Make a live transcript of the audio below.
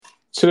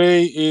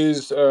Today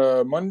is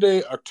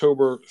Monday,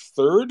 October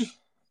 3rd.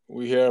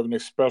 We have an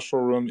special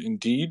room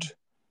indeed.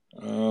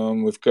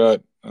 We've got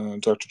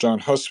Dr. John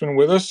Hussman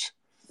with us.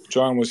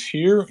 John was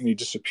here and he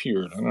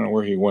disappeared. I don't know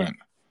where he went.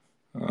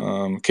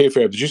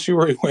 KFAB, did you see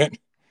where he went?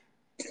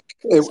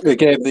 It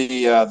gave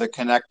the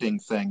connecting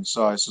thing,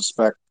 so I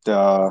suspect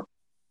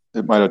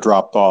it might have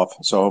dropped off.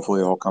 So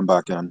hopefully he'll come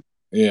back in.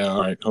 Yeah,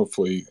 all right.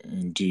 Hopefully,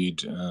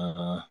 indeed.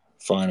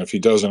 Fine. If he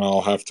doesn't,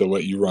 I'll have to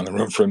let you run the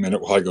room for a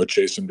minute while I go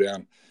chase him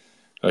down.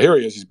 Here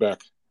he is. He's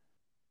back.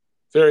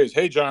 There he is.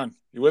 Hey, John.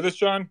 You with us,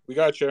 John? We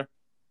got you.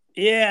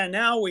 Yeah,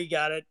 now we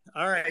got it.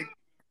 All right.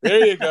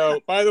 There you go.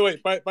 By the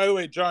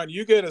way, John,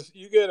 you get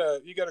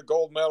a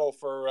gold medal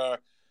for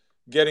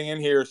getting in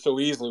here so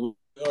easily.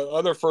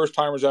 Other first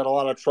timers had a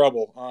lot of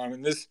trouble,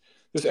 and this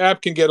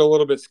app can get a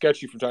little bit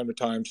sketchy from time to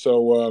time.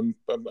 So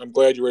I'm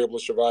glad you were able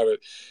to survive it.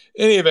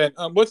 In any event,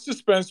 let's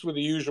dispense with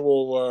the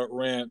usual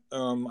rant.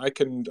 I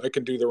can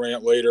do the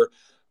rant later.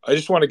 I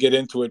just want to get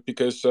into it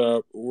because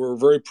we're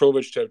very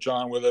privileged to have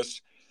John with us.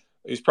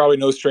 He's probably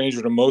no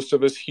stranger to most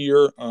of us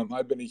here.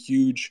 I've been a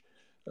huge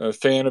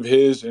fan of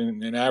his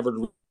and an avid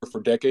reader for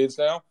decades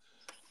now.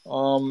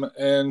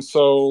 And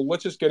so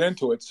let's just get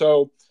into it.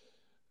 So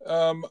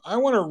I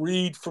want to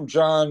read from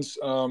John's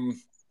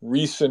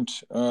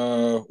recent,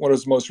 one of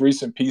his most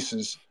recent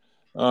pieces.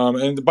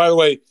 And by the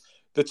way,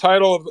 the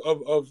title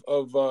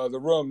of the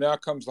room, Now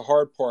Comes the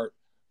Hard Part.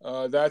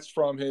 That's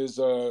from his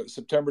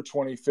September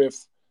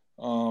 25th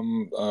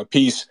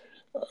piece.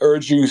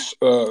 Urge you,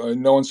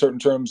 in no uncertain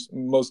terms,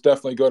 most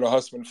definitely go to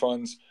Hussman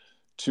Funds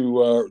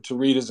to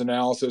read his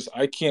analysis.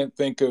 I can't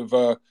think of.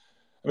 I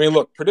mean,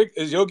 look,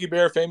 as Yogi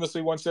Bear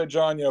famously once said,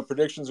 John,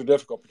 predictions are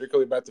difficult,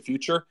 particularly about the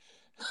future.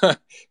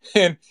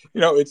 And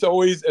it's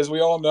always, as we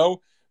all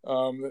know,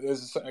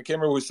 I can't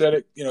remember who said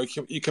it.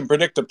 You can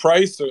predict a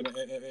price and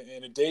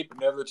a date, but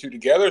never the two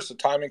together. So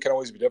timing can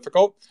always be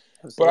difficult.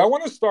 Absolutely. But I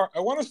want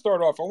to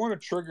start off. I want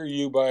to trigger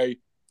you by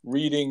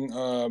reading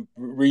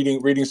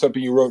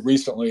something you wrote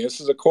recently.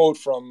 This is a quote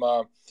from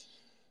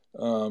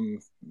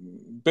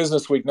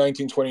Business Week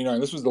 1929.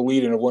 This was the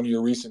lead-in of one of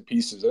your recent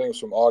pieces. I think it was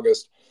from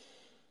August.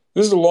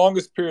 This is the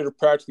longest period of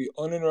practically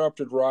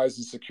uninterrupted rise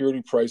in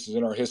security prices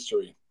in our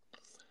history.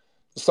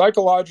 The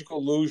psychological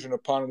illusion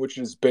upon which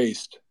it is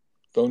based,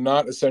 though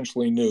not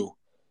essentially new,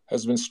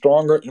 has been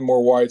stronger and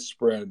more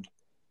widespread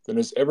than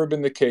has ever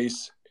been the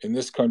case in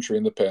this country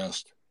in the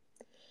past.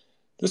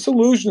 This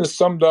illusion is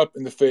summed up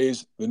in the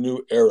phrase, the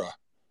new era.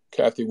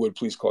 Kathy Wood,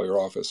 please call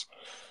your office.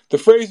 The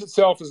phrase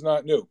itself is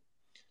not new.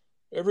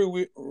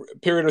 Every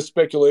period of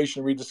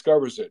speculation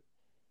rediscovers it.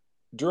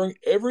 During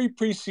every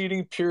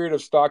preceding period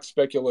of stock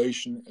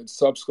speculation and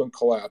subsequent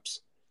collapse,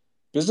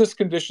 business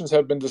conditions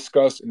have been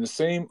discussed in the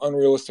same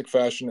unrealistic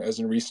fashion as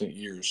in recent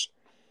years.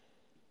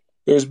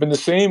 There has been the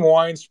same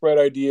widespread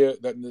idea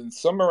that in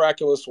some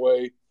miraculous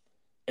way,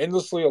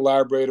 endlessly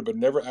elaborated but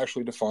never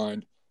actually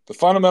defined, the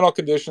fundamental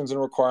conditions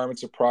and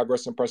requirements of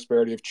progress and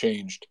prosperity have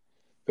changed,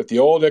 that the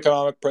old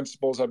economic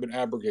principles have been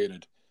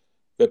abrogated,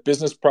 that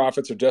business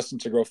profits are destined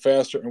to grow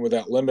faster and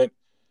without limit,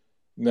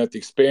 and that the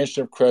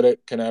expansion of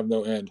credit can have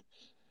no end.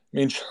 I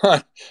mean,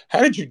 John,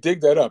 how did you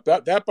dig that up?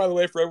 That, by the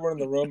way, for everyone in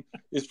the room,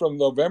 is from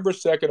November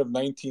 2nd of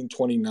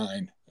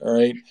 1929, all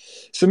right?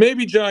 So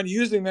maybe, John,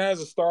 using that as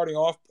a starting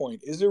off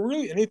point, is there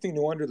really anything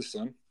new under the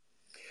sun?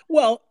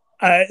 Well,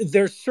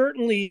 there's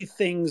certainly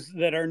things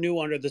that are new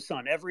under the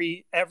sun.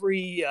 Every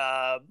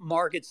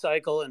market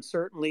cycle and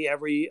certainly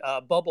every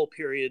bubble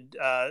period,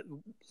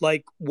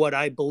 like what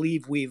I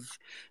believe we've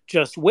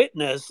just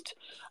witnessed,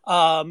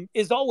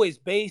 is always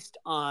based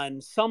on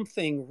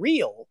something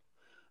real,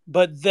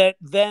 but that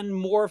then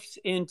morphs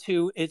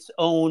into its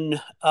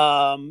own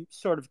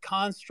sort of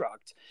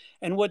construct.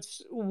 And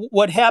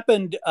what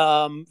happened,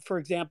 for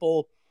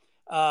example,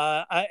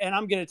 and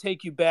I'm going to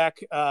take you back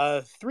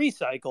 3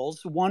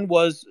 cycles. One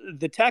was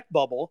the tech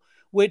bubble,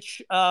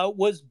 which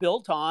was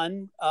built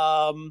on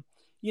some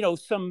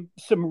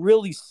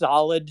really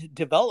solid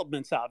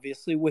developments,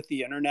 obviously, with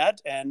the internet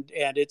and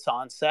its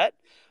onset.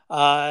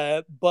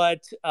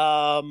 But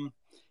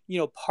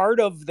part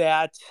of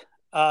that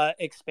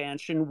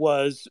expansion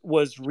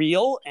was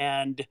real,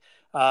 and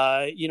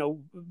a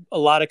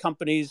lot of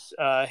companies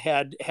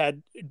had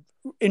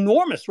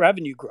enormous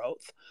revenue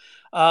growth.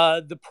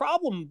 The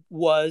problem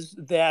was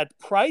that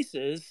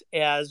prices,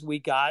 as we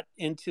got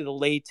into the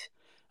late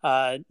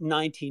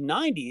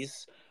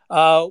 1990s,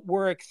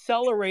 were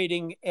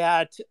accelerating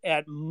at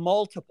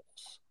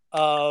multiples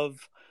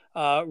of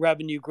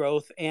revenue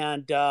growth,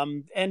 and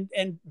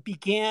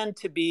began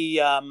to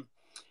be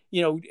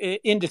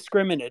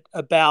indiscriminate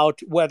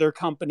about whether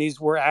companies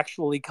were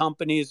actually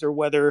companies or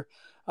whether,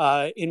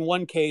 in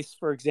one case,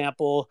 for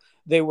example,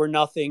 they were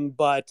nothing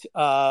but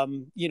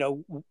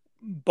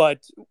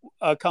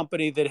a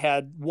company that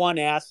had one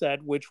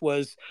asset, which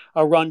was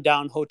a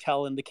rundown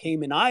hotel in the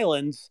Cayman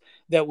Islands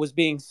that was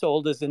being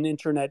sold as an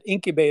internet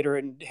incubator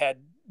and had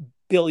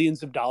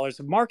billions of dollars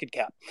of market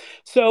cap.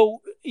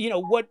 So,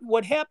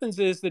 what happens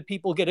is that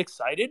people get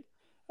excited,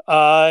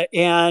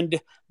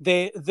 and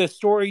the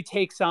story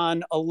takes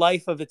on a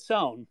life of its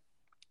own.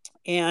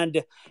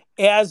 And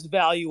as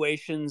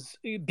valuations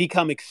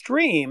become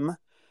extreme,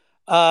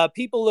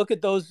 people look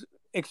at those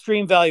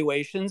extreme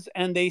valuations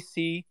and they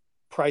see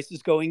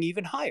prices going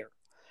even higher.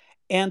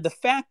 And the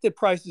fact that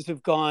prices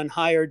have gone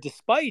higher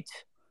despite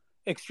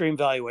extreme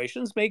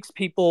valuations makes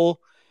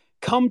people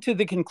come to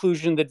the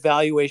conclusion that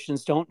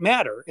valuations don't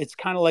matter. It's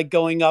kind of like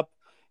going up,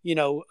 you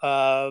know,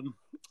 a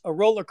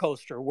roller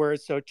coaster where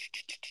it's so,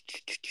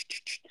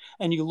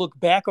 and you look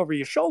back over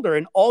your shoulder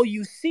and all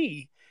you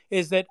see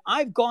is that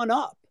I've gone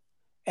up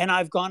and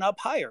I've gone up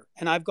higher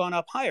and I've gone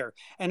up higher.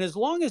 And as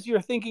long as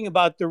you're thinking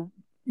about the,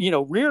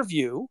 rear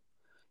view,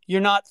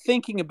 you're not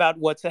thinking about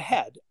what's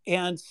ahead.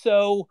 And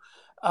so,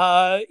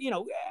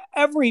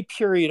 every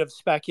period of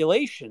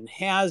speculation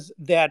has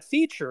that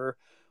feature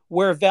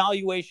where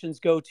valuations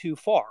go too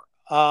far.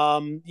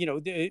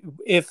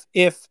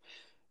 If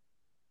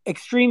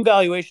extreme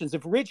valuations,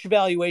 if rich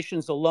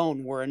valuations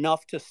alone were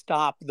enough to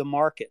stop the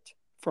market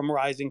from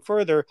rising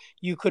further,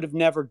 you could have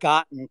never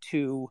gotten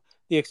to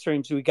the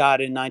extremes we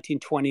got in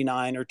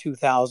 1929 or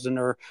 2000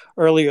 or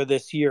earlier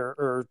this year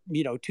or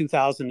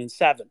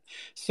 2007.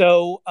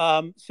 So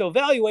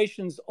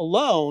valuations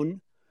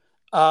alone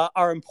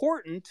are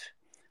important,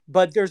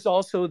 but there's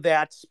also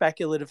that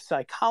speculative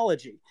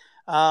psychology.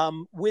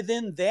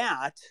 Within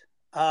that,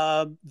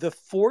 the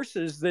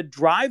forces that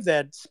drive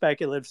that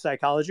speculative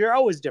psychology are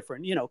always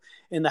different.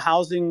 In the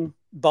housing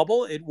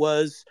bubble, it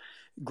was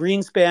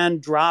Greenspan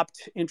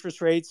dropped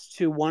interest rates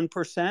to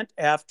 1%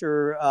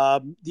 after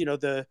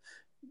the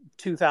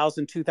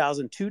 2000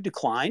 2002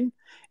 decline,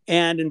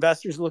 and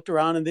investors looked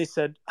around and they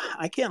said,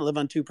 I can't live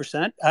on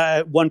 2%,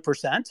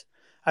 1%.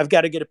 I've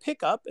got to get a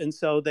pickup. And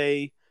so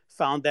they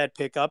found that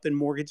pickup in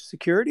mortgage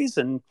securities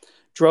and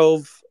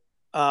drove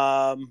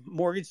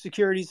mortgage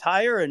securities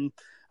higher. And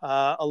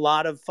a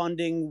lot of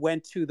funding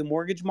went to the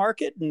mortgage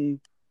market, and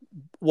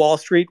Wall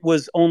Street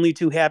was only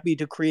too happy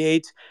to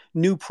create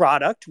new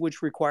product,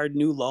 which required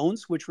new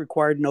loans, which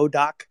required no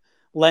doc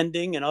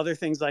lending and other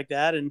things like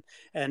that,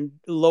 and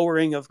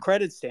lowering of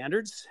credit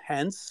standards,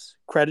 hence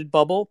credit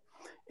bubble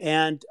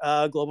and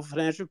global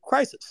financial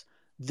crisis.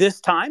 This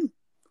time,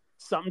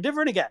 something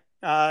different again.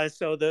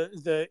 So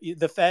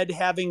the Fed,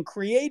 having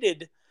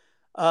created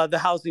the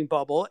housing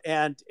bubble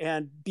and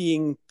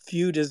being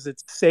viewed as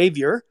its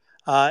savior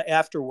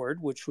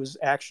afterward, which was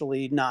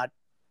actually not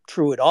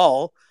true at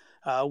all.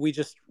 We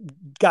just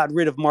got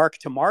rid of mark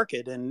to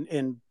market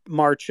in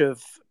March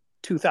of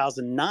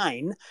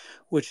 2009,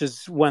 which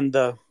is when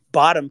the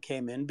bottom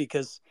came in,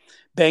 because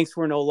banks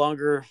were no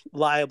longer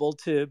liable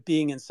to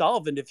being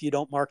insolvent if you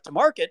don't mark to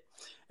market,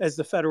 as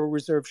the Federal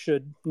Reserve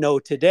should know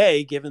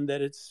today, given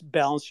that its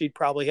balance sheet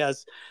probably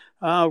has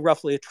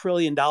roughly $1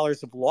 trillion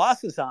of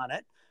losses on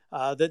it.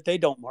 That they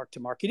don't mark to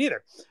market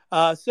either.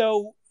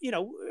 After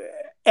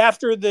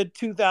the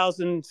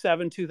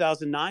 2007,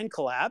 2009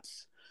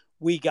 collapse,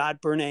 we got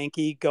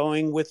Bernanke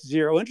going with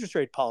zero interest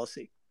rate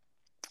policy.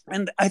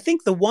 And I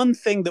think the one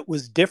thing that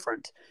was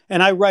different,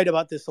 and I write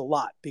about this a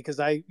lot because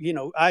I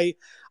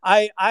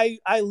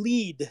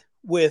lead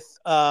with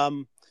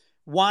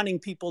wanting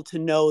people to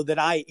know that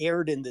I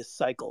erred in this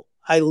cycle.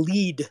 I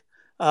lead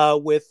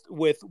with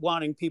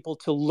wanting people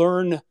to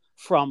learn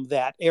from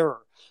that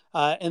error.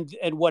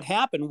 And what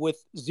happened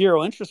with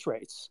zero interest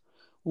rates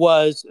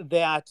was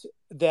that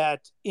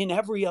in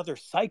every other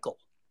cycle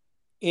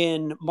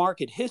in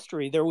market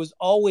history, there was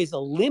always a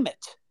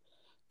limit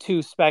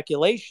to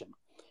speculation.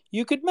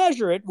 You could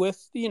measure it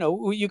with,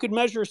 you could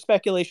measure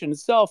speculation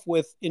itself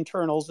with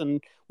internals, and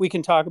we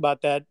can talk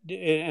about that,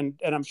 and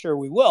I'm sure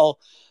we will.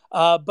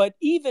 But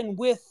even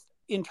with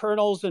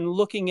internals and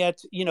looking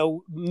at,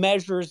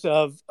 measures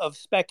of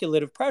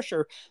speculative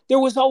pressure, there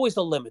was always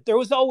a limit. There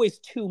was always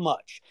too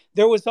much.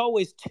 There was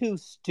always too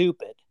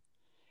stupid.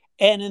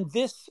 And in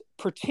this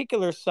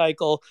particular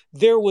cycle,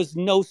 there was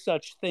no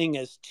such thing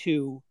as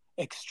too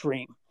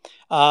extreme.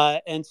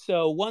 And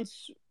so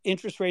once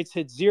interest rates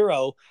hit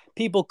zero,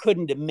 people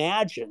couldn't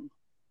imagine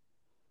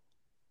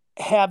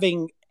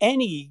having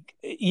any,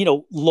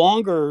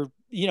 longer,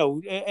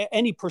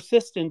 any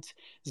persistent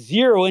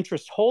zero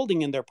interest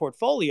holding in their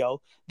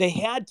portfolio. They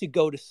had to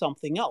go to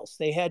something else.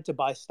 They had to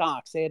buy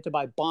stocks. They had to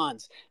buy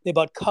bonds. They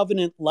bought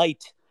covenant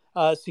light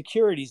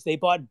securities. They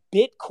bought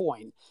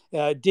Bitcoin,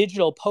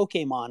 digital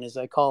Pokemon, as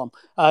I call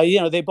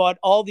them. They bought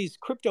all these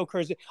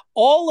cryptocurrency.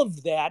 All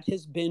of that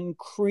has been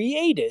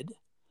created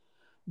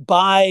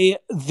by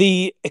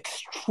the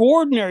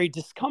extraordinary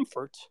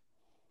discomfort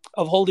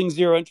of holding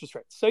zero interest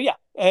rates. So yeah,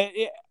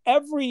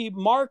 every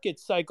market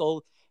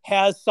cycle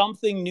has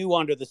something new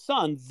under the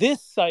sun.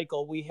 This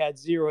cycle, we had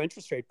zero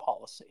interest rate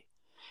policy.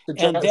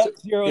 And that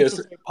zero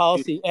interest rate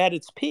policy at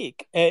its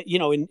peak,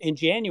 in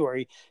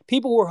January,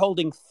 people were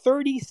holding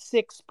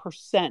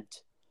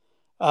 36%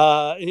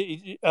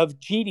 of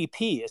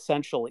GDP,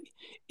 essentially,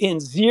 in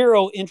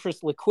zero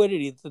interest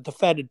liquidity that the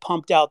Fed had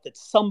pumped out that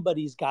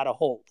somebody's got to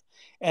hold.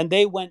 And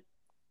they went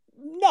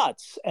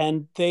nuts,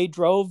 and they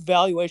drove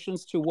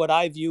valuations to what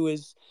I view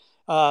as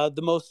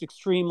the most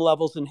extreme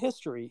levels in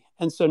history.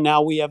 And so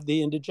now we have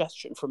the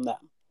indigestion from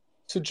them.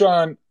 So,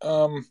 John,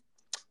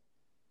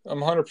 I'm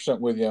 100%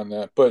 with you on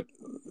that. But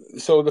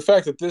so the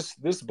fact that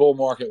this bull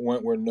market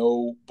went where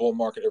no bull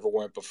market ever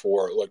went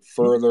before, like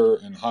further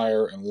and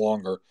higher and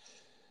longer,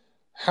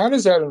 how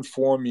does that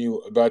inform you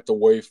about the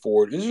way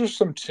forward? Is there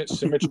some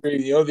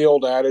symmetry? You know, the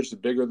old adage: the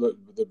bigger the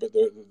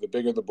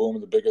bigger the boom,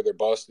 the bigger the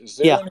bust.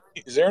 Yeah.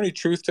 Is there any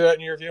truth to that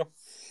in your view?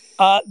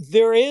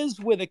 There is,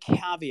 with a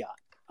caveat,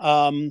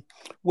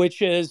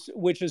 which is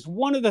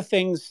one of the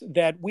things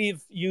that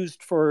we've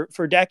used for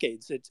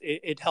decades.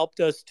 It helped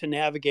us to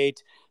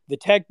navigate the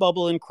tech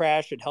bubble and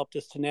crash. It helped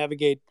us to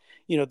navigate,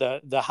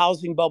 the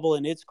housing bubble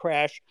and its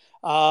crash.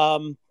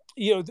 One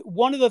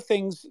of the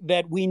things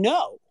that we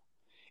know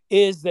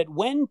is that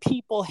when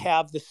people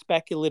have the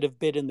speculative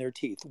bit in their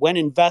teeth, when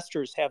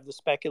investors have the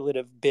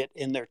speculative bit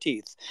in their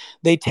teeth,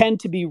 they tend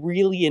to be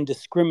really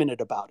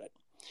indiscriminate about it.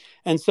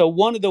 And so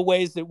one of the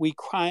ways that we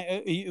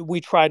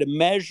try to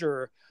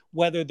measure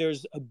whether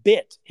there's a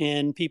bit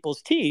in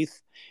people's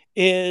teeth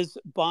is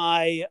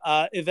by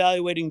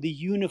evaluating the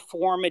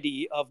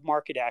uniformity of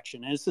market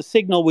action. And it's a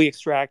signal we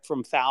extract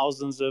from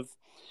thousands of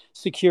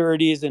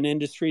securities and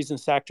industries and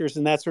sectors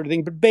and that sort of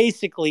thing. But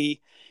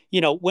basically,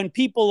 when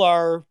people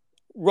are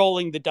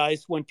rolling the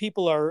dice, when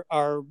people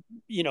are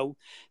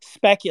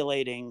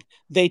speculating,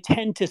 they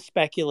tend to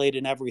speculate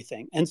in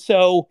everything. And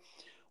so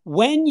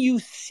when you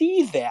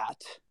see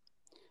that,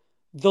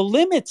 the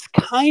limits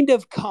kind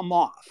of come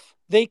off.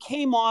 They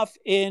came off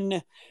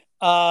in,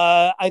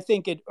 I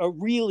think, a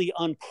really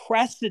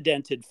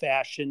unprecedented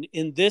fashion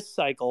in this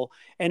cycle,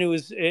 and it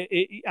was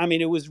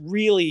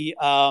really,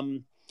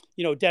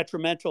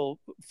 detrimental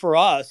for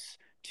us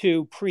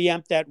to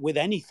preempt that with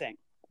anything,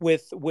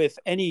 with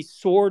any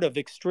sort of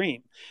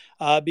extreme,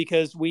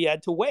 because we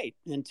had to wait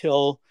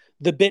until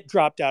the bit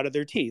dropped out of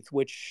their teeth,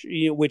 which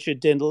it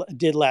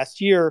did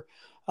last year.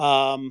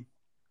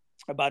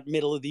 About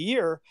middle of the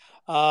year.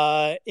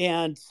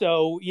 And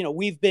so,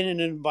 we've been in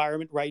an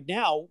environment right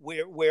now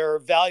where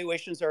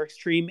valuations are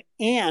extreme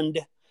and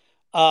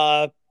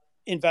uh,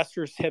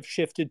 investors have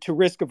shifted to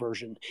risk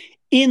aversion.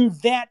 In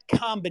that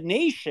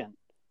combination,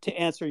 to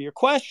answer your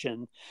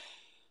question,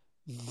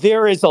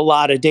 there is a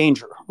lot of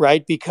danger,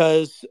 right?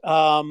 Because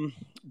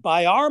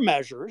by our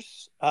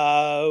measures,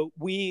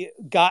 we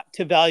got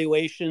to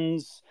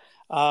valuations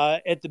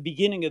at the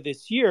beginning of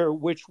this year,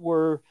 which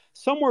were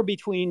somewhere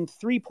between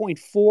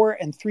 3.4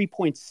 and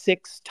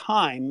 3.6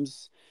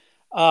 times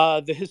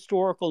the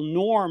historical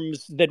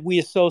norms that we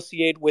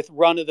associate with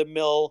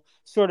run-of-the-mill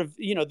sort of,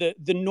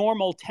 the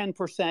normal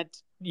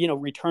 10%,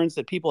 returns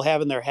that people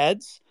have in their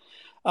heads.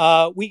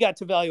 We got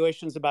to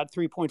valuations about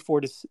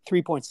 3.4 to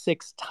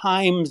 3.6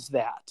 times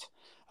that.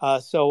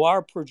 So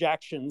our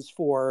projections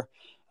for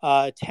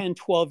 10,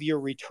 12-year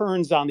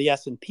returns on the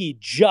S&P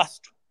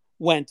just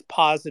went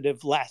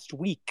positive last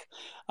week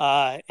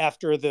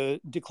after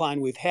the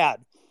decline we've had.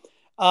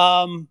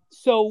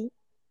 So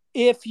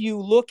if you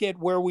look at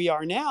where we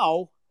are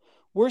now,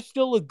 we're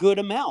still a good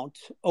amount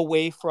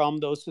away from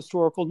those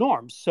historical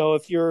norms. So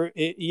if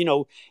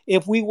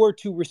we were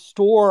to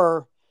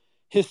restore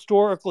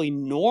historically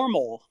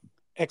normal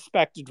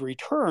expected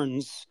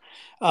returns,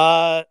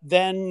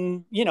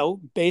 then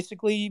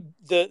basically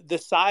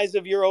the size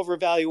of your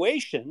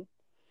overvaluation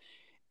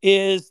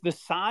is the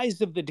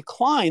size of the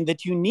decline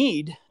that you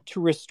need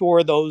to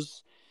restore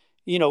those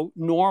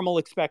normal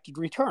expected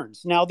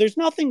returns. Now, there's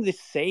nothing to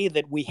say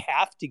that we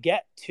have to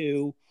get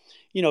to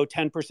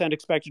 10%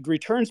 expected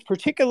returns,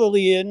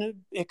 particularly in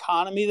an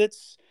economy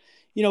that's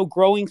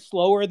growing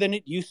slower than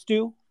it used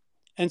to,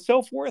 and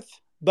so forth.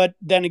 But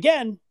then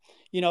again,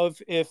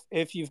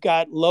 if you've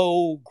got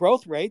low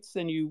growth rates,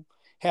 then you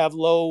have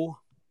low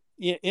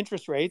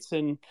interest rates,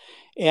 and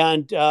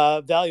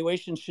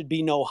valuations should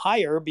be no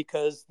higher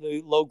because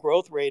the low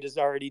growth rate has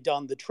already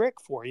done the trick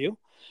for you.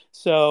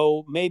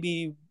 So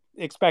maybe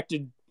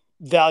expected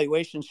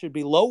valuations should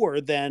be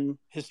lower than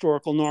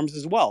historical norms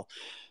as well.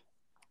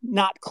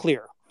 Not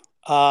clear,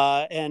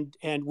 and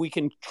we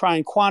can try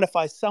and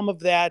quantify some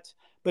of that.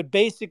 But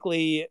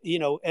basically,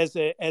 as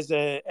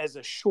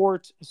a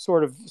short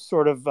sort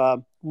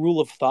of rule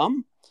of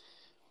thumb,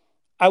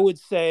 I would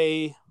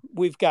say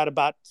we've got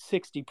about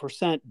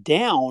 60%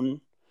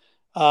 down,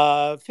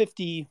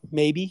 50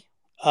 maybe,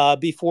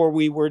 before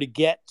we were to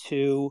get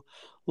to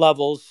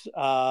levels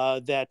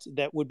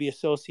that would be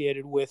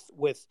associated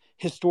with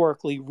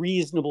historically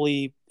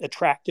reasonably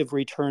attractive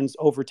returns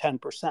over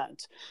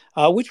 10%,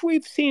 which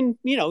we've seen,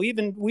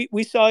 even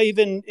we saw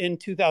even in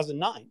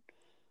 2009.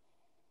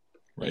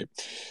 Right.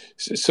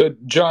 So,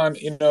 John,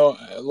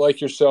 like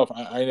yourself,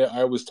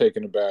 I was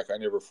taken aback. I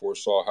never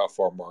foresaw how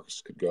far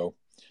markets could go.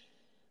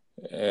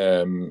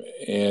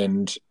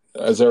 And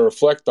as I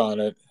reflect on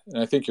it, and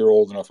I think you're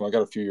old enough, and I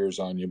got a few years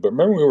on you, but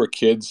remember when we were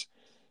kids,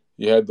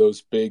 you had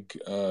those big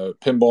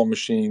pinball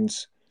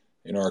machines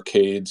in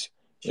arcades,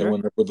 Sure.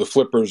 and with the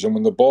flippers, and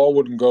when the ball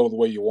wouldn't go the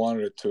way you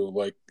wanted it to,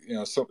 like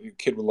some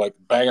kid would like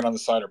bang it on the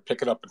side or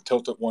pick it up and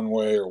tilt it one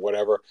way or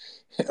whatever.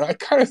 And I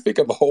kind of think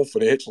of the whole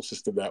financial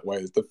system that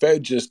way. The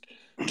Fed just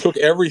took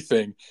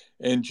everything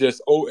and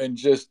just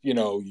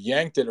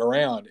yanked it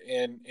around,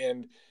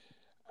 and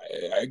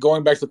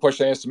going back to the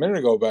question I asked a minute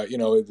ago about,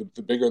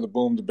 the bigger the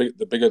boom,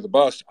 the bigger the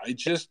bust.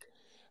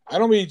 I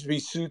don't mean to be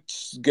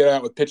suits get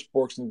out with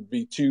pitchforks and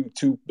be too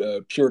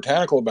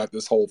puritanical about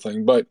this whole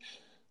thing, but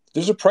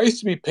there's a price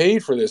to be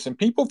paid for this, and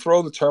people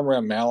throw the term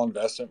around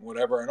malinvestment,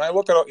 whatever. And I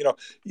look at,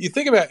 you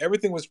think about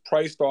everything was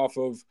priced off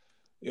of,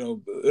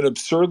 an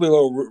absurdly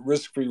low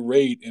risk-free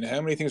rate, and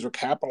how many things were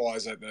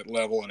capitalized at that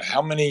level, and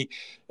how many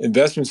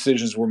investment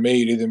decisions were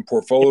made either in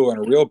portfolio on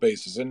a real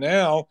basis. And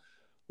now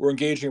we're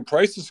engaging in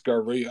price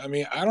discovery. I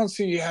mean, I don't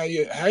see how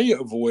you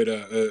avoid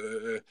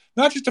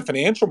not just a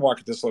financial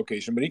market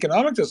dislocation, but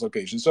economic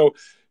dislocation. So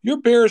your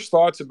bearish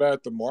thoughts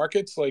about the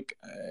markets, like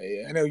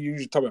I know you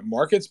usually talk about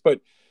markets, but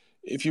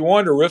if you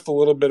wanted to riff a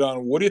little bit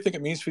on what do you think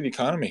it means for the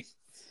economy?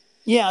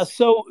 Yeah.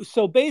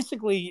 So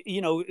basically,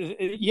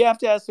 you have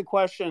to ask the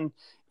question,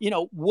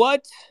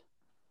 what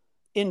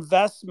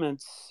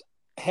investments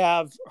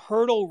have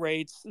hurdle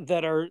rates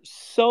that are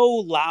so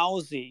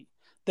lousy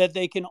that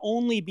they can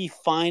only be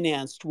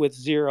financed with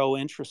zero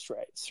interest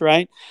rates,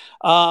 right?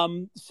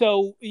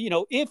 So,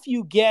 if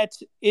you get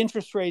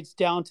interest rates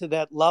down to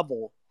that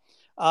level,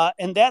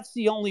 and that's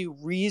the only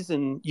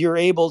reason you're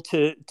able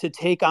to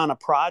take on a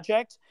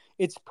project,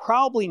 it's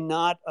probably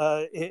not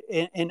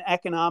an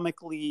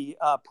economically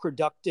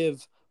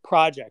productive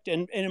project.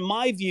 And in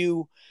my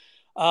view,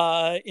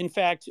 in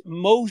fact,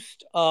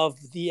 most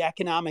of the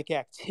economic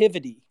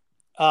activity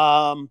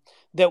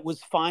that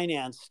was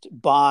financed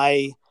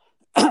by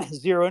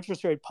zero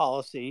interest rate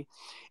policy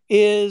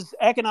is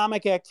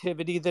economic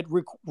activity that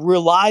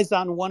relies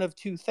on one of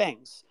two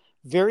things: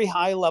 very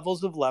high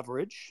levels of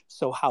leverage,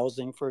 so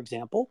housing, for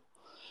example,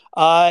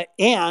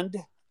 and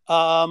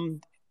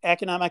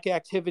economic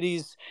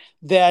activities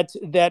that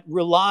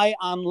rely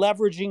on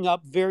leveraging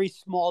up very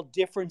small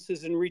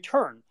differences in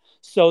return.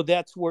 So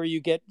that's where you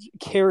get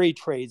carry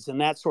trades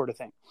and that sort of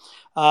thing.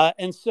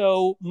 And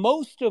so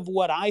most of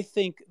what I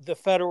think the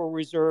Federal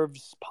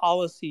Reserve's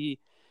policy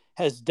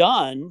has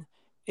done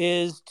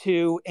is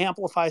to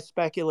amplify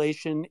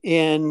speculation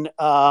in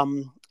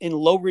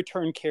low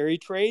return carry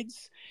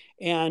trades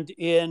and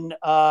in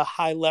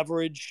high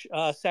leverage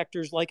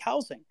sectors like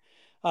housing.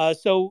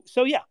 So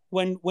yeah,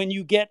 when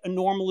you get a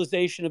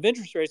normalization of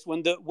interest rates,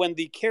 when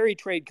the carry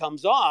trade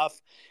comes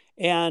off,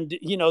 and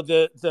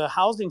the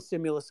housing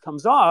stimulus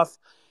comes off,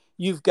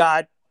 you've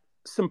got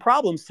some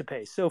problems to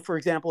pay. So, for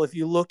example, if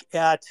you look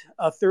at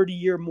a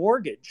 30-year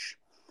mortgage,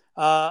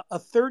 a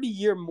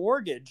 30-year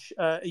mortgage,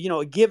 a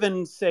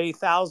given, say,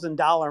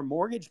 $1,000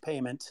 mortgage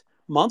payment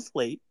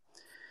monthly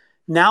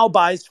now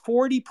buys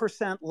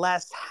 40%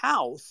 less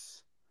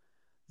house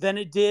than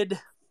it did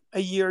a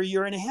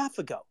year and a half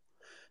ago.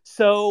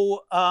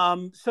 So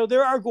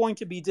there are going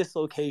to be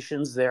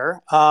dislocations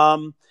there.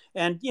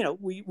 And,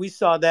 we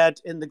saw that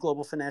in the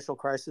global financial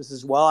crisis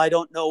as well. I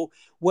don't know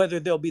whether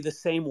they'll be the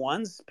same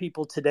ones.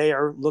 People today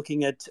are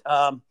looking at,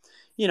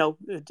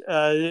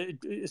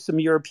 some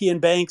European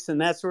banks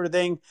and that sort of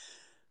thing.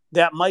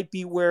 That might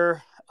be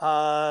where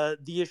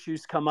the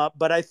issues come up.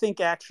 But I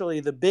think actually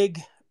the big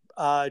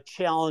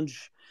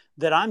challenge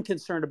that I'm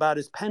concerned about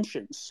is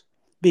pensions,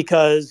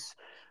 because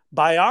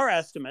by our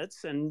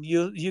estimates, and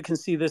you can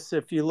see this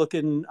if you look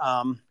in,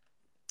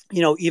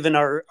 even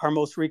our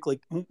most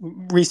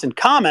recent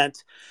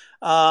comment,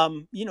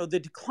 the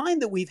decline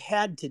that we've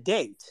had to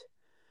date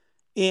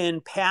in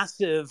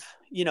passive,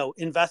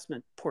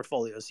 investment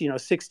portfolios,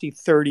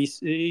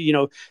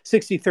 60-30,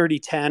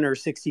 60-30-10 or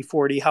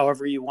 60-40,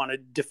 however you want to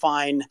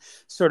define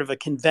sort of a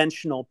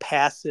conventional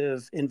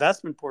passive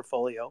investment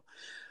portfolio.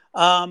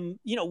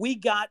 We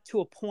got to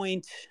a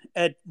point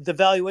at the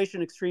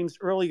valuation extremes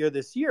earlier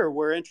this year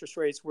where interest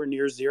rates were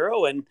near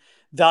zero and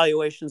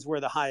valuations were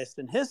the highest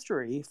in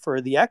history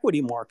for the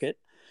equity market.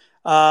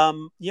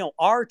 Our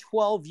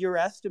 12-year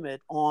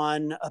estimate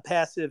on a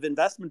passive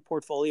investment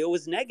portfolio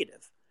was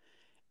negative.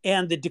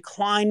 And the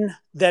decline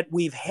that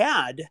we've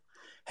had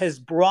has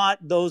brought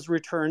those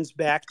returns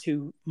back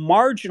to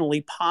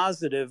marginally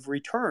positive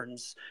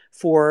returns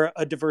for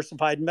a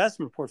diversified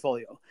investment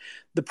portfolio.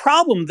 The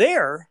problem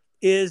there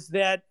is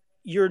that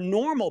your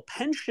normal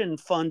pension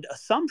fund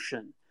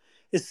assumption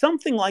is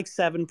something like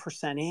 7%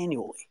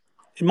 annually.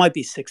 It might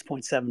be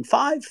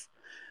 6.75,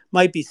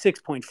 might be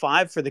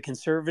 6.5 for the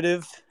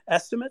conservative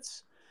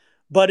estimates,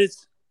 but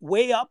it's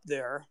way up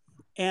there,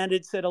 and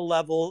it's at a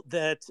level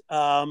that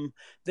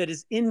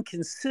is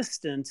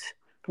inconsistent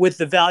with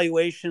the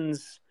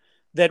valuations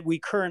that we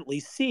currently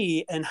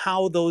see and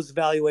how those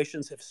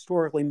valuations have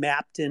historically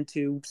mapped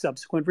into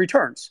subsequent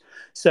returns.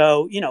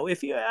 So,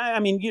 if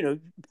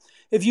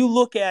you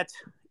look at,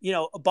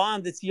 a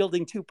bond that's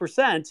yielding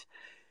 2%,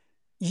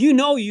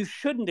 you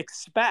shouldn't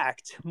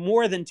expect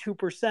more than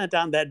 2%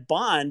 on that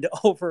bond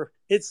over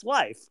its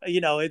life.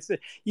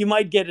 You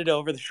might get it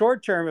over the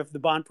short term if the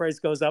bond price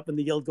goes up and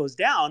the yield goes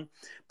down,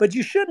 but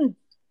you shouldn't,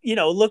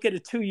 look at a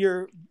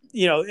 2-year,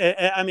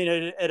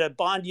 at a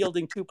bond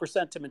yielding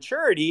 2% to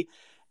maturity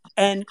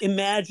and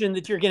imagine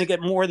that you're going to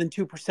get more than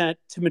 2%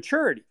 to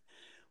maturity.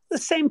 The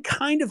same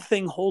kind of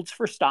thing holds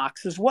for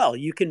stocks as well.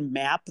 You can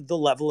map the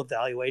level of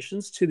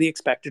valuations to the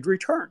expected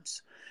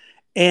returns.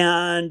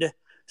 And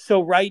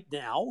So right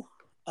now,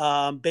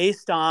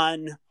 based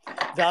on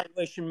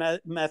valuation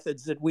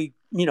methods that we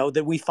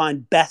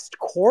find best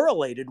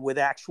correlated with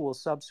actual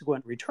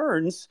subsequent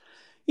returns,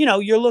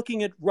 you're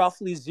looking at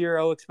roughly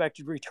zero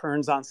expected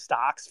returns on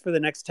stocks for the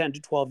next 10 to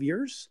 12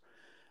 years.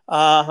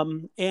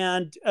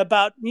 And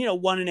about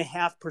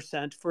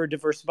 1.5% for a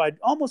diversified,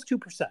 almost 2%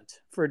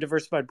 for a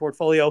diversified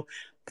portfolio,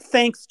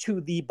 thanks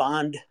to the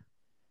bond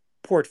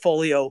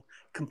portfolio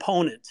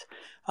component.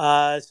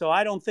 So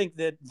I don't think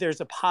that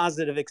there's a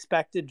positive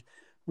expected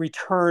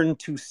return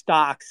to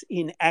stocks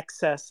in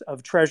excess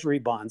of treasury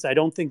bonds. I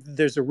don't think that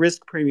there's a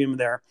risk premium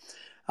there.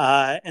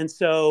 And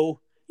so,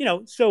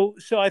 so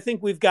I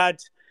think we've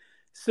got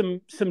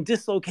some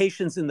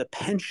dislocations in the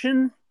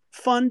pension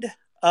fund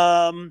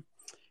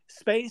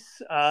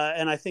space,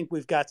 and I think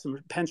we've got some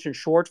pension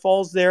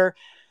shortfalls there.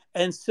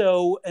 And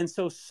so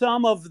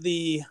some of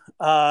the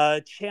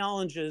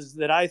challenges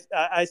that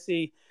I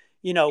see,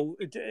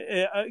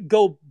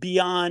 go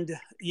beyond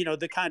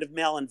the kind of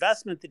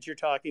malinvestment that you're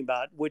talking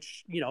about,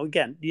 which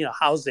again,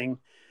 housing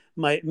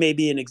may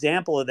be an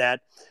example of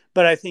that.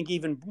 But I think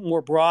even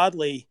more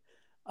broadly,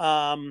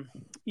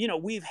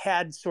 we've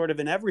had sort of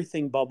an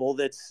everything bubble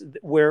that's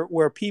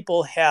where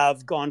people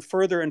have gone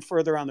further and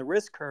further on the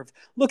risk curve.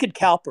 Look at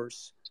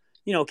CalPERS.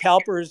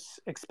 CalPERS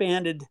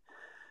expanded,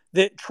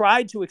 that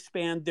tried to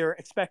expand their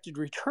expected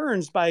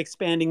returns by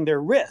expanding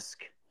their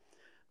risk.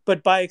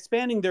 But by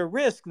expanding their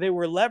risk, they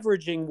were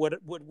leveraging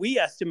what we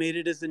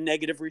estimated as a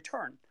negative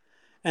return.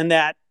 And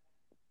that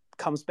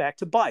comes back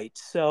to bite.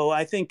 So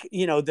I think,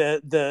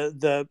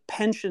 the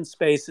pension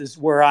space is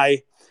where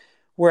I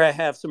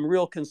have some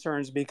real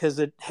concerns because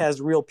it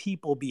has real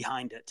people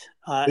behind it.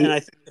 And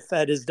I think the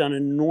Fed has done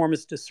an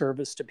enormous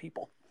disservice to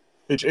people.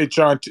 Hey,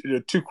 John,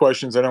 two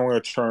questions. I don't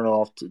want to turn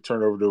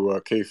over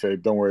to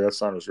Kayfabe. Don't worry,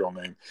 that's not his real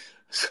name.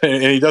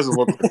 And he doesn't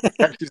look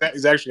like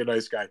he's actually a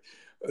nice guy.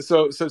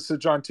 So,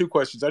 John, two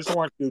questions. I just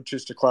want you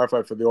to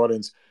clarify for the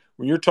audience.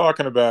 When you're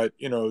talking about,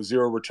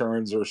 zero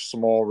returns or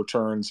small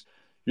returns,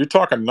 you're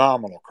talking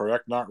nominal,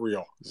 correct? Not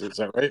real. Is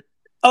that right?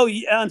 Oh,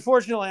 yeah,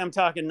 unfortunately, I'm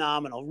talking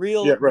nominal.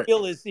 Yeah, right.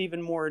 Real is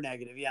even more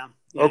negative. Yeah.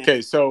 Okay,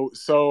 yeah.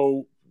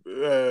 So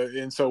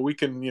and so we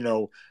can,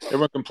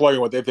 everyone can plug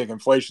in what they think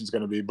inflation is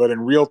going to be, but in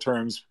real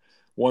terms,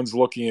 one's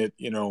looking at,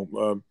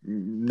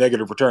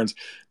 negative returns.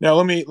 Now,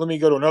 let me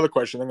go to another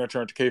question. I'm going to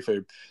turn it to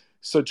kayfabe.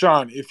 So,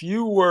 John, if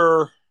you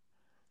were,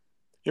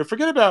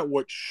 forget about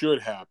what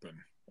should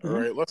happen. All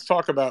right, let's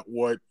talk about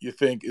what you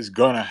think is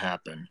going to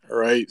happen. All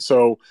right,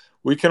 so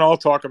we can all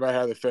talk about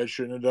how the Fed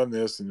shouldn't have done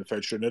this and the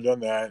Fed shouldn't have done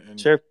that, and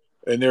sure.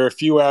 And there are a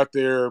few out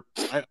there.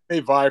 I may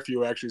vie for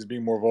you actually as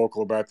being more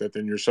vocal about that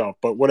than yourself,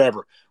 but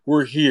whatever.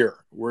 We're here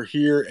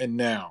and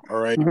now. All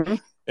right. Mm-hmm.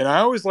 And I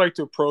always like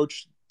to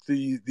approach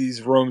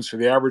these rooms for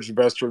the average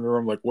investor in the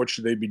room, like what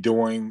should they be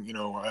doing?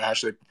 How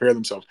should they prepare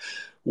themselves?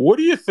 What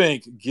do you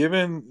think,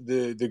 given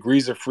the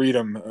degrees of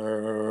freedom,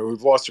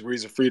 we've lost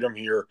degrees of freedom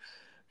here,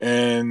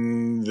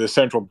 and the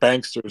central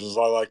banksters, as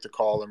I like to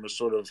call them, are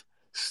sort of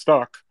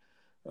stuck.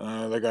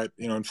 They got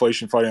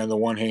inflation fighting on the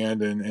one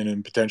hand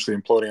and potentially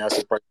imploding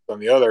asset prices on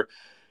the other.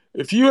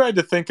 If you had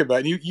to think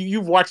about it,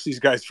 you've watched these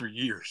guys for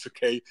years,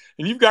 okay,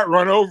 and you've got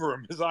run over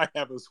them as I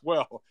have as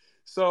well.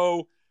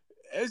 So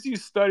as you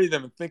study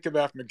them and think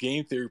about from a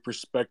game theory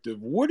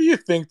perspective, what do you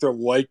think they're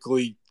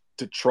likely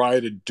to try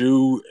to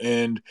do,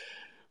 and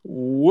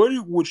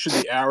what should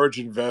the average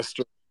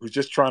investor who's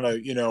just trying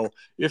to,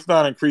 if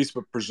not increase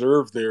but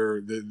preserve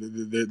their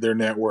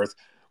net worth,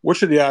 what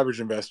should the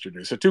average investor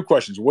do? So two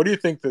questions. What do you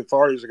think the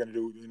authorities are going to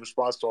do in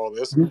response to all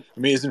this? Mm-hmm. I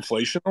mean, is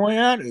inflation the way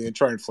out? Are they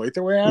try to inflate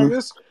their way out of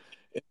this?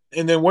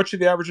 And then what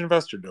should the average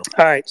investor do?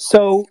 All right.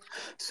 So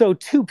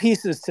two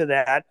pieces to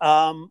that.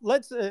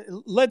 Let's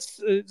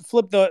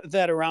flip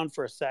that around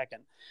for a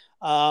second.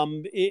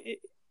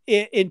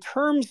 In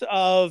terms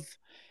of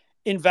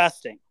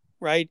investing,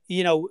 right?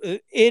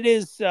 It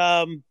is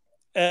a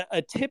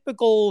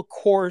typical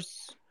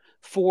course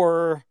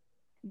for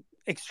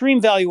extreme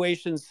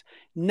valuations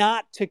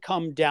not to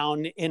come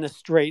down in a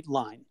straight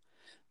line.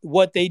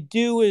 What they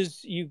do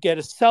is you get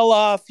a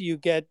sell-off, you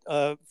get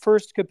a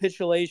first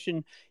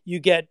capitulation, you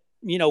get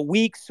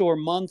weeks or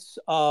months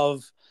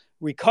of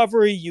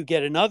recovery, you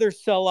get another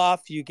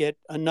sell-off, you get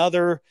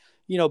another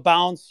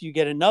bounce, you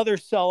get another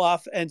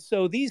sell-off, and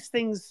so these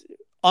things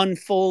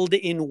unfold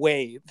in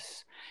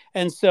waves.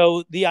 And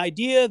so the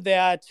idea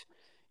that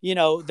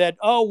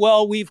oh,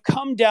 well, we've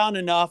come down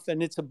enough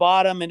and it's a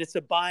bottom and it's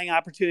a buying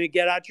opportunity,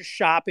 get out your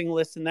shopping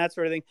list and that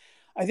sort of thing.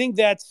 I think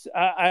that's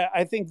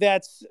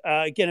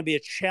going to be a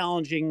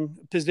challenging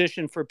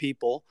position for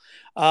people.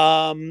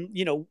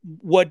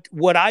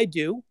 What I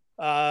do,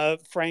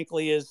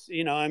 frankly, is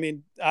the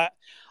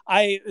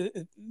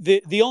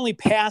only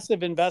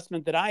passive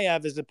investment that I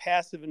have is a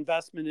passive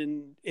investment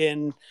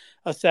in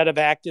a set of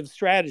active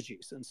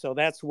strategies, and so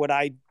that's what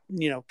I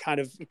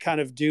kind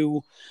of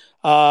do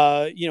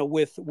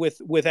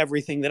with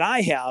everything that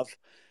I have.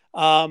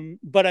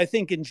 But I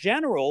think in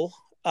general,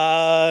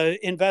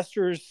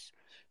 investors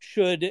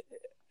should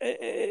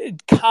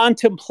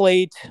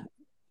contemplate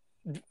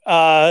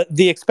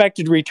the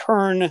expected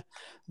return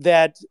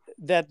that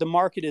the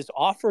market is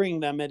offering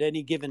them at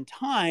any given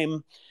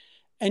time.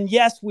 And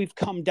yes, we've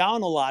come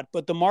down a lot,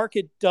 but the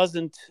market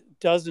doesn't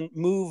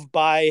move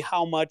by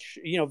how much,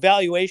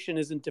 valuation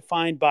isn't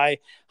defined by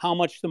how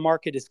much the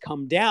market has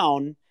come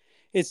down.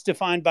 It's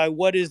defined by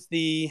what is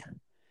the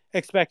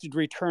expected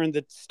return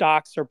that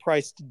stocks are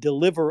priced to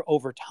deliver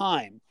over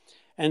time.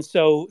 And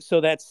so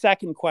that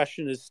second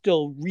question is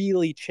still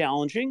really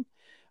challenging.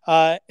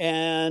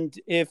 And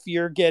if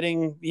you're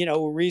getting,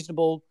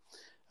 reasonable,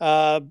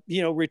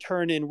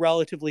 return in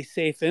relatively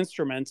safe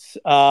instruments,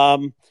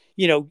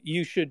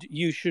 you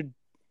should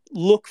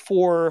look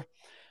for,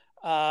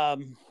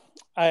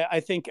 I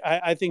think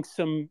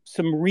some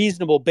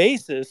reasonable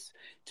basis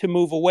to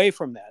move away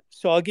from that.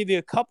 So I'll give you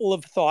a couple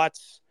of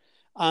thoughts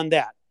on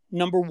that.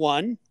 Number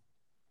one,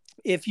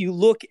 if you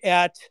look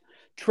at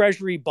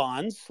treasury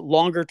bonds,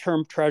 longer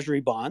term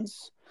treasury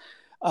bonds,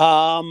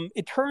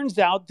 it turns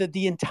out that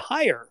the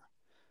entire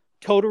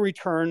total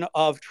return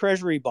of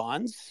treasury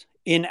bonds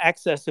in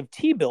excess of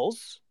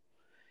T-bills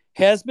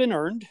has been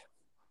earned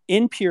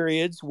in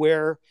periods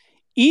where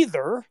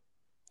either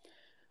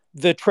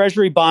the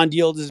treasury bond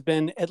yield has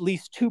been at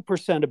least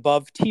 2%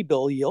 above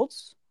T-bill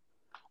yields,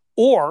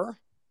 or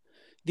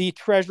the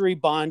treasury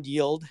bond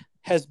yield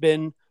has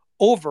been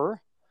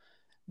over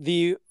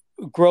the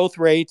growth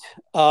rate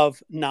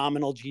of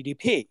nominal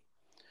GDP.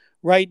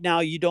 Right now,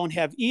 you don't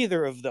have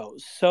either of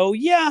those. So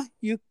yeah,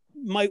 you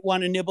might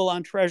want to nibble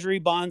on treasury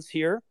bonds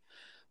here.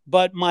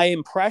 But my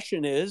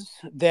impression is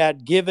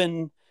that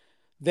given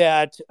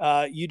that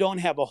you don't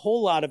have a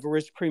whole lot of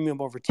risk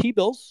premium over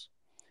T-bills,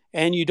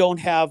 and you don't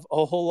have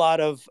a whole lot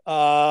of,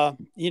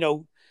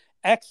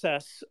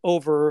 excess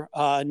over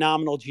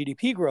nominal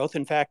GDP growth.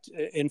 In fact,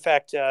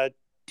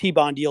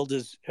 T-bond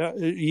yields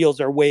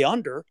are way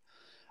under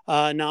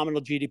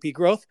nominal GDP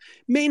growth.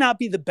 May not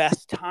be the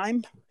best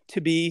time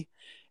to be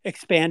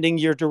expanding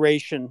your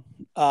duration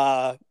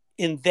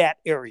in that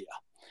area.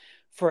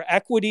 For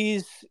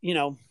equities,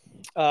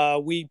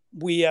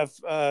 we have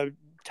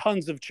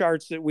tons of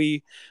charts that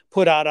we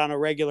put out on a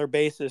regular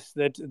basis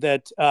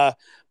that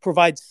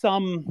provide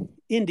some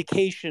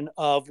indication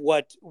of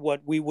what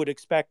we would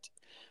expect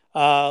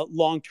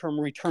long-term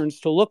returns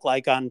to look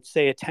like on,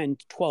 say, a 10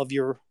 to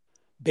 12-year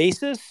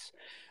basis.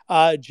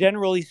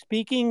 Generally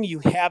speaking, you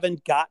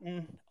haven't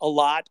gotten a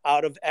lot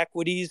out of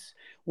equities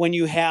when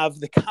you have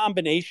the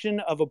combination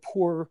of a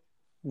poor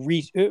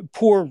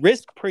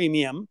risk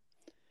premium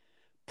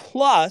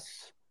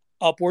plus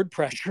upward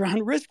pressure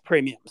on risk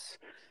premiums.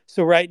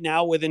 So right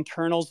now with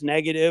internals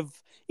negative,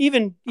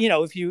 even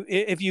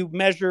if you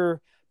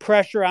measure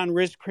pressure on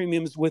risk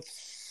premiums with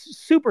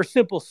super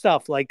simple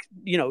stuff like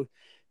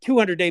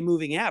 200-day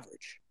moving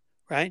average,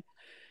 right?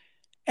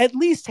 At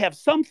least have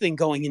something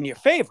going in your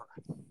favor.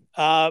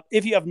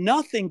 If you have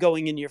nothing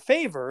going in your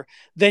favor,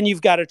 then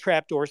you've got a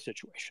trapdoor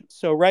situation.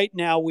 So right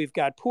now we've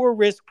got poor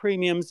risk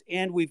premiums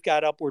and we've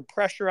got upward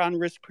pressure on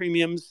risk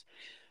premiums.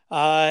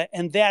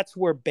 And that's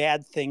where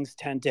bad things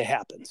tend to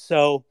happen.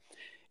 So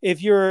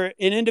if you're an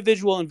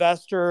individual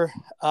investor,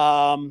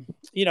 doing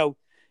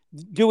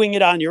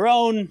it on your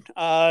own,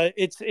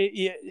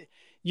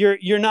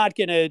 you're not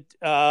going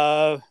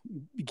to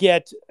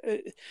get.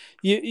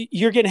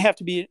 You're going to have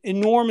to be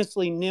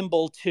enormously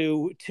nimble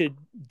to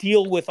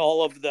deal with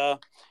all of the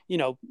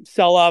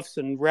sell-offs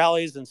and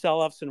rallies and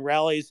sell-offs and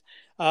rallies.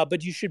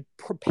 But you should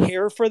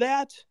prepare for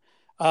that.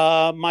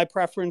 My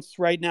preference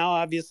right now,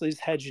 obviously, is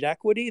hedged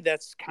equity.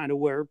 That's kind of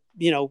where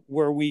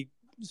we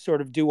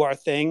sort of do our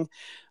thing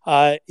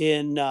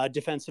in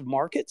defensive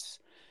markets.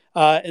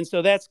 And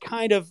so that's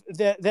kind of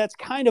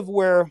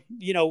where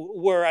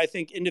I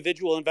think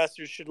individual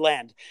investors should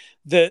land.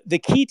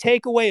 The key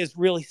takeaway is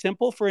really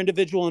simple for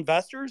individual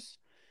investors.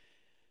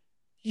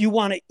 You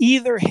want to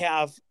either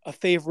have a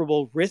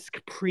favorable risk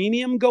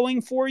premium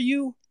going for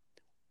you,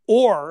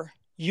 or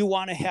you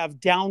want to have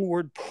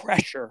downward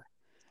pressure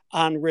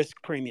on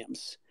risk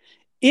premiums.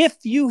 If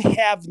you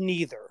have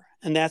neither,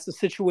 and that's the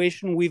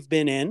situation we've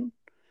been in,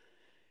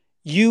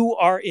 you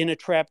are in a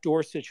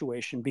trapdoor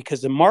situation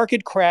because the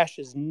market crash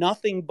is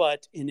nothing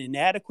but an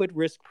inadequate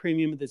risk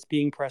premium that's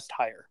being pressed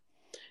higher.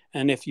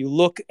 And if you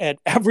look at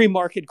every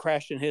market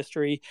crash in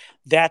history,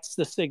 that's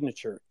the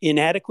signature: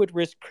 inadequate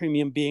risk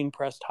premium being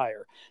pressed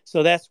higher.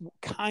 So that's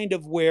kind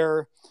of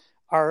where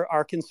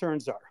our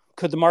concerns are.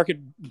 Could the market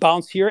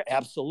bounce here?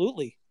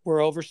 Absolutely. We're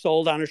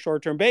oversold on a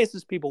short-term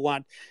basis. People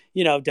want,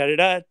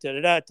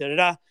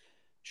 da-da-da.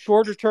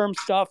 Shorter term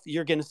stuff,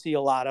 you're going to see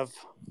a lot of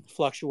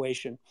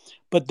fluctuation.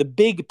 But the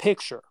big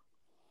picture,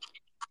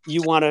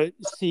 you want to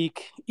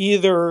seek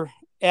either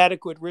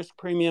adequate risk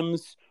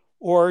premiums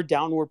or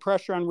downward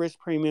pressure on risk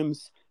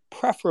premiums,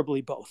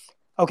 preferably both.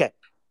 Okay.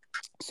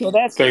 So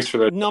that's Thanks for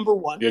that. number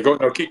one. Yeah, go.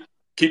 No, keep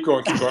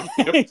going.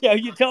 Yep. Yeah,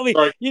 you tell me.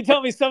 Sorry. You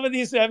tell me some of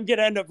these I'm going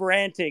to end up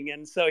ranting,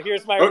 and so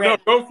here's my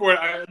rant. No, go for it.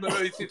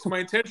 It's my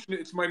intention.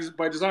 It's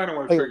by design. I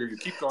want to trigger you.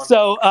 Keep going.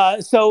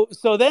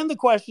 So then the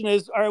question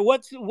is, all right,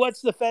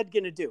 what's the Fed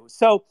going to do?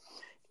 So,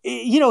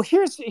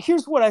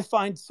 here's what I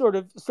find sort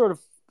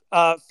of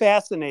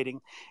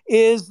fascinating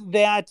is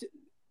that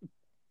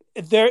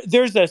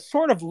there's a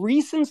sort of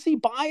recency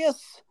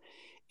bias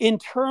in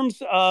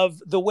terms of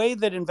the way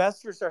that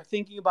investors are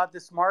thinking about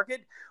this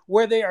market,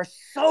 where they are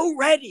so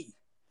ready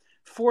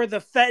for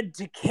the Fed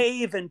to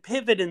cave and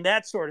pivot and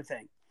that sort of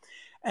thing.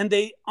 And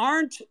they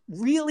aren't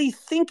really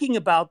thinking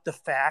about the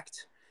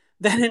fact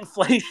that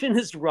inflation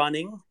is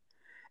running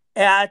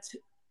at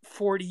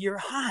 40-year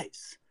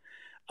highs.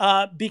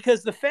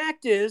 Because the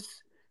fact is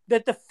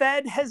that the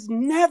Fed has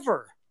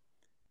never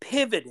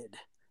pivoted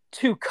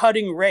to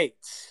cutting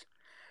rates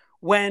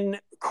when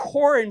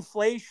core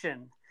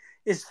inflation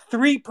is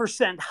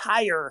 3%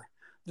 higher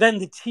than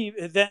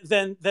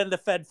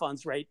the Fed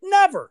funds rate.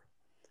 Never.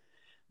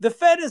 The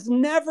Fed has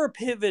never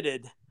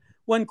pivoted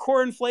when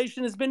core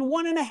inflation has been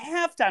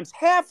 1.5 times,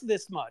 half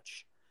this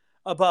much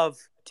above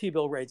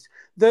T-bill rates.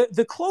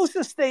 The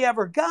closest they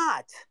ever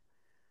got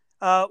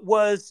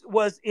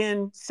was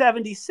in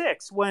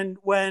 '76 when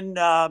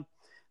the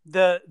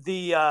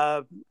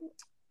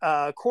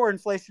core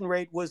inflation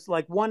rate was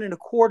like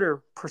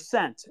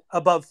 1.25%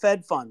 above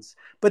Fed funds.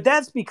 But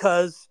that's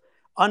because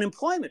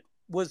unemployment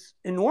was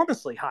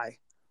enormously high,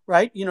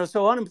 right?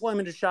 So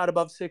unemployment is shot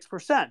above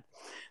 6%.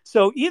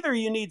 So either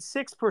you need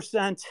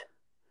 6%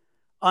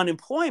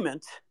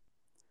 unemployment,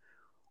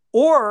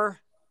 or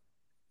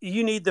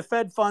you need the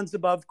Fed funds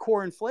above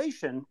core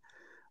inflation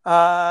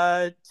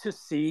to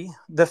see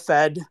the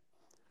Fed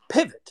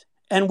pivot.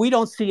 And we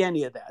don't see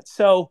any of that.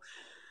 So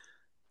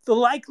the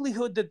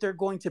likelihood that they're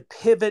going to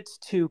pivot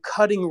to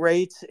cutting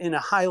rates in a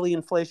highly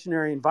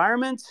inflationary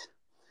environment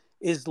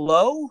is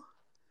low.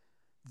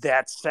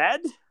 That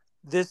said,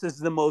 this is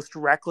the most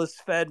reckless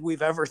Fed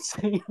we've ever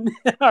seen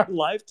in our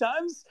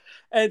lifetimes.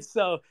 And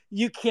so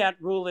you can't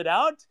rule it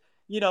out.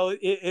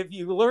 If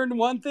you learn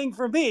one thing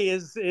from me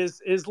is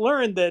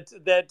learn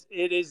that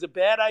it is a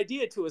bad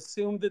idea to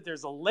assume that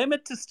there's a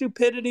limit to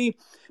stupidity,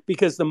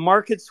 because the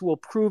markets will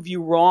prove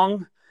you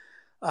wrong.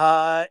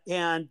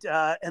 And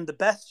the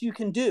best you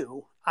can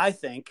do, I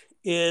think,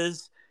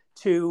 is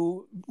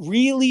to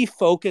really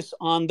focus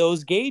on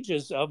those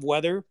gauges of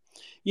whether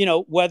the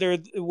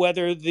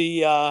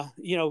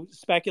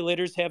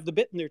speculators have the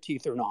bit in their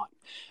teeth or not,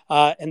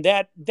 and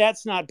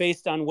that's not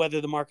based on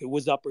whether the market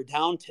was up or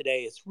down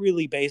today. It's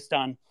really based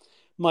on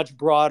much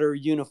broader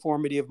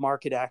uniformity of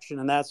market action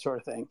and that sort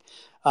of thing.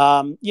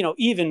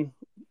 Even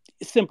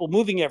simple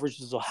moving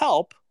averages will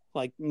help,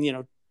 like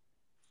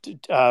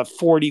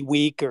 40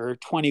 week or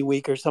 20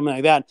 week or something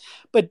like that,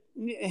 but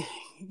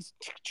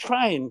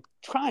try and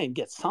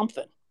get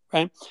something,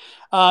 right?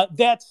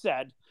 That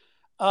said,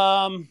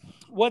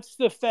 what's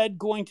the Fed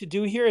going to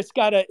do here?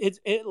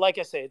 Like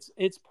I say,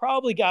 it's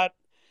probably got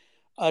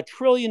 $1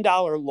 trillion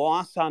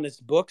loss on its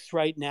books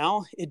right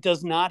now. It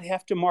does not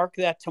have to mark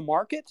that to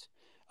market,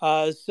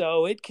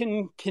 so it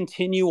can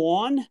continue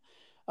on.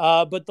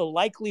 But the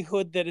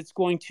likelihood that it's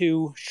going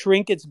to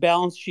shrink its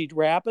balance sheet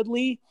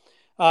rapidly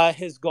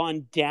has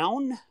gone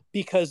down,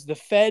 because the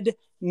Fed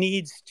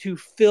needs to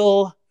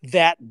fill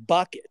that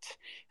bucket.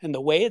 And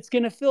the way it's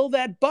going to fill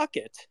that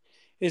bucket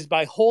is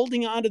by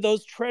holding on to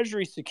those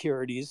treasury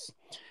securities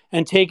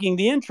and taking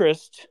the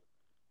interest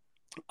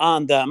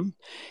on them.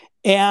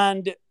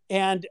 And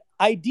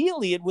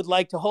ideally, it would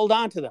like to hold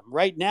on to them.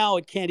 Right now,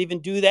 it can't even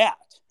do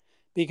that,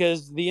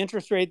 because the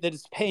interest rate that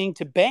it's paying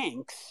to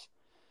banks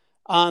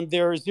on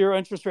their zero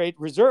interest rate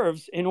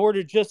reserves, in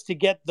order just to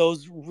get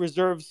those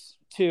reserves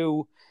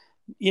to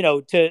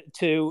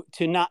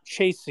not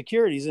chase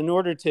securities, in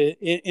order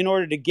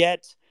to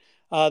get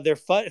their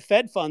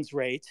Fed funds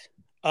rate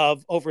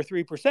of over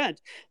 3%,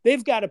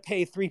 they've got to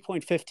pay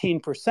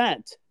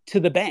 3.15% to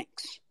the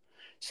banks.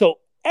 So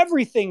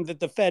everything that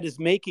the Fed is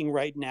making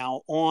right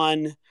now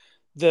on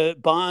the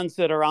bonds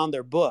that are on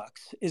their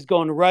books is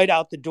going right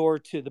out the door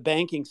to the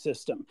banking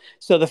system.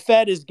 So the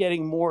Fed is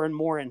getting more and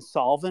more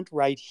insolvent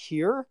right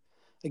here.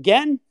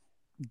 Again,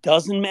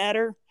 doesn't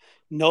matter.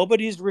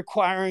 Nobody's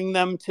requiring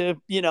them to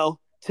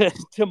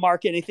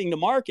mark anything to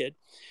market,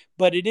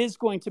 but it is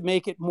going to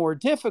make it more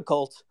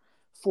difficult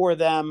for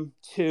them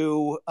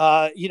to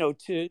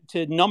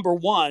number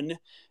one,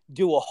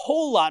 do a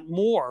whole lot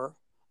more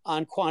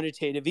on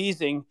quantitative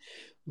easing,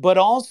 but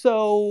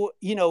also,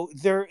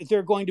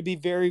 they're going to be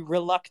very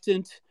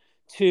reluctant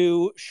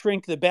to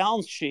shrink the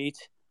balance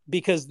sheet,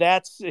 because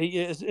that's,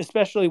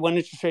 especially when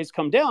interest rates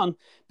come down,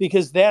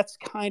 because that's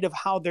kind of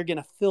how they're going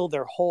to fill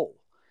their hole.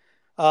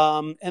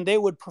 And they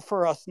would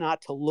prefer us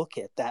not to look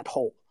at that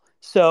hole.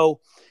 So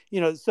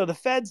the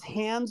Fed's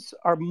hands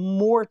are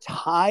more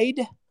tied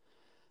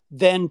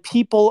than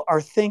people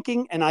are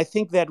thinking. And I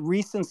think that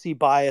recency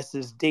bias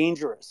is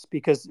dangerous,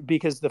 because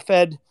the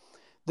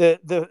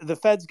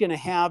Fed's going to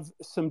have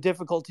some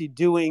difficulty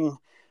doing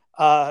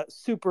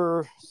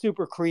super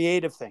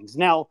creative things.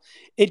 Now,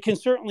 it can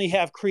certainly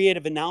have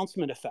creative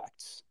announcement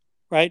effects,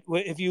 right?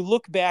 If you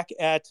look back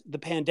at the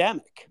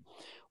pandemic,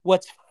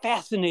 what's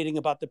fascinating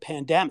about the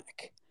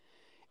pandemic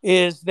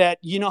is that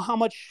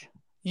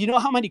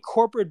how many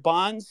corporate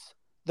bonds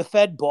the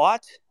Fed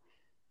bought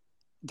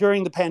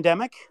during the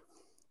pandemic?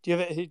 Do you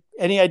have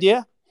any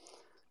idea?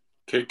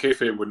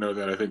 Kayfabe would know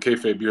that. I think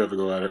Kayfabe, you have a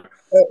go at it.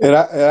 It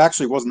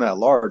actually wasn't that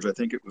large. I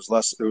think it was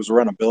less. It was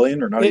around $1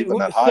 billion, or not even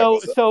that high,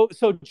 was it?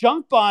 So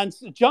junk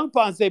bonds,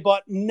 they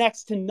bought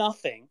next to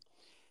nothing.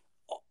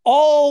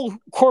 All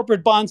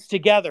corporate bonds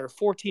together,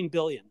 14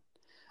 billion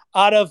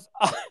out of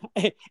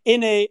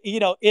in a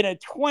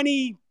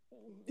 20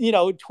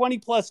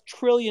 plus $1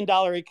 trillion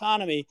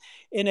economy,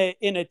 in an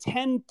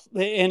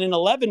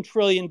 $11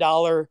 trillion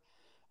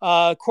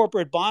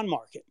corporate bond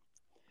market.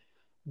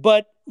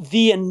 But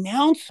the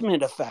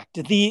announcement effect,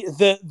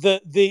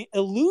 the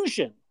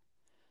illusion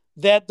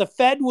that the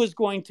Fed was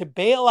going to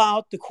bail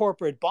out the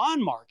corporate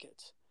bond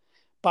market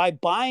by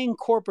buying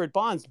corporate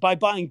bonds, by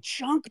buying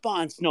junk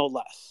bonds, no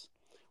less,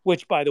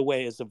 which, by the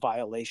way, is a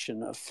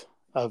violation of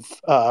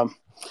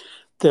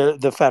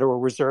the Federal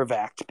Reserve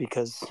Act,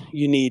 because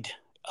you need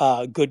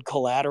good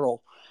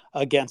collateral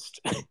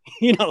against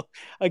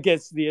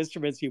against the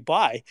instruments you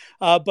buy.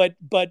 But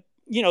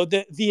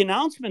the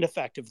announcement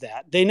effect of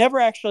that, they never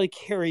actually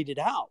carried it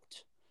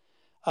out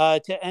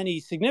to any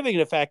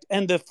significant effect.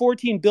 And the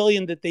 14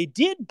 billion that they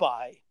did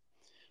buy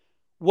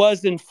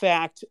was in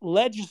fact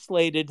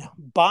legislated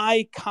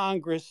by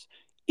Congress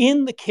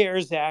in the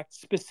CARES Act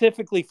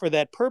specifically for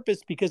that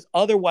purpose, because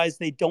otherwise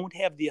they don't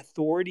have the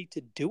authority to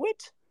do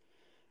it.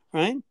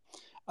 Right?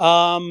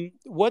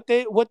 What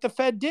the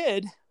Fed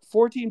did,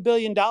 $14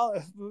 billion,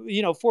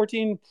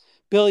 $14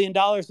 billion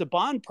of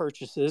bond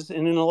purchases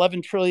in an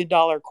 $11 trillion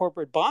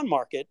corporate bond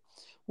market,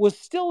 was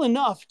still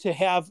enough to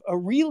have a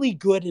really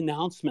good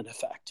announcement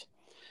effect.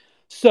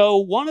 So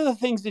one of the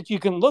things that you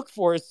can look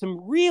for is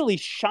some really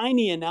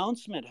shiny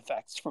announcement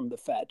effects from the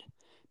Fed,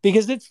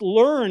 because it's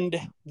learned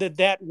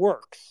that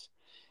works.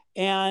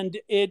 And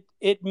it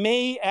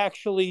may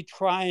actually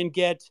try and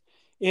get,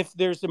 if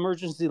there's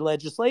emergency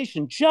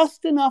legislation,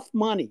 just enough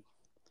money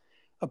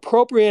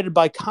appropriated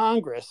by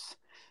Congress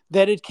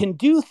that it can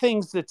do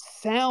things that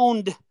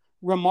sound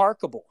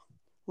remarkable,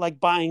 like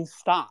buying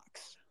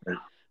stocks. Right.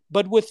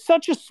 But with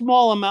such a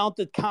small amount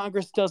that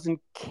Congress doesn't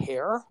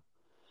care,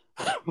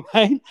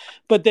 right?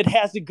 But that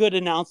has a good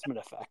announcement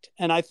effect.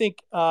 And I think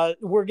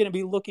we're going to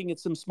be looking at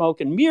some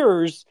smoke and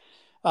mirrors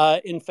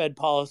in Fed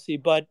policy,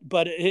 but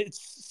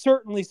it's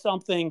certainly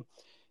something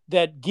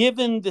that,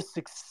 given the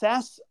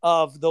success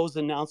of those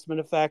announcement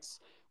effects,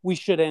 we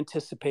should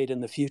anticipate in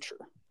the future.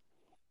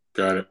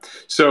 Got it.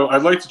 So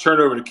I'd like to turn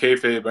it over to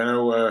Kayfabe. I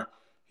know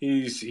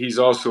he's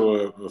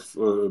also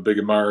a big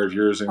admirer of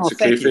yours. And so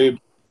Kayfabe,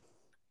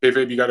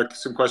 you got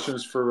some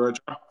questions for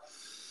John?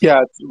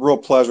 Yeah, it's a real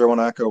pleasure. I want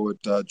to echo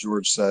what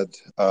George said.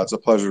 It's a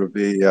pleasure to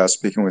be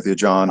speaking with you,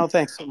 John. Oh,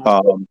 thanks so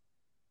much.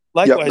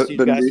 Likewise,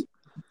 you guys.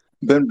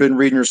 Been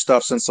reading your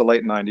stuff since the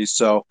late '90s.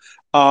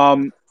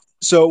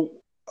 So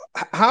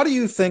how do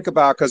you think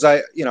about, because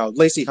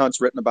Lacey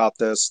Hunt's written about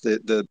this,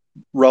 the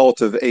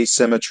relative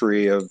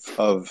asymmetry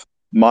of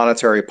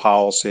monetary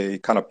policy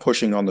kind of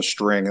pushing on the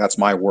string. That's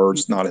my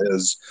words, not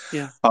his.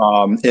 Yeah.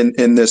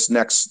 In this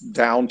next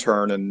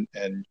downturn,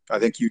 and I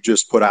think you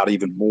just put out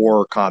even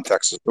more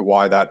context as to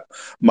why that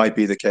might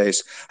be the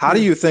case. How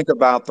do you think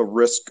about the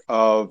risk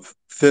of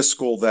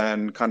fiscal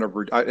then kind of,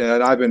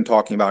 and I've been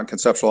talking about and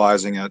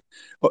conceptualizing it,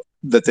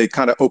 that they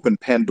kind of open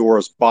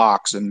Pandora's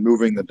box and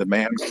moving the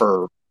demand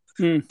curve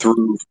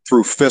through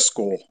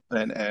fiscal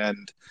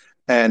and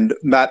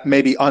that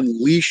maybe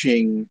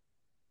unleashing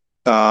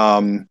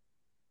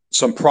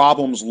some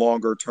problems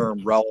longer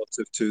term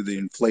relative to the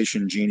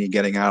inflation genie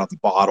getting out of the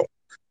bottle,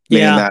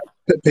 meaning that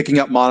picking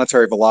up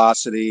monetary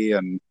velocity,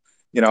 and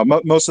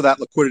most of that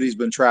liquidity has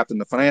been trapped in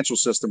the financial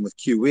system with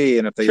QE,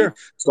 and if they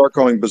start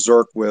going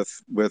berserk with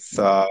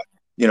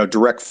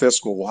direct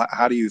fiscal,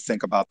 how do you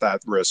think about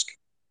that risk?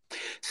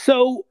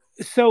 So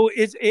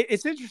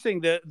it's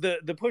interesting,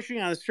 the pushing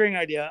on the string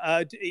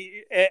idea.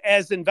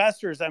 As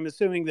investors, I'm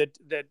assuming that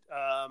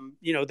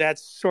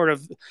that's sort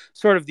of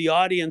the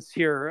audience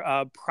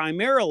here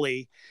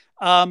primarily.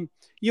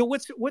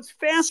 What's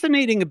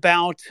fascinating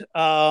about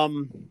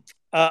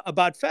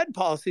Fed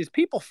policy is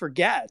people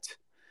forget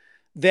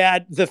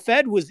that the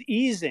Fed was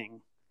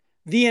easing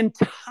the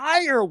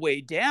entire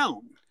way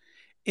down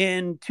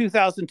in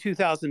 2000,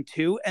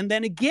 2002, and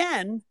then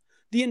again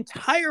the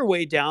entire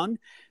way down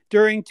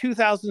during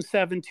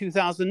 2007,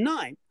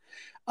 2009.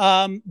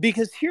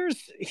 Because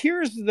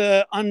here's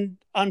the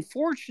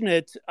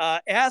unfortunate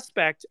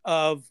aspect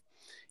of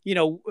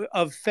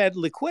Fed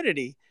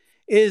liquidity,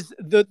 is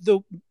the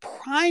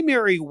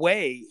primary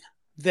way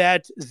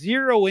that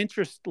zero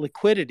interest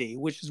liquidity,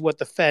 which is what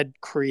the Fed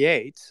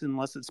creates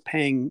unless it's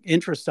paying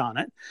interest on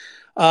it,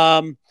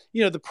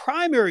 the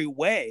primary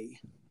way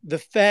the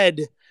Fed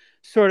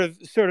sort of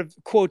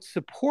quote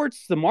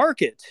supports the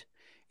market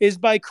is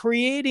by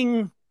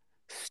creating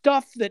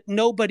stuff that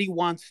nobody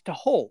wants to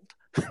hold,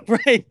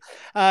 right?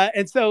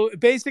 And so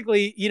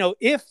basically,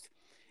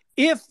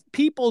 if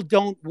people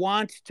don't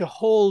want to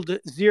hold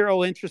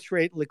zero interest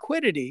rate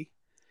liquidity,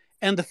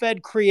 and the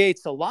Fed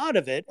creates a lot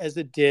of it, as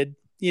it did,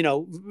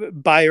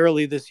 by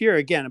early this year,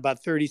 again,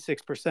 about 36%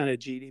 of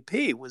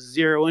GDP was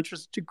zero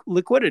interest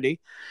liquidity.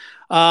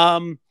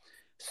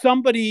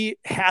 Somebody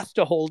has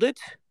to hold it.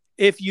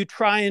 if you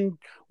try and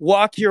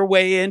walk your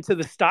way into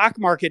the stock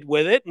market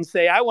with it and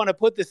say, I want to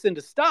put this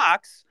into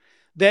stocks,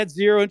 that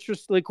zero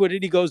interest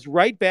liquidity goes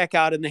right back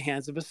out in the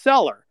hands of a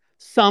seller.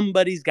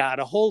 Somebody's got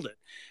to hold it.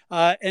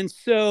 And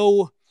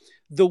so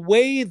the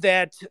way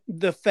that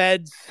the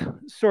Fed's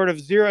sort of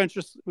zero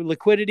interest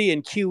liquidity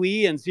and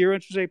QE and zero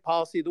interest rate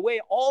policy, the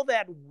way all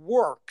that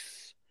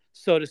works,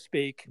 so to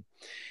speak,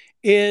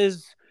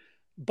 is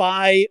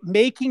by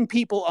making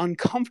people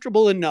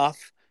uncomfortable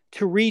enough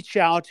to reach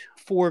out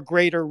for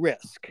greater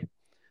risk.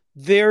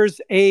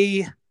 There's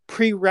a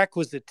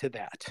prerequisite to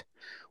that,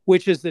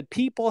 which is that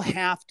people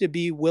have to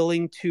be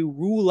willing to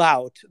rule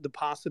out the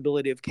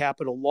possibility of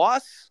capital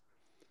loss,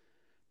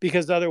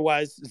 because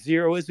otherwise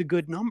zero is a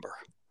good number.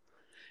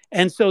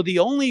 And so the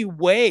only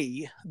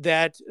way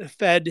that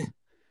Fed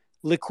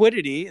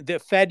liquidity, the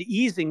Fed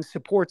easing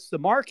supports the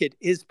market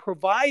is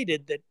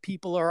provided that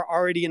people are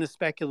already in a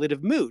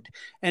speculative mood.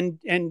 And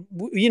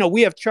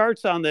we have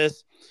charts on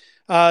this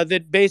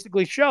that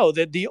basically show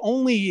that the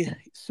only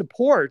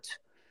support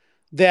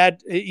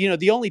that,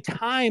 the only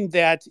time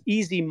that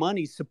easy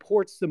money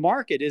supports the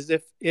market is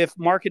if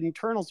market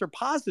internals are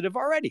positive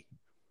already.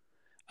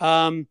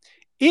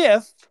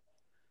 If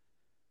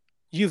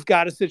you've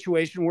got a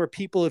situation where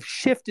people have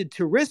shifted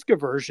to risk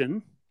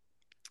aversion,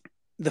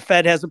 the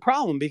Fed has a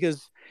problem,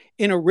 because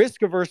in a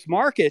risk averse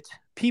market,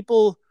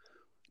 people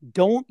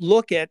don't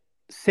look at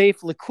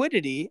safe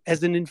liquidity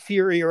as an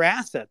inferior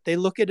asset. They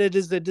look at it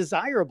as a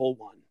desirable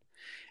one.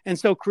 And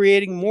so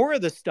creating more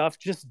of the stuff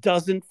just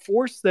doesn't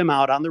force them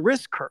out on the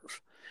risk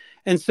curve.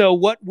 And so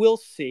what we'll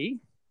see,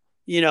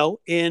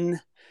 in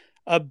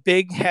a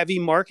big, heavy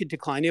market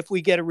decline, if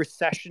we get a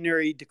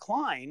recessionary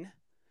decline,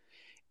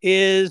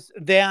 is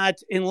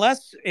that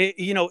unless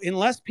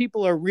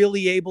people are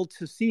really able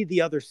to see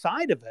the other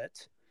side of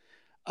it,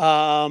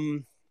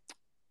 and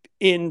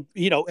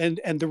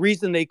the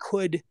reason they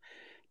could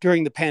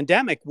during the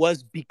pandemic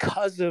was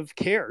because of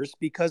CARES,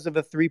 because of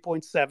a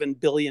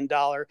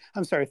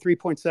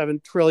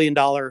 $3.7 trillion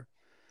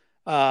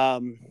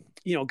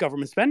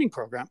government spending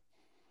program,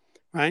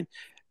 right?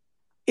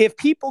 If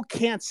people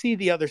can't see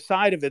the other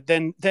side of it,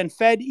 then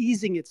Fed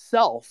easing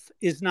itself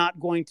is not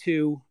going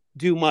to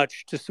do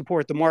much to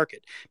support the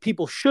market.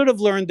 People should have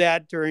learned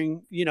that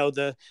during,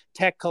 the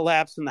tech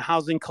collapse and the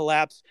housing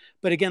collapse.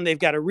 But again, they've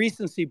got a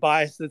recency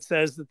bias that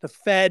says that the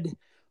Fed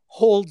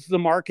holds the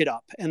market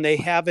up, and they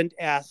haven't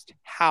asked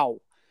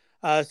how.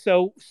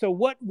 So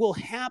what will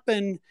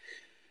happen,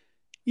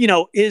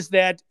 is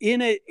that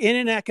in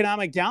an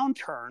economic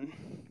downturn,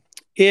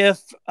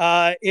 if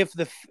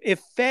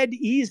Fed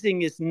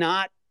easing is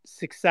not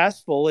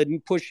successful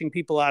in pushing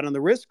people out on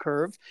the risk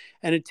curve,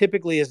 and it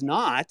typically is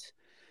not,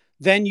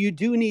 then you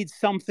do need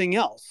something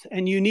else,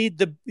 and you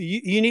need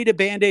a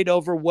Band-Aid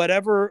over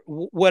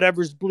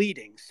whatever's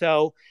bleeding.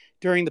 So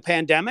during the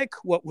pandemic,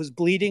 what was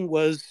bleeding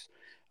was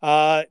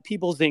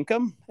people's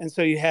income, and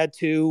so you had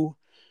to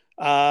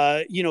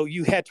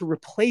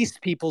replace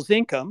people's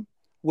income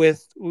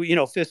with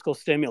fiscal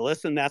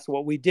stimulus, and that's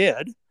what we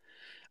did.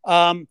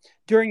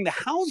 During the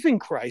housing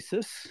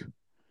crisis,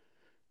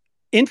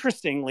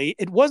 interestingly,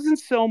 it wasn't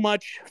so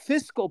much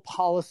fiscal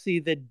policy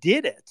that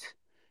did it.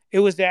 It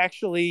was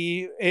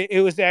actually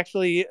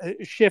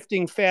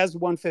shifting FAS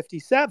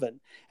 157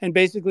 and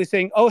basically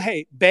saying, oh,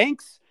 hey,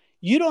 banks,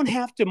 you don't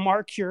have to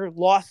mark your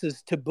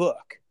losses to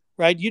book,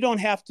 right? You don't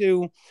have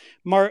to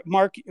mark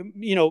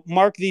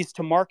these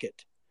to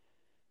market.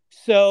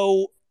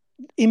 So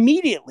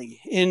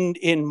immediately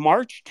in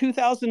March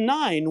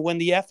 2009, when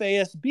the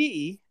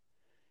FASB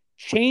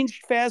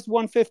changed FAS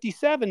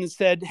 157 and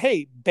said,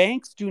 hey,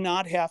 banks do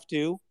not have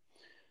to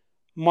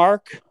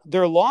mark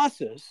their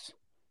losses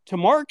to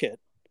market,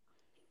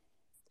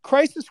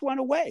 crisis went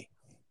away.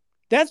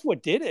 That's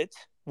what did it.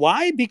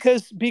 Why?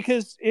 Because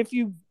if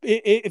you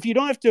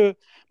don't have to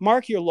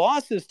mark your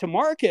losses to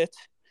market,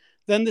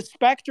 then the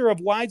specter of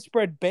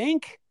widespread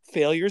bank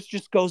failures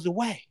just goes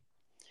away.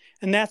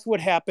 And that's what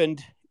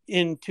happened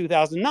in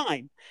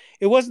 2009.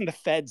 It wasn't the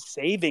Fed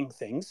saving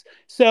things.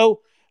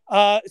 So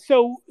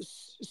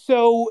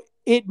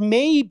it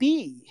may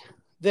be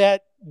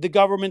that the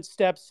government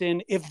steps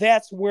in if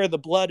that's where the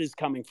blood is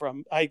coming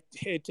from. I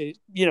hate to,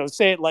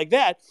 say it like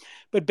that,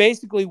 but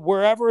basically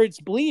wherever it's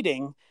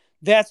bleeding,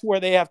 that's where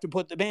they have to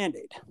put the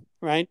Band-Aid,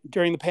 right?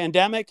 During the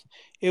pandemic,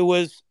 it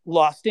was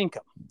lost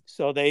income.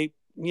 So they,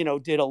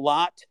 did a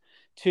lot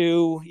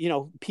to,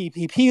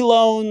 PPP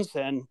loans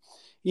and,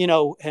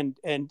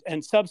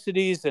 and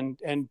subsidies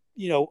and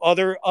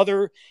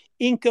other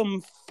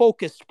income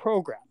focused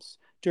programs.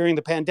 During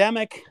the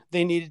pandemic,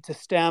 they needed to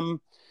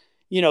stem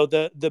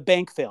the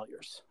bank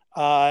failures.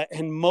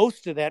 And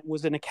most of that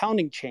was an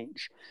accounting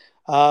change.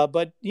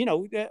 But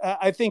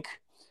I think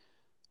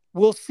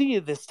we'll see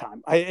this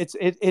time.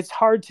 It's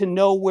hard to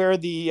know where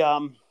the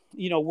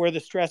where the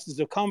stresses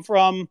have come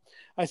from.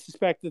 I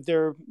suspect that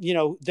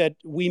that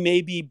we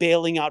may be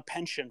bailing out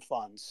pension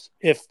funds.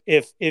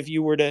 If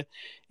you were to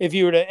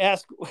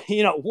ask,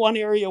 one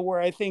area where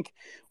I think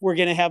we're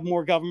going to have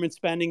more government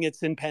spending,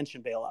 it's in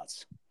pension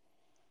bailouts.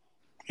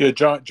 Yeah,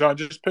 John,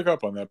 just pick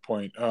up on that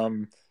point.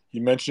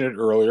 You mentioned it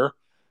earlier,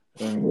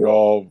 and we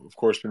all, of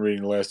course, been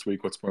reading last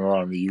week what's going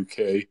on in the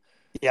UK.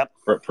 Yep.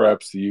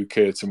 Perhaps the UK,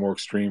 it's a more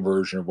extreme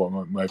version of what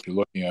we might be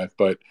looking at.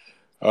 But,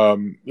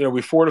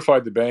 we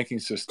fortified the banking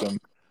system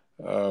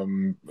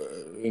in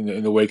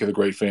the wake of the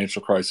great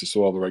financial crisis.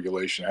 So all the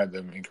regulation had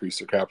them increase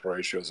their capital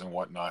ratios and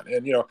whatnot.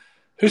 And,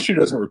 history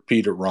doesn't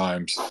repeat, it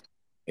rhymes.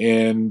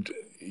 And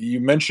you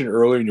mentioned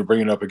earlier, and you're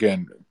bringing up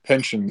again,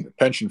 pension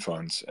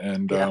funds.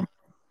 And, Yeah.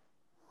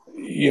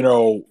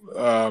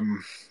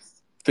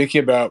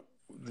 thinking about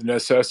the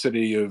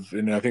necessity of,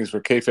 and I think it's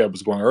where KFAB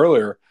was going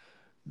earlier,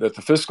 that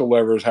the fiscal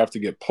levers have to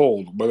get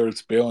pulled, whether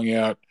it's bailing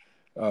out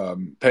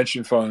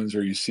pension funds,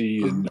 or you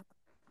see in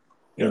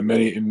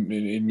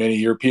many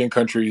European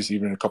countries,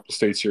 even in a couple of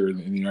states here in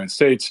the United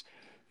States,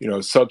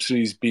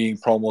 subsidies being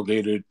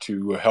promulgated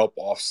to help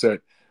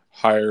offset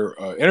higher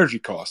energy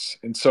costs.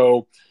 And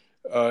so,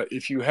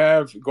 if you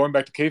have, going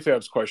back to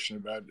KFAB's question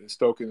about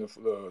stoking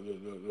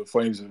the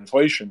flames of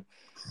inflation,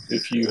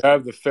 if you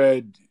have the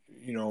Fed,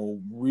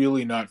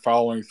 really not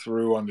following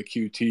through on the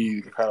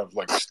QT, kind of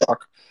like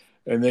stuck,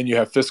 and then you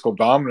have fiscal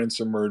dominance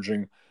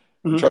emerging,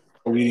 which is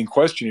a leading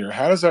question here.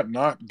 How does that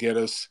not get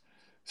us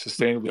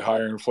sustainably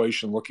higher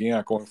inflation looking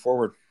at going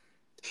forward?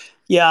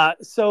 Yeah.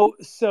 It's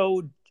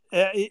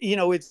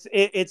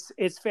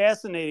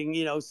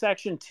fascinating.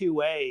 Section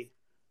 2A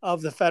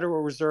of the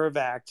Federal Reserve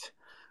Act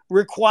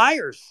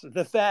requires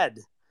the Fed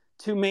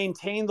to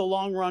maintain the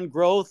long run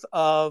growth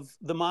of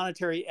the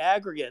monetary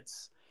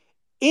aggregates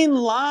in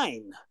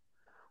line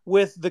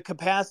with the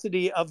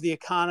capacity of the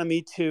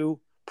economy to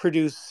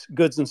produce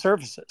goods and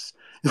services,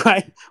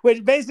 right?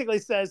 Which basically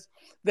says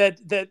that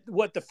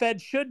what the Fed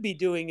should be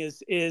doing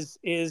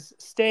is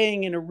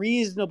staying in a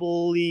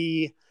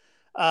reasonably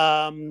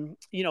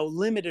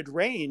limited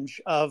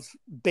range of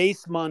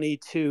base money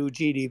to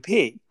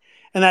GDP.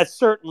 And that's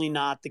certainly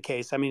not the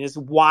case. I mean, it's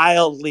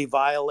wildly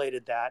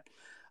violated that.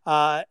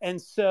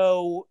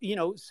 So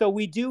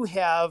we do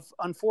have,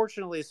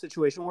 unfortunately, a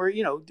situation where,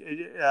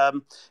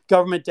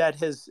 government debt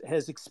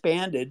has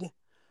expanded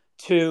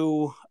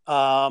to,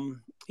 to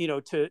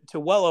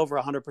well over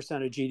 100%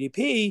 of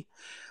GDP.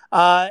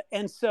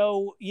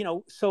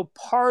 So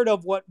part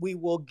of what we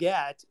will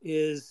get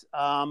is,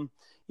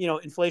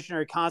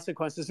 inflationary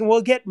consequences, and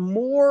we'll get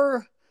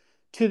more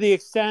to the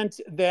extent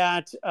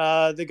that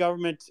the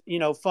government,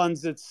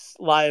 funds its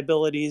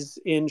liabilities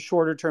in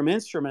shorter term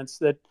instruments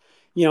that,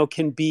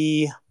 can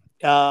be,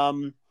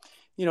 that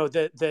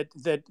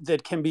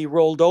can be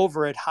rolled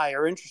over at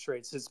higher interest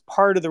rates. It's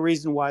part of the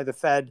reason why the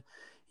Fed,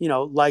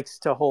 likes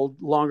to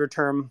hold longer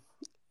term,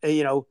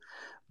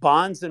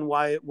 bonds, and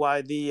why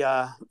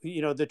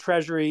the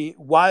Treasury,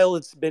 while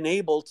it's been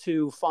able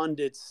to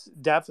fund its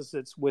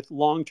deficits with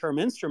long-term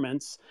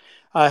instruments,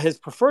 has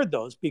preferred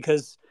those,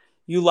 because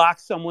you lock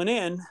someone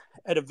in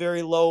at a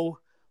very low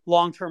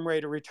long-term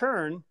rate of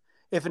return.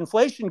 If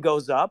inflation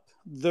goes up,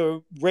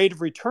 the rate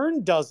of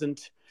return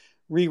doesn't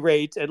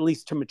re-rate, at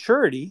least to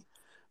maturity,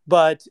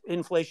 but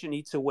inflation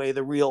eats away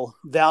the real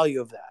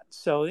value of that.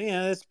 So,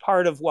 it's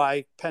part of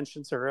why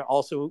pensions are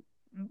also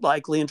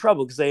likely in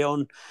trouble, because they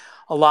own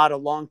a lot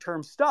of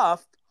long-term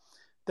stuff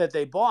that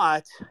they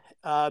bought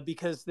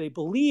because they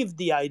believed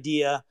the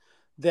idea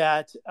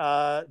that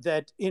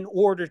in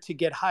order to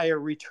get higher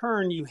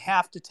return, you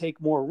have to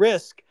take more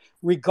risk,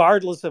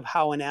 regardless of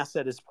how an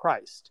asset is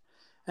priced.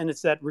 And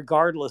it's that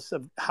regardless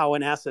of how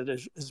an asset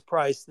is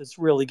priced that's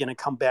really going to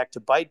come back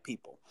to bite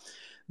people.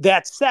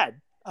 That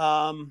said,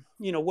 the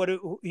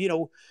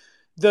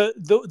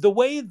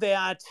way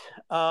that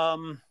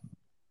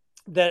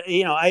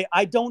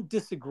I don't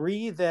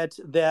disagree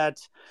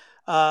that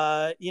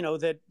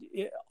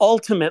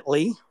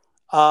ultimately,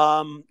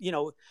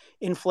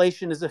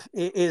 inflation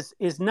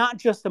is not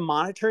just a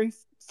monetary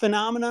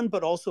phenomenon,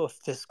 but also a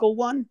fiscal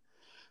one.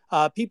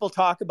 People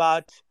talk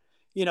about,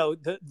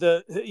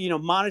 the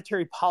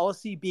monetary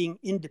policy being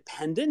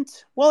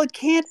independent. Well, it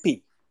can't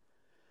be,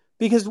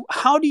 because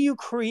how do you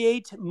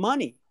create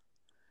money?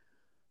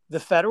 The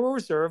Federal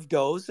Reserve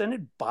goes and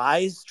it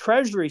buys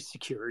Treasury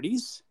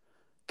securities,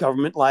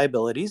 government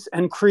liabilities,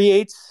 and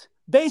creates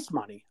base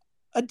money,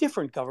 a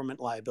different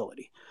government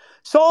liability.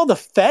 So all the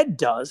Fed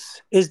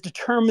does is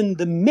determine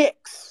the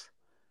mix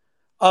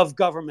of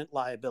government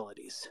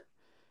liabilities.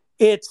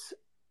 It's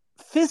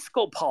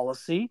fiscal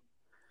policy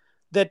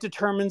that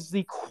determines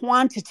the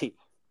quantity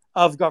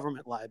of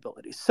government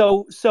liabilities.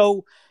 So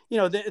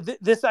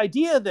this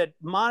idea that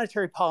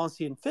monetary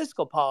policy and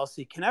fiscal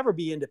policy can ever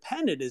be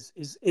independent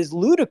is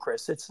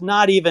ludicrous. It's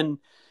not even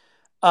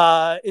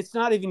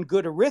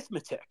good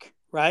arithmetic,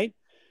 right?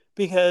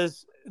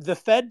 Because the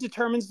Fed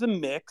determines the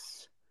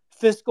mix,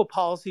 fiscal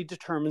policy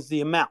determines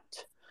the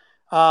amount.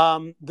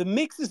 The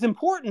mix is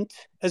important,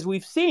 as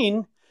we've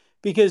seen,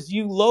 because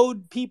you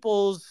load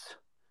people's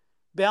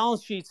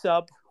balance sheets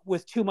up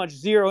with too much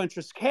zero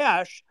interest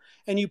cash,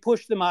 and you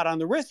push them out on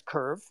the risk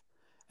curve,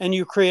 and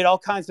you create all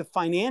kinds of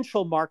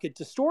financial market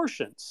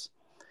distortions.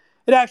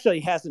 It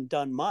actually hasn't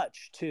done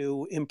much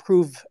to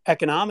improve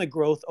economic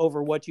growth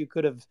over what you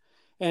could have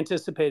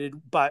anticipated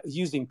by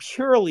using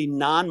purely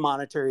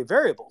non-monetary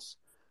variables,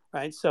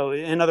 right? So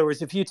in other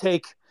words, if you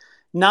take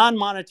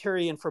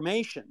non-monetary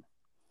information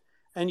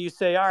and you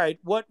say, all right,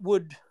 what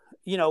would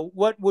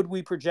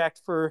we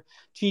project for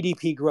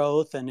GDP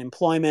growth and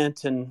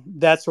employment and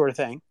that sort of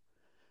thing?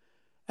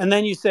 And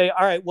then you say,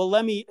 all right, well,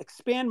 let me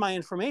expand my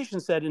information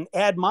set and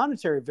add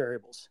monetary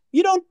variables.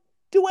 You don't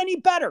do any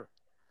better.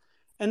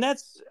 And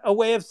that's a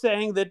way of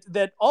saying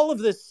that all of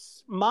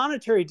this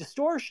monetary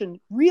distortion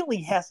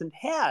really hasn't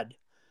had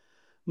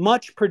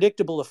much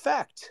predictable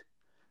effect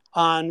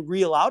on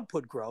real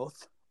output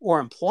growth or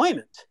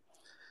employment.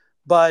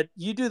 But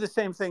you do the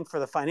same thing for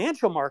the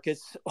financial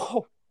markets.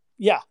 Oh,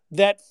 yeah,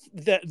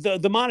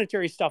 the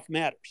monetary stuff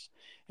matters.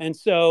 And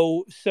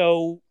so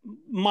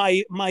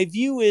my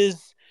view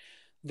is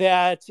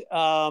that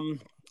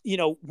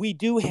we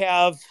do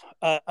have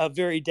a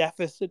very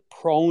deficit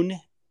prone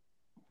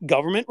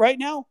government right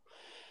now,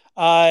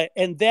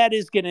 and that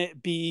is going to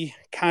be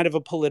kind of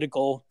a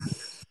political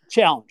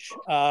challenge.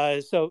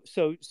 So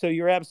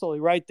you're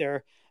absolutely right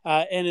there.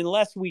 And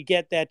unless we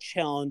get that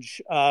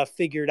challenge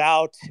figured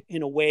out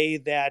in a way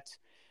that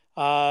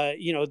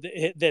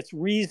that's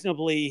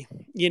reasonably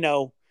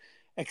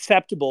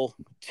acceptable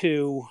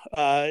to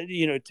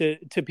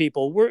to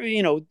people,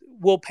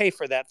 we'll pay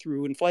for that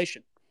through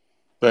inflation.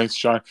 Thanks,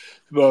 John.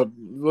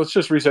 Let's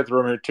just reset the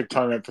room and take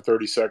time out for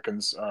 30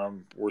 seconds.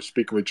 We're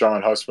speaking with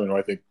John Hussman, who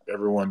I think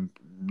everyone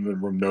in the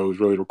room knows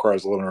really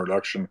requires a little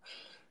introduction.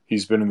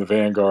 He's been in the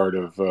vanguard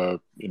of, I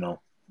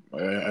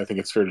think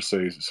it's fair to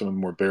say, some of the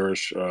more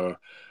bearish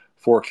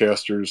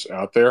forecasters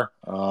out there.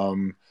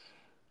 And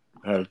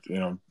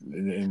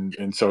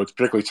so it's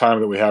particularly time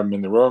that we have him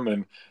in the room.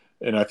 And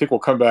I think we'll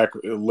come back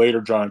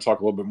later, John, and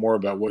talk a little bit more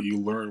about what you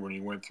learned when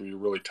you went through your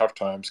really tough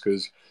times.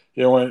 Because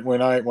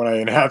when I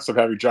announced of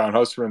having John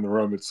Hussman in the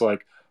room, it's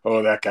like,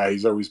 oh, that guy,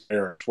 he's always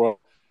bearish. Well,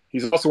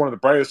 he's also one of the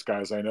brightest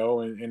guys I know,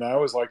 and I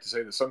always like to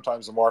say that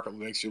sometimes the market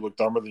makes you look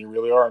dumber than you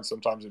really are, and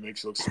sometimes it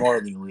makes you look smarter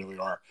than you really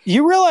are.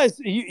 You realize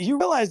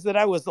that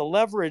I was a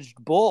leveraged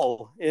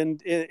bull in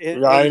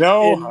I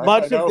know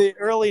much of the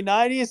early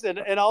 '90s,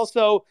 and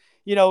also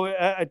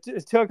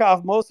took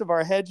off most of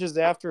our hedges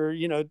after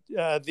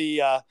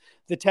the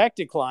tech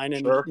decline,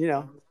 and sure.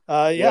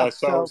 yeah.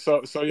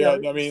 So yeah.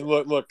 I mean,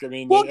 look. I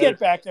mean, we'll get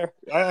back there.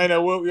 I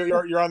know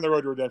you're on the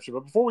road to redemption,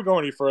 but before we go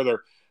any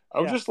further, I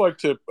would just like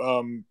to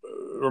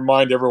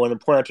remind everyone and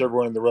point out to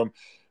everyone in the room,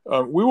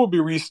 we will be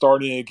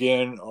restarting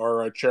again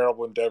our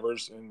charitable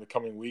endeavors in the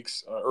coming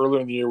weeks.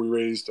 Earlier in the year, we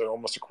raised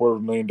almost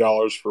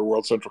 $250,000 for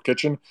World Central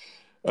Kitchen,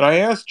 and I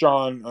asked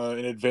John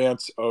in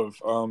advance of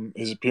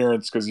his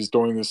appearance, because he's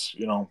doing this,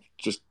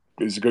 just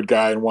he's a good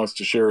guy and wants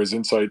to share his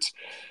insights.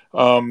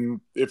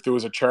 If there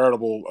was a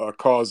charitable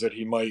cause that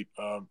he might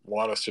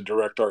want us to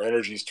direct our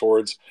energies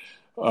towards.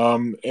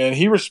 And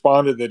he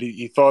responded that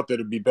he thought that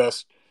it'd be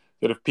best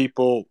that if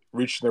people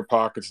reached in their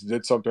pockets and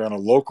did something on a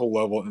local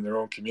level in their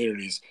own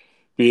communities,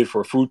 be it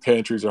for food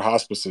pantries or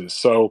hospices.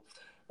 So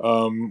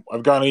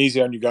I've gone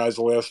easy on you guys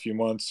the last few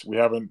months. We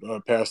haven't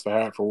passed the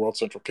hat for World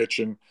Central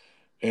Kitchen.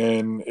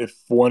 And if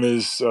one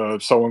is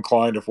so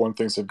inclined, if one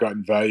thinks they've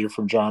gotten value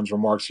from John's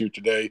remarks here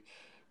today,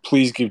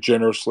 please give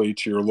generously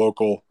to your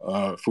local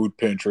food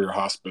pantry or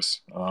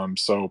hospice. I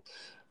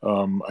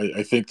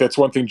think that's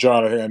one thing,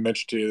 John, I think I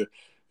mentioned to you.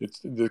 It's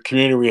the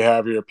community we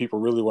have here. People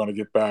really want to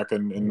get back,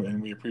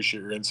 and we appreciate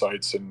your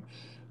insights. And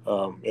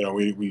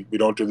we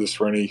don't do this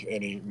for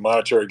any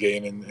monetary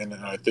gain, and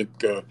I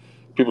think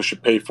people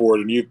should pay for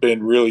it. And you've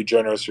been really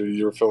generous with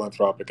your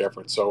philanthropic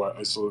efforts, so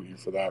I salute you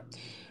for that.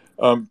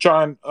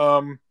 John,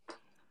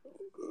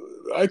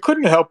 I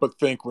couldn't help but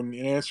think when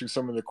answering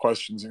some of the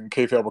questions, and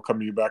K-Fab will come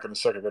to you back in a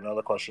second with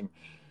another question.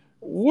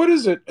 What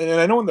is it? And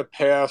I know in the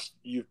past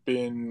there have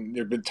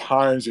been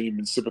times when you've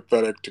been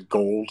sympathetic to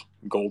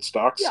gold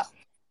stocks. Yeah.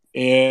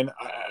 And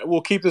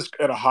we'll keep this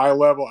at a high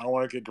level. I don't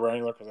want to get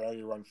granular because I know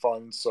you run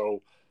funds,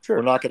 so sure,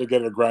 we're not going to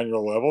get at a granular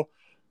level.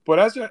 But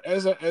as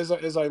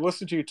I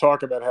listen to you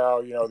talk about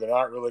how they're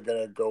not really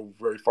going to go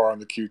very far on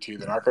the QT,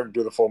 they're not going to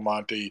do the full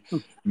Monty.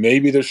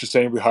 Maybe there's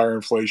sustainably higher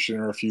inflation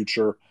in our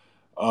future.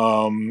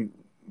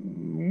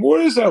 What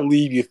does that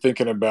leave you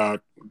thinking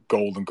about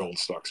gold and gold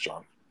stocks,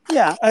 John?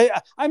 Yeah,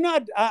 I'm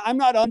not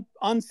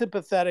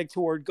unsympathetic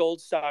toward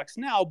gold stocks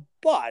now,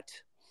 but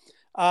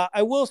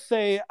I will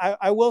say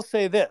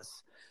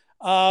this,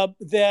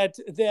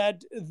 that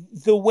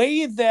the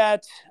way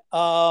that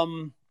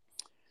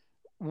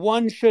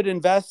one should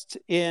invest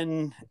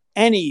in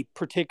any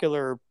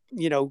particular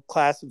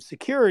class of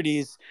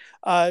securities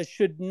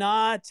should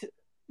not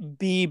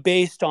be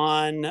based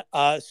on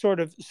sort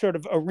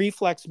of a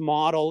reflex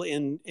model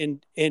in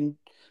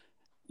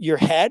your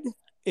head.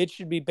 It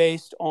should be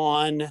based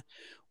on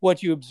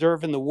what you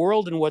observe in the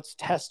world and what's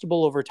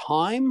testable over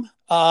time.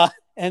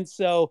 And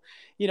so,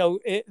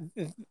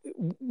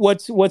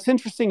 what's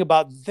interesting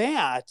about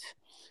that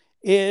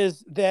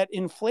is that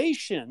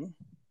inflation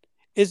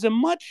is a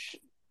much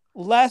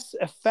less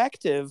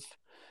effective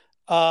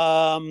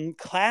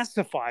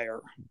classifier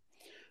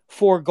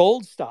for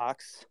gold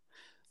stocks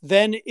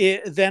than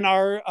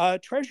our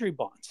treasury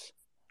bonds.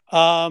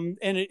 And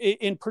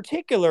in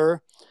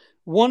particular,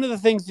 one of the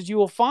things that you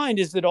will find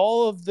is that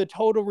all of the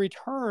total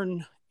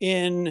return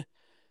in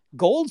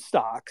gold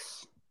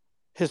stocks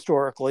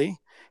historically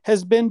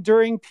has been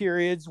during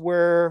periods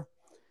where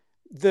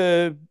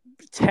the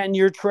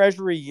 10-year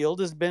treasury yield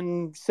has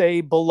been,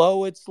 say,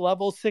 below its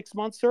level 6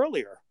 months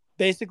earlier.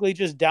 Basically,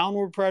 just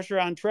downward pressure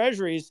on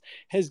treasuries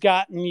has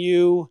gotten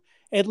you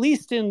at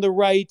least in the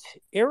right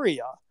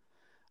area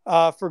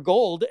for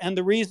gold, and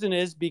the reason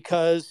is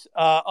because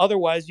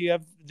otherwise you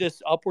have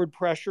this upward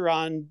pressure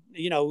on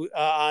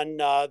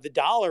the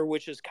dollar,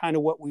 which is kind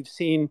of what we've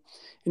seen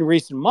in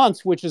recent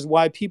months, which is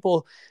why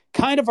people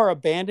kind of are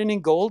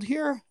abandoning gold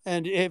here.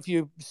 And if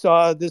you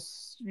saw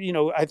this,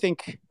 I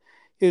think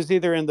it was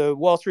either in the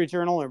Wall Street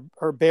Journal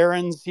or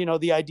Barron's,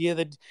 the idea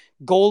that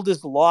gold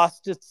has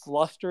lost its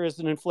luster as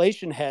an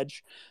inflation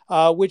hedge,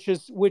 which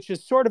is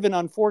sort of an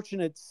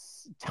unfortunate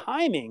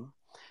timing.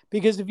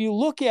 Because if you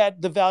look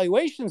at the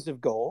valuations of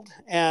gold,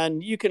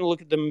 and you can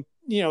look at them,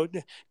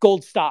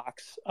 gold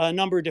stocks a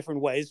number of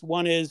different ways.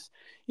 One is,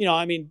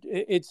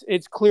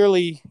 it's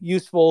clearly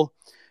useful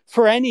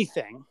for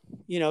anything,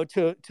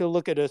 to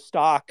look at a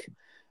stock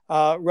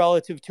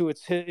relative to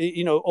its,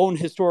 own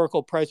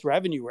historical price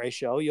revenue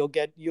ratio. You'll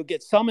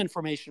get some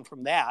information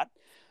from that.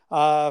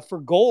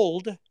 For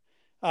gold,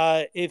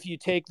 if you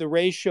take the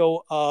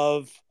ratio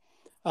of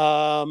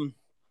the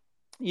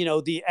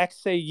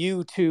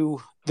XAU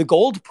to the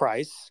gold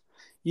price,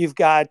 you've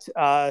got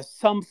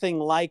something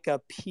like a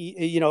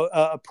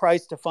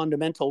price to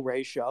fundamental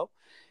ratio.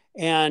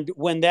 And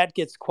when that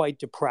gets quite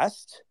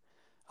depressed,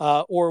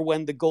 or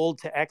when the gold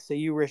to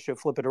XAU ratio,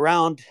 flip it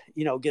around,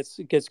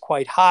 gets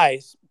quite high,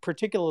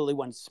 particularly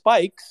when it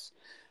spikes,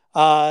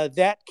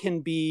 that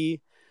can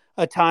be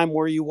a time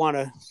where you want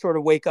to sort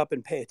of wake up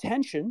and pay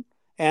attention.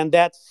 And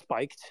that's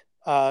spiked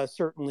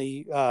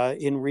certainly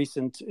in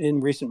recent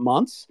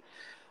months.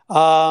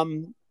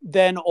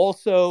 Then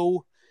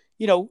also,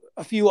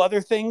 a few other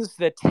things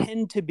that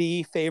tend to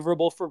be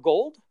favorable for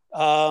gold.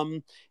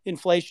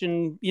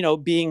 Inflation,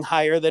 being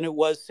higher than it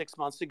was 6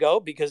 months ago,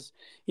 because,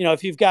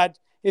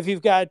 if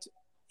you've got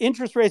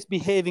interest rates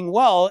behaving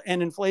well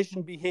and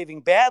inflation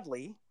behaving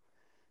badly,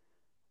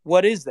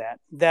 what is that?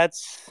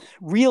 That's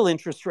real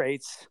interest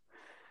rates,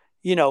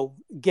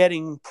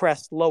 getting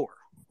pressed lower.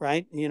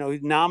 Right?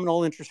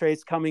 Nominal interest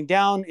rates coming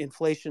down,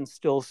 inflation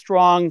still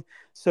strong.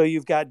 So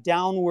you've got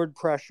downward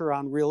pressure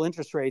on real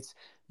interest rates.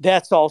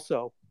 That's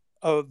also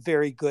a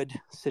very good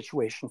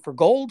situation for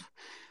gold.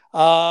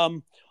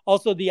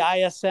 Also, the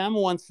ISM,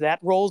 once that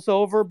rolls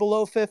over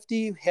below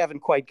 50,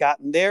 haven't quite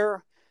gotten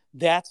there.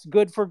 That's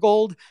good for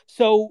gold.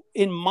 So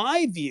in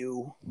my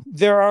view,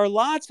 there are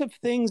lots of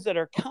things that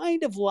are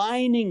kind of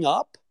lining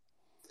up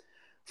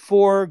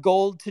for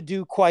gold to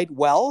do quite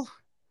well,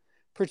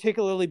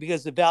 particularly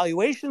because the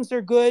valuations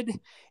are good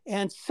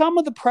and some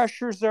of the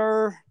pressures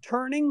are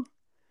turning,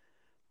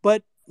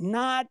 but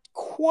not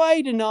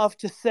quite enough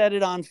to set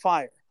it on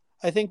fire.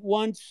 I think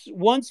once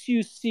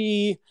you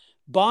see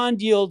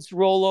bond yields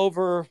roll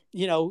over,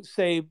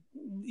 say,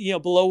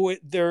 below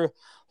their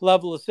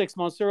level of 6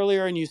 months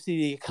earlier, and you see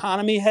the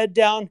economy head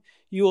down,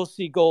 you will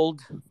see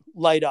gold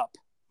light up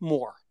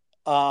more.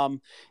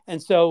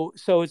 And so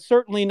it's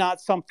certainly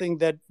not something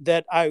that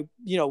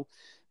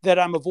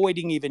I'm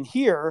avoiding even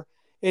here.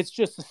 It's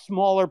just a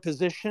smaller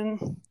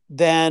position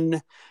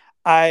than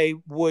I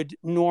would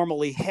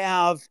normally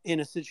have in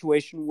a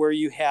situation where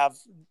you have,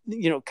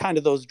 kind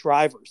of those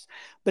drivers.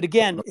 But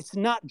again, it's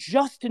not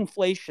just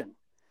inflation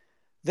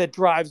that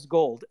drives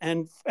gold.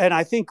 And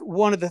I think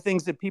one of the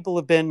things that people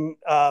have been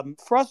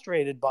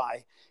frustrated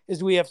by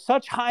is we have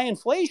such high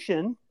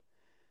inflation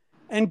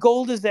and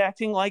gold is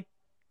acting like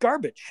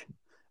garbage.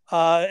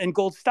 And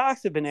gold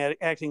stocks have been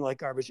acting like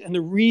garbage. And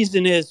the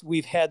reason is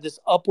we've had this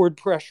upward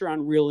pressure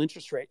on real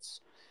interest rates.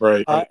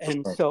 Right.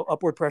 And so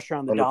upward pressure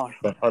on the dollar.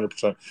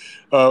 100%.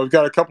 We've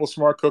got a couple of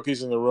smart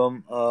cookies in the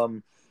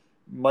room.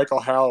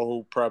 Michael Howell,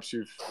 who perhaps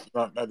you've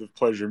not had the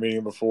pleasure of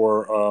meeting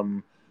before,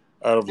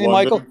 out of London.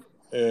 Michael.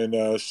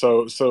 And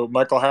so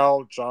Michael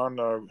Howell, John,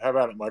 how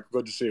about it, Michael?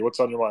 Good to see you. What's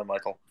on your mind,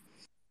 Michael?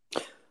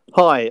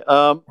 Hi.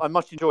 I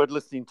much enjoyed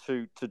listening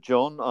to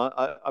John.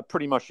 I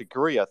pretty much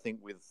agree, I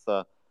think, with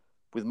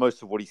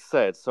most of what he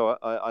said. So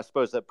I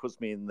suppose that puts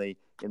me in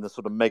the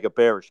sort of mega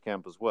bearish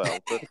camp as well.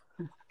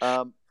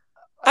 But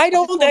I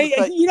don't.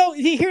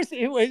 Here's.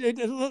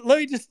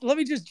 Let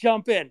me just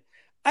jump in.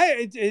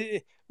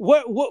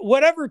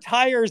 Whatever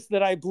tires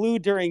that I blew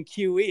during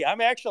QE,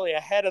 I'm actually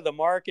ahead of the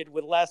market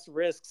with less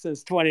risk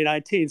since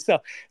 2019.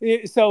 So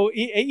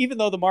even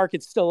though the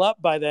market's still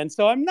up by then,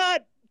 so I'm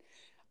not.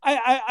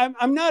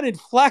 I'm not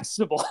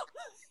inflexible.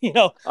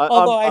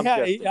 Although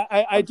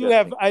I do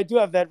have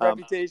that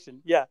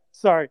reputation. Yeah.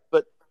 Sorry.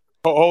 But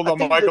hold on,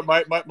 Michael.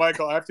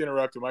 Michael, I have to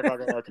interrupt you. Michael, I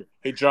can interrupt you.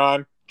 Hey,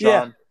 John.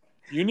 Yeah.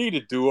 You need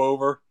a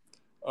do-over.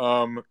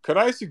 Could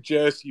I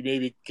suggest you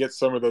maybe get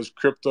some of those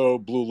crypto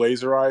blue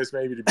laser eyes,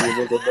 maybe, to be a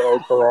little bit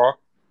more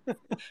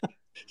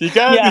You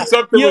gotta do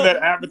something with that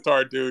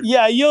avatar, dude.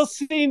 Yeah, you'll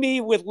see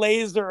me with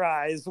laser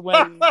eyes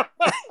when.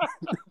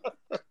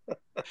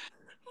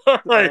 All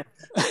right,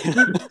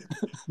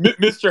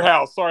 Mr.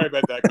 House. Sorry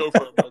about that. Go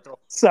for it, Michael.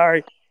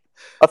 Sorry.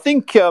 I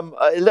think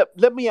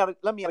let me add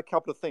a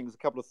couple of things, a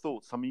couple of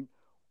thoughts. I mean,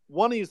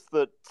 one is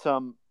that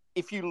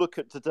if you look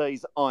at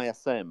today's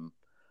ISM,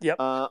 Yep.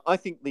 I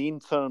think the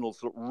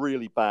internals look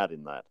really bad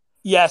in that.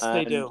 Yes,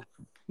 they do.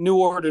 New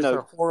orders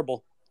are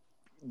horrible.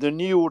 The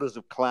new orders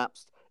have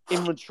collapsed.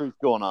 Inventory's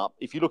gone up.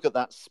 If you look at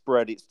that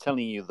spread, it's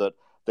telling you that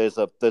there's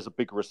a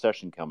big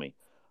recession coming.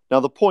 Now,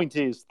 the point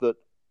is that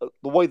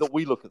the way that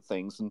we look at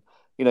things, and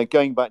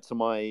going back to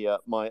my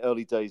my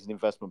early days in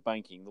investment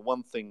banking, the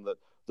one thing that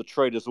the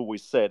traders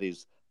always said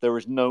is there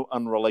is no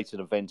unrelated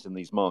event in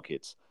these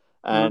markets.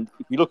 And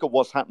if you look at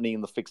what's happening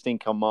in the fixed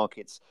income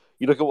markets,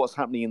 you look at what's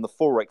happening in the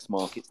Forex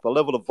markets, the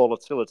level of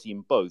volatility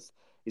in both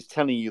is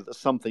telling you that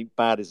something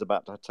bad is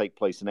about to take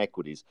place in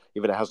equities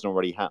if it hasn't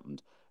already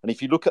happened. And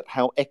if you look at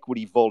how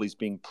equity vol is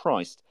being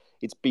priced,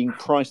 it's being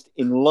priced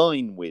in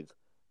line with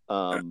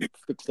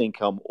fixed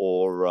income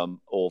or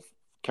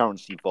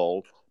currency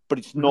vol, but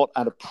it's not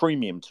at a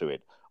premium to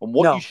it. And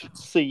what you should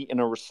see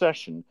in a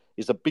recession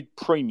is a big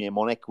premium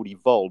on equity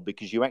vol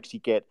because you actually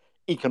get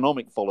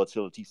economic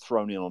volatility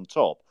thrown in on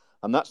top.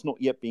 And that's not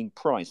yet being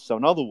priced. So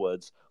in other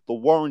words, the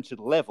warranted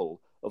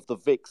level of the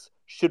VIX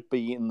should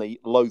be in the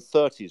low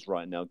 30s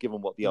right now,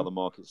 given what the other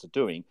markets are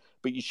doing.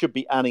 But you should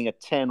be adding a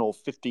 10 or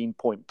 15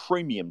 point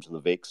premium to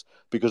the VIX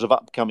because of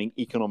upcoming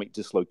economic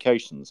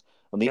dislocations.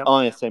 And the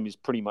ISM is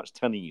pretty much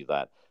telling you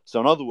that. So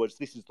in other words,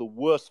 this is the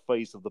worst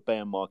phase of the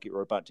bear market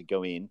we're about to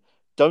go in.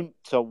 Don't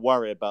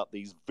worry about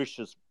these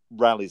vicious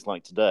rallies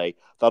like today.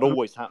 That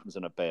always happens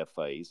in a bear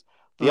phase.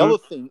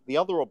 The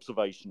other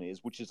observation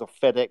is, which is a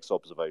FedEx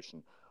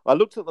observation. I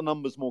looked at the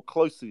numbers more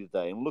closely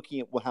today and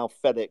looking at how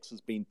FedEx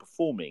has been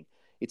performing.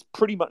 It's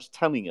pretty much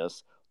telling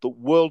us that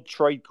world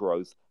trade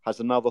growth has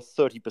another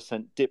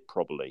 30% dip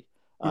probably.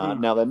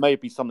 Now, there may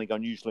be something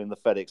unusual in the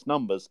FedEx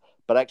numbers,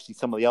 but actually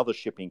some of the other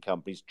shipping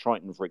companies,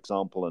 Triton, for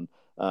example,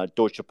 and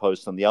Deutsche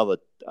Post and the other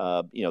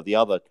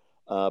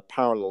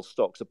parallel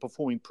stocks are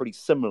performing pretty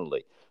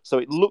similarly. So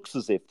it looks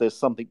as if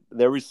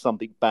there is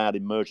something bad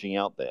emerging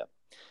out there.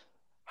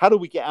 How do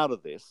we get out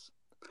of this?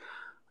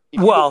 If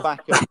you look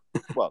back at,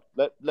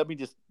 let me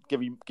just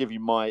give you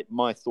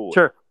my thought.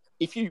 Sure.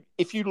 If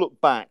you look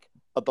back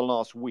at the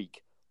last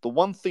week, the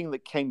one thing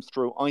that came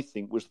through, I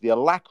think, was the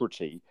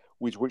alacrity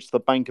with which the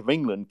Bank of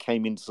England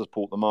came in to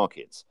support the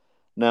markets.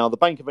 Now, the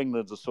Bank of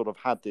England has sort of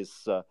had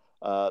this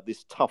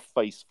tough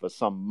face for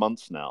some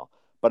months now,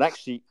 but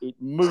actually it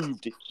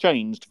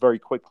changed very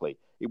quickly.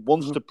 It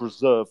wants to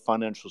preserve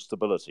financial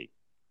stability.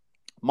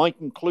 My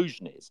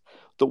conclusion is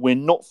that we're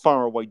not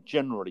far away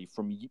generally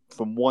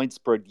from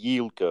widespread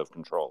yield curve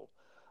control.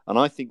 And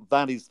I think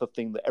that is the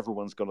thing that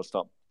everyone's going to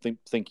start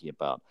thinking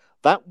about.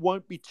 That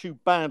won't be too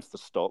bad for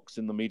stocks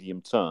in the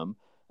medium term.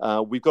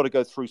 We've got to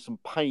go through some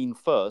pain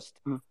first.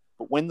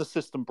 But when the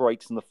system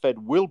breaks, and the Fed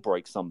will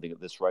break something at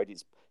this rate,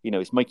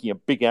 it's making a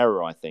big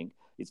error, I think.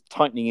 It's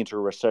tightening into a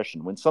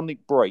recession. When something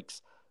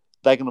breaks,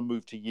 they're going to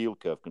move to yield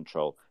curve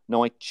control.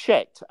 Now, I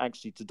checked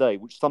actually today,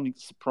 which something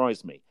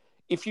surprised me.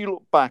 If you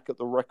look back at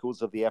the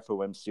records of the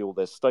FOMC or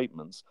their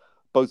statements,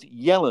 both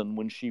Yellen,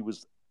 when she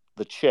was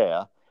the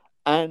chair,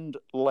 and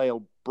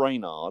Lael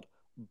Brainard,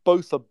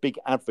 both are big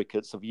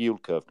advocates of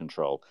yield curve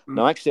control.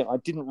 Now, actually, I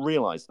didn't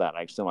realize that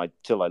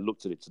until I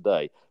looked at it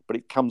today, but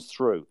it comes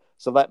through.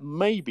 So that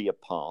may be a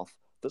path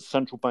that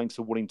central banks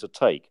are willing to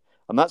take.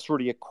 And that's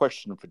really a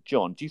question for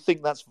John. Do you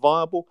think that's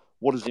viable?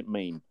 What does it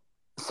mean?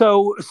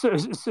 So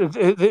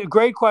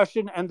great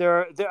question. And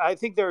I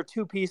think there are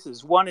two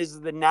pieces. One is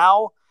the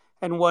now,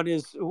 and one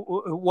is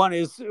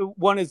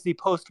the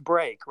post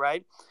break,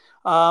 right?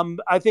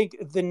 I think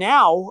the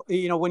now,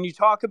 when you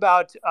talk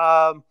about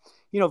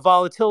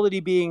volatility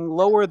being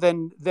lower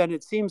than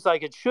it seems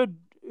like it should,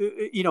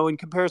 in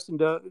comparison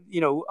to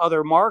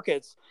other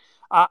markets,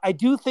 I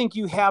do think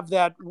you have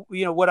that.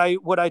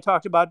 What I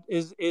talked about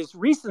is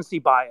recency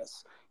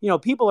bias.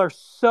 People are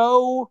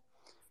so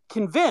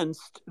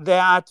convinced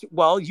that,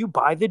 well, you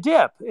buy the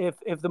dip.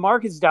 If the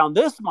market's down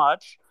this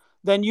much,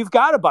 then you've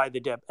got to buy the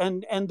dip,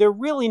 and they're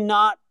really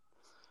not.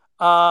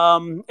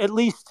 At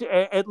least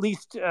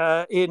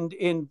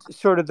in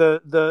sort of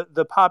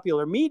the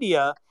popular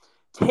media,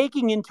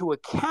 taking into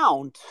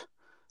account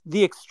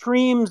the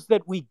extremes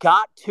that we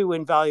got to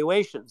in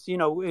valuations.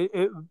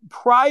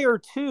 Prior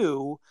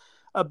to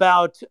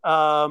about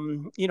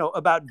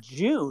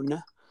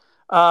June,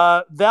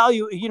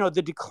 value.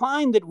 The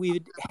decline that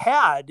we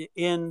had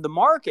in the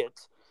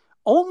market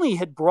only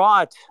had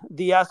brought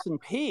the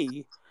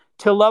S&P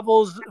to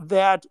levels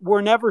that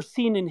were never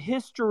seen in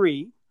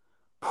history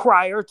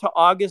prior to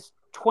August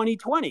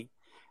 2020.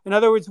 In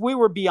other words, we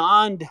were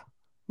beyond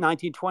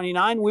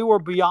 1929. We were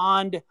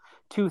beyond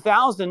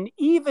 2000,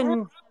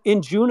 even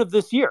in June of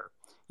this year.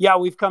 Yeah,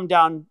 we've come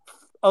down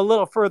a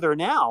little further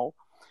now,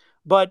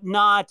 but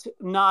not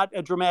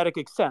a dramatic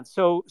extent.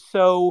 So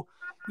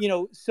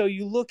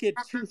you look at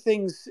two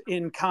things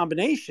in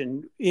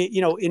combination.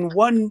 In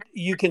one,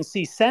 you can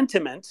see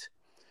sentiment,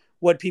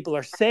 what people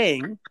are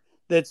saying,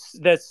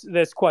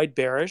 that's quite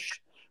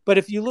bearish. But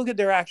if you look at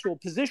their actual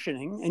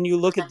positioning and you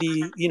look at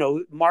the,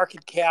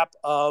 market cap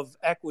of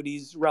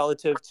equities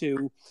relative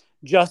to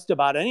just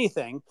about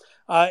anything,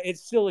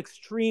 it's still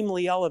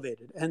extremely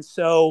elevated. And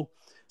so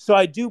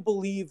I do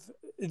believe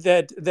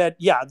that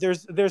yeah,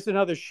 there's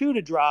another shoe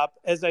to drop.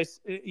 As I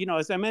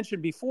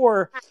mentioned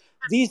before,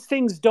 these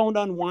things don't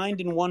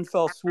unwind in one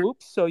fell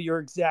swoop. So you're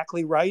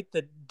exactly right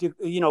that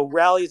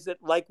rallies that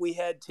like we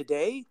had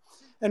today,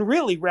 and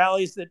really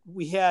rallies that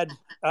we had,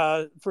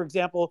 for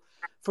example,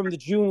 from the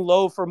June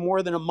low for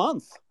more than a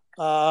month,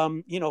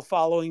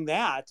 following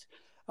that,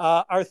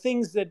 are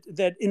things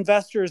that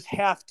investors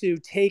have to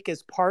take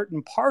as part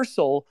and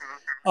parcel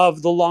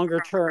of the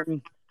longer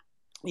term,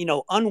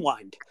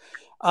 unwind.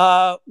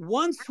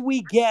 Once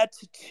we get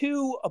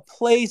to a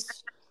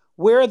place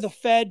where the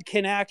Fed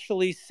can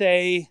actually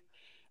say,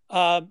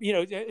 my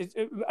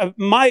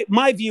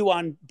view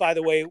on, by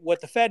the way, what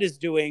the Fed is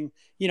doing,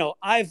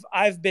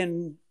 I've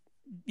been,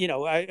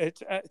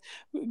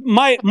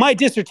 my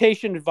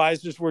dissertation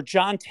advisors were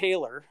John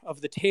Taylor of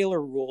the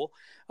Taylor Rule,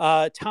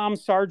 Tom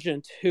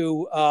Sargent,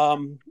 who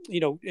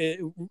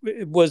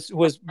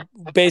was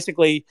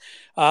basically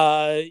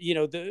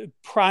the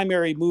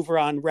primary mover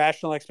on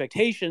rational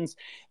expectations,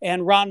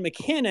 and Ron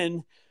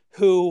McKinnon,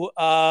 who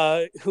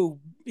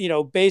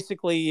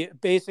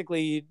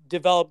basically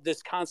developed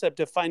this concept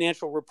of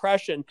financial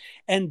repression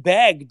and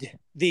begged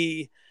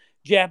the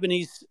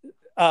Japanese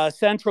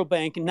central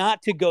bank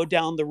not to go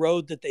down the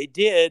road that they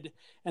did,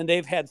 and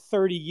they've had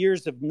 30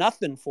 years of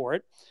nothing for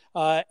it.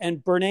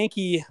 And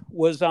Bernanke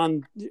was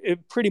on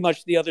pretty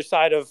much the other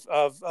side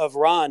of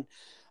Ron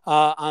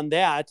on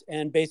that,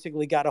 and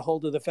basically got a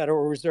hold of the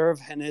Federal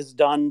Reserve and has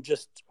done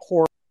just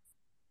horrible.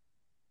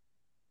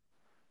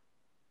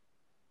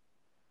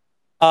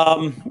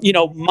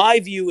 My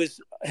view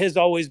has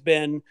always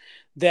been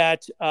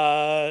that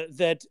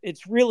that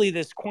it's really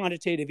this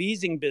quantitative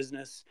easing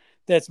business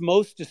that's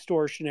most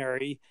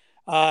distortionary,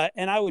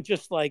 and I would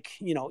just like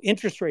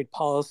interest rate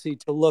policy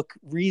to look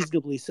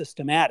reasonably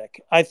systematic.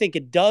 I think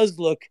it does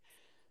look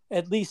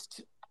at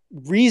least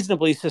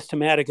reasonably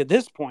systematic at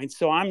this point.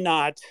 So I'm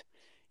not,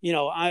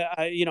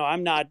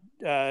 I'm not,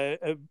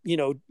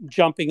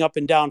 jumping up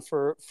and down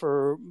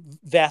for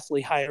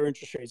vastly higher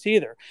interest rates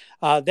either.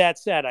 That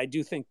said, I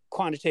do think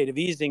quantitative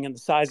easing and the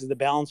size of the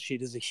balance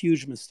sheet is a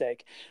huge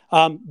mistake.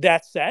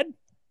 That said,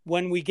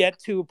 when we get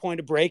to a point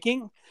of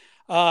breaking,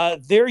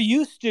 they're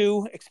used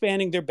to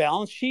expanding their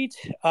balance sheet.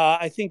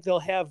 I think they'll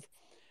have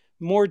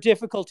more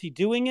difficulty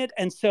doing it.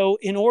 And so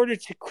in order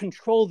to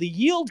control the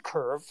yield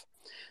curve,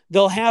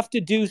 they'll have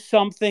to do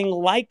something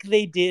like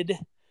they did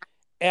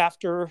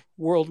after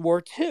World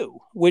War II,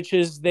 which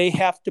is they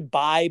have to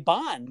buy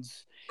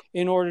bonds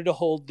in order to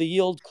hold the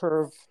yield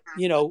curve,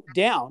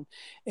 down,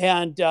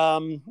 and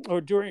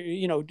or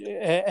during,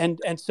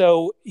 and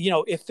so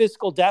if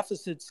fiscal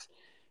deficits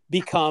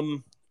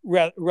become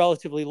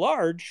relatively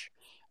large,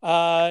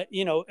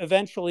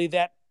 eventually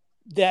that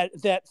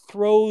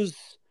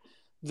throws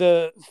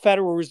the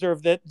Federal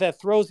Reserve, that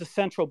throws the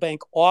central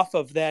bank off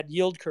of that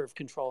yield curve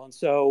control. And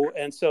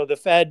so the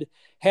Fed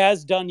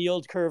has done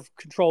yield curve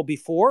control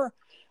before,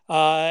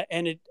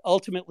 and it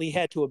ultimately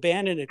had to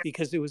abandon it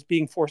because it was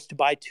being forced to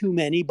buy too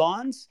many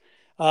bonds.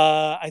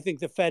 I think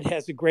the Fed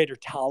has a greater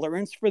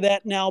tolerance for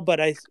that now, but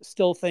I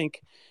still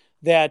think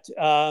that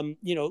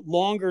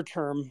longer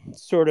term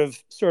sort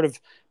of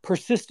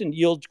persistent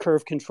yield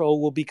curve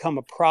control will become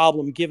a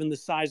problem given the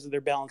size of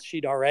their balance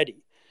sheet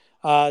already.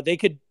 They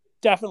could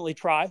definitely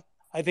try.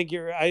 I think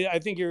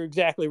you're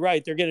exactly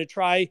right. They're going to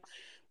try.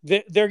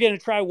 They're going to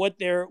try what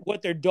their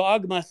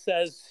dogma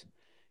says,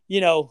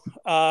 will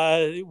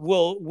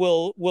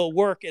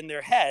work in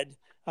their head.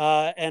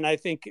 And I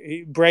think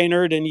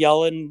Brainerd and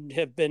Yellen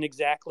have been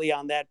exactly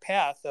on that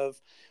path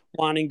of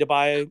wanting to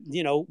buy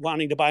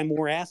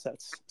more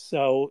assets.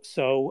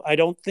 So I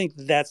don't think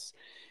that's,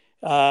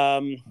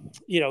 I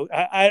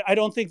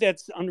don't think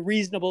that's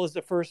unreasonable as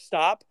the first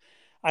stop.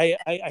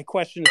 I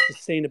question its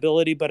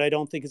sustainability, but I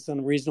don't think it's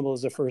unreasonable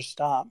as a first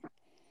stop.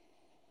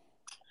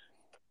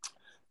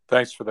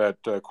 Thanks for that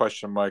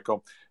question,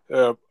 Michael.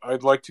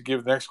 I'd like to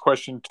give the next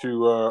question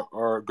to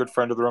our good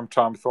friend of the room,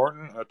 Tom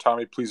Thornton.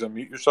 Tommy, please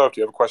unmute yourself.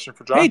 Do you have a question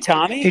for John? Hey,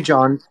 Tommy. Hey,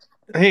 John.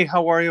 Hey,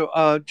 how are you?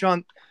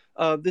 John,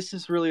 this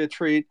is really a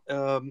treat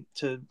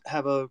to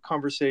have a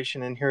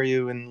conversation and hear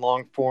you in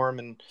long form.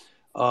 And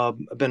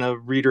I've been a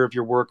reader of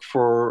your work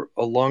for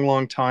a long,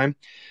 long time.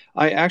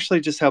 I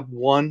actually just have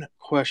one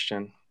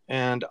question.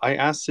 And I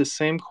asked this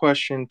same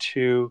question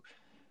to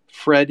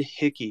Fred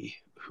Hickey,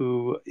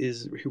 who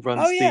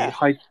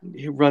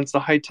runs the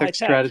high tech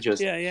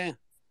strategist. Yeah.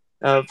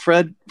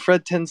 Fred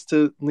tends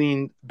to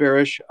lean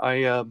bearish.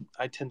 I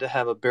tend to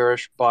have a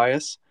bearish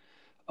bias,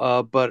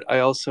 but I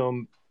also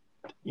am,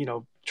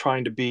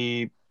 trying to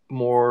be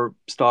more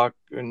stock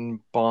and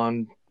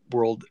bond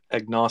world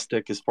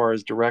agnostic as far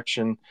as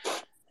direction.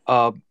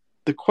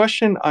 The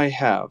question I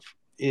have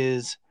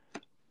is,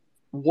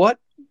 what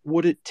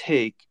would it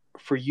take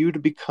for you to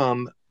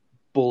become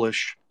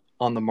bullish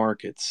on the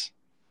markets?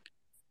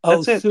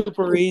 That's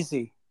super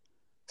easy.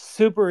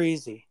 Super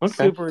easy.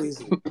 Okay. Super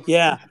easy.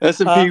 Yeah.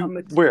 S&P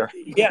where?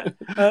 Yeah.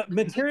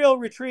 Material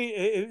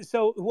retreat.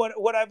 So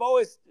what I've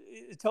always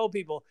told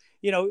people,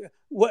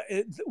 what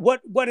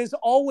has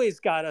always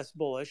got us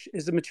bullish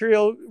is a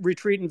material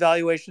retreat in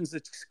valuations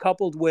that's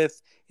coupled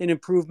with an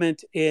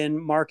improvement in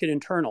market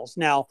internals.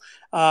 Now,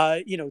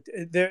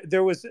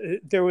 there was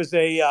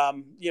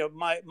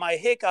my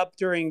hiccup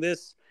during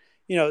this,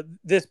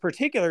 this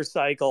particular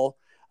cycle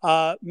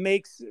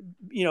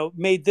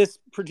made this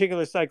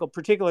particular cycle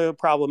particularly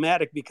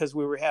problematic because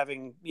we were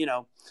having,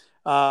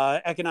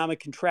 economic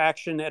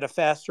contraction at a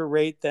faster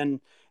rate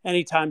than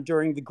any time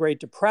during the Great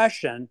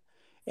Depression.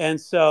 And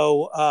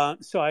so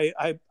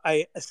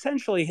I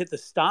essentially hit the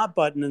stop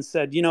button and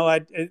said,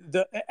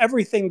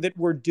 everything that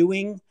we're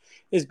doing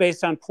is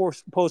based on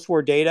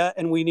post-war data,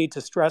 and we need to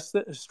stress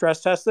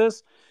test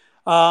this.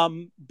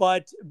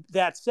 But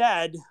that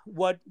said,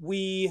 what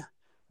we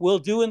will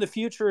do in the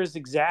future is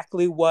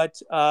exactly what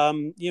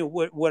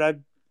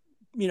I've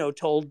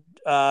told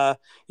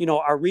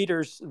our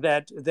readers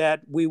that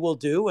we will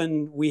do,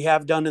 and we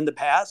have done in the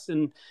past,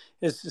 and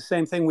it's the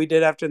same thing we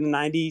did after the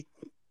 90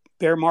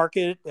 bear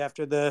market,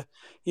 after the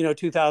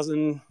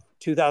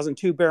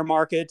 2002 bear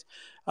market,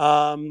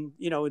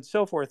 and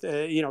so forth,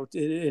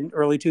 in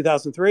early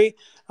 2003,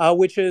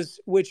 which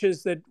is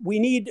that we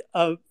need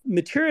a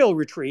material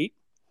retreat.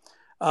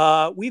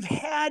 We've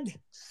had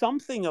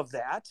something of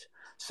that.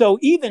 So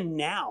even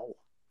now,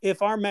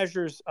 if our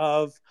measures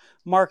of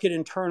market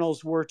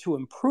internals were to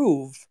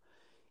improve,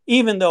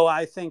 even though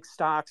I think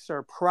stocks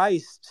are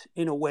priced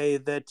in a way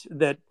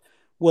that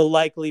will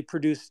likely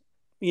produce,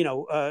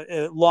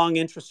 a long,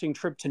 interesting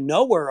trip to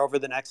nowhere over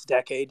the next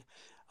decade,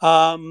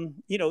 an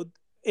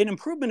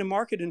improvement in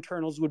market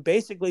internals would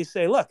basically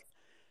say, look,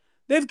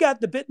 they've got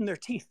the bit in their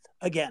teeth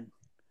again.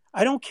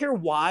 I don't care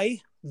why.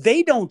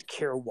 They don't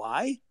care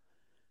why.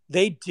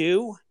 They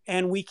do,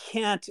 and we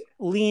can't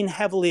lean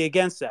heavily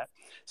against that.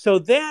 So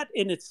that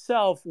in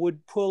itself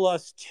would pull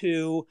us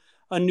to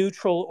a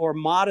neutral or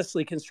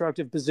modestly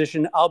constructive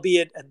position,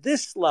 albeit at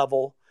this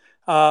level,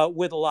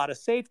 with a lot of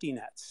safety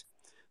nets.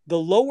 The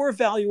lower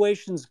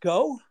valuations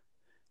go,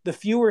 the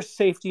fewer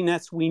safety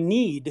nets we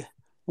need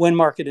when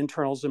market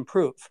internals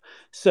improve.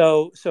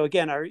 So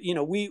again,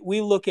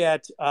 we look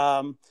at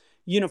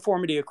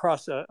uniformity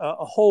across a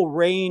whole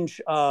range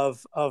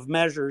of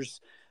measures.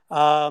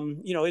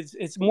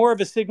 It's more of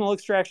a signal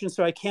extraction,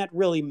 so I can't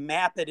really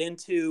map it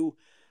into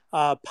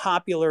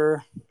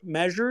popular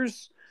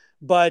measures.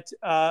 But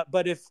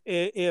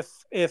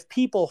if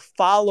people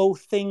follow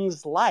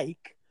things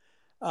like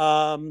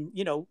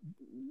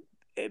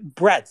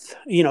breadth,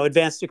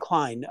 advanced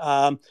decline,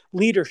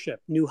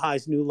 leadership, new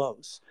highs, new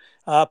lows,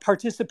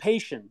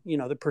 participation,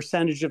 the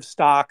percentage of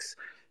stocks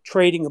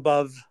trading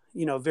above,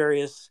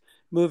 various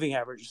moving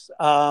averages,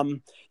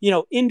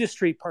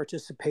 industry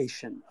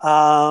participation,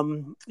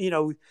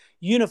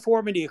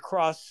 uniformity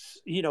across,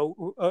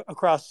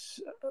 across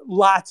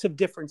lots of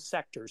different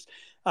sectors.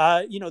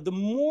 The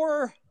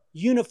more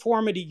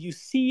uniformity you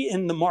see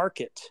in the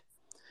market,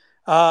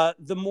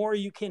 the more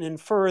you can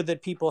infer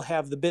that people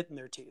have the bit in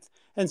their teeth.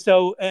 And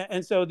so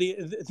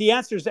the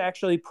answer is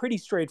actually pretty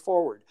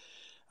straightforward.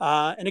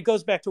 And it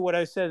goes back to what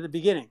I said at the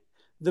beginning.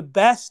 The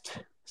best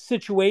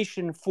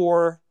situation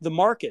for the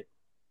market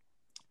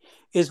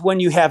is when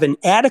you have an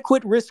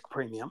adequate risk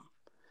premium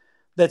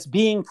that's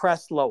being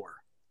pressed lower.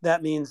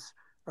 That means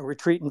a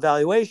retreat in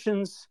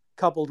valuations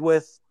coupled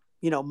with,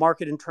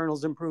 market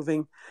internals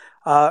improving,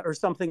 or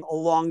something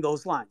along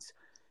those lines.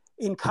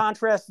 In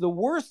contrast, the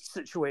worst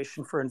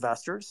situation for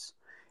investors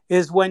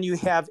is when you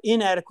have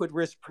inadequate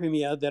risk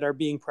premia that are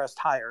being pressed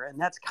higher, and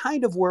that's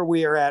kind of where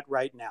we are at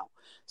right now.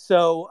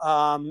 So,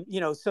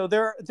 so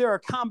there are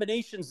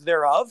combinations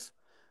thereof,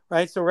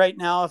 right? So right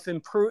now, if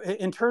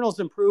internals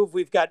improve,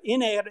 we've got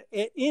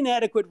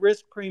inadequate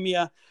risk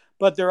premia,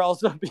 but they're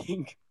also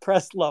being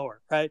pressed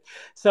lower, right?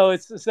 So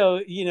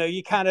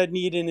you kind of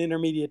need an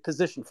intermediate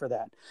position for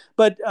that.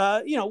 But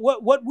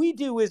what we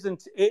do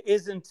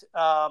isn't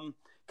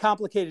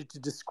complicated to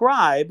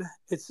describe.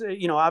 It's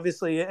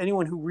obviously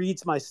anyone who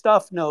reads my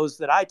stuff knows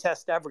that I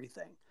test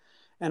everything,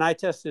 and I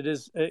test it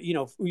as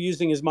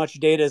using as much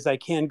data as I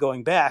can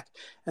going back,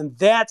 and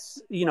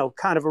that's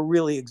kind of a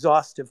really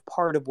exhaustive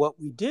part of what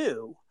we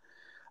do.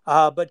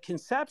 But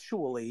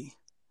conceptually,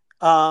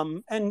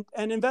 and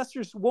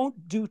investors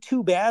won't do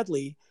too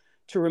badly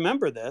to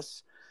remember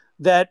this,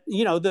 that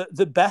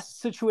the best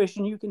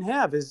situation you can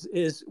have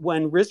is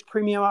when risk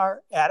premium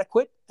are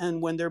adequate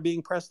and when they're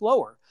being pressed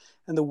lower.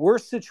 And the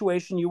worst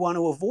situation you want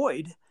to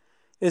avoid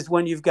is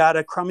when you've got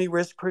a crummy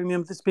risk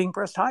premium that's being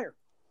pressed higher.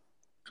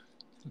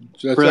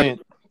 So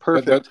brilliant.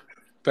 Perfect.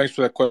 Thanks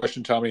for that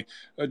question, Tommy.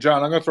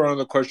 John, I'm going to throw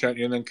another question at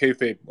you, and then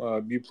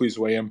Kayfabe, you please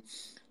weigh in.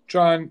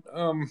 John,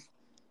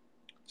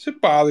 does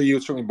it bother you?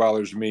 It certainly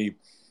bothers me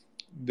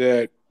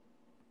that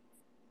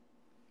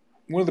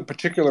one of the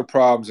particular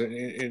problems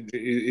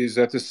is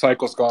that this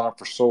cycle's gone on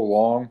for so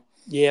long.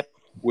 Yep.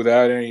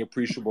 Without any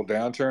appreciable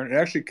downturn. And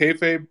actually,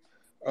 Kayfabe,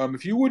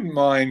 If you wouldn't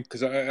mind,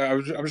 because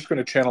I'm just going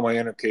to channel my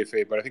inner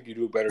kayfabe, but I think you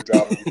do a better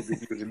job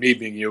than me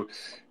being you.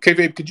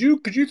 Kayfabe, could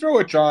you throw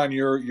at John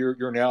your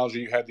analogy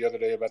you had the other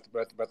day about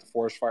the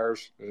forest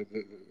fires?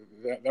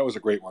 That was a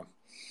great one.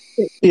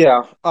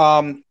 Yeah.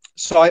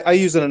 So I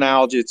use an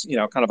analogy. It's,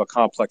 kind of a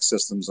complex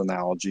systems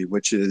analogy,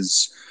 which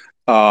is,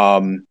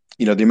 the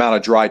amount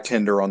of dry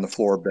tinder on the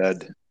floor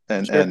bed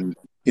and,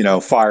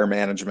 Sure. fire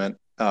management,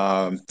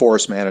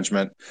 forest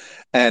management,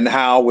 and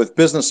how with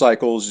business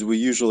cycles, so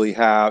we've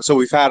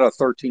had a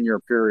 13-year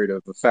period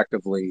of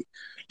effectively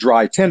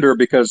dry tinder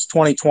because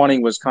 2020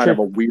 was kind Sure. of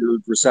a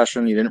weird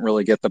recession. You didn't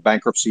really get the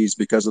bankruptcies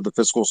because of the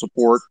fiscal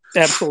support,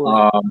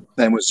 Absolutely.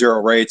 and with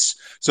zero rates.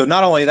 So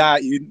not only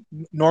that, you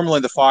normally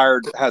the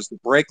fire has the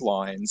brake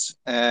lines,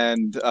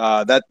 and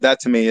that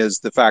to me is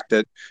the fact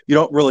that you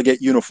don't really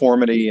get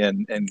uniformity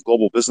in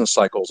global business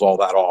cycles all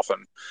that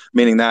often.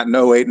 Meaning that in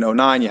 08 and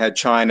 09, you had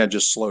China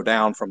just slow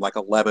down from like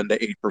 11 to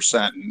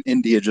 8%, and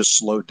India just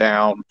slowed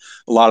down.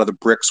 A lot of the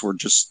BRICS were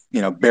just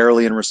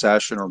barely in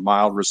recession or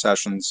mild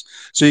recessions.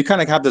 So you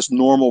kind of have this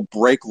normal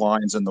brake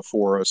lines in the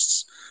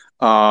forests.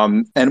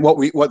 And what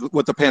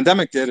the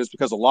pandemic did is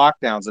because of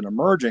lockdowns and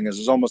emerging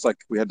is almost like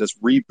we had this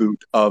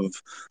reboot of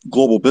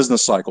global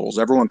business cycles.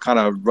 Everyone kind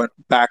of went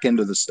back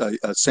into this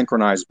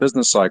synchronized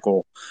business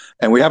cycle,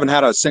 and we haven't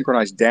had a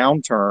synchronized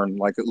downturn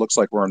like it looks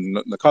like we're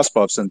in the cusp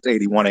of since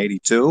 81,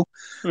 82.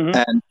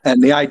 Mm-hmm.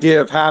 And the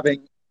idea of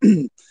having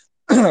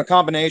a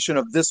combination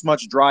of this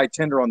much dry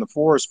tinder on the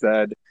forest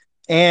bed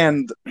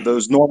and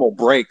those normal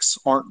breaks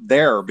aren't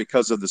there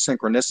because of the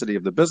synchronicity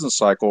of the business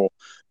cycle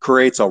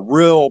creates a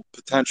real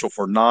potential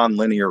for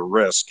nonlinear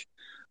risk,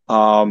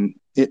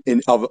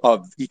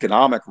 of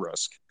economic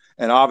risk.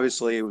 And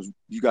obviously, it was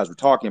you guys were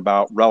talking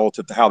about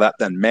relative to how that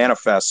then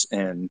manifests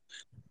in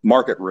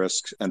market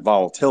risks and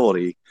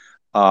volatility.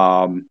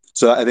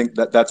 So I think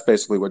that's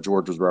basically what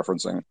George was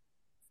referencing.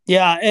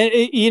 Yeah, and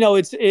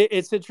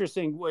it's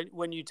interesting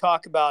when you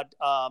talk about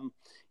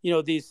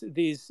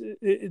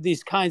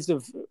these kinds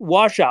of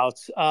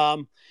washouts.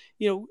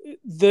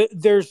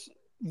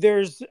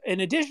 There's an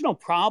additional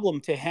problem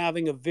to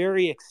having a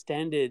very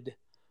extended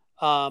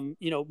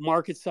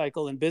market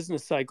cycle and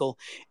business cycle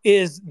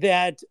is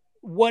that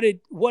what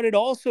it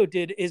also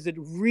did is it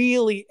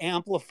really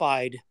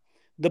amplified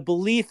the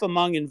belief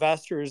among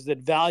investors that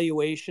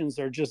valuations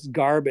are just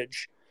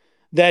garbage,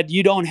 that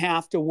you don't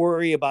have to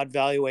worry about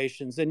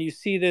valuations. And you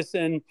see this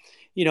in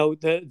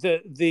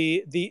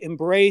the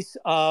embrace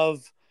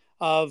of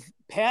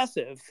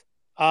passive.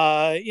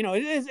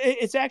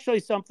 It's actually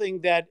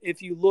something that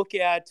if you look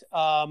at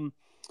Graham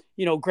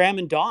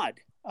and Dodd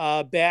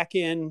back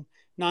in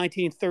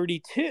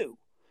 1932.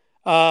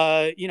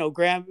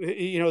 Graham,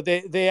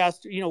 they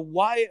asked,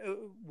 why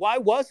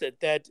was it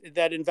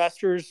that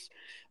investors,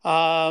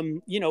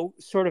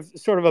 sort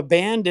of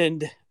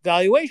abandoned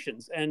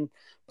valuations? And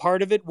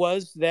part of it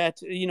was that,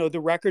 the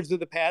records of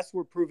the past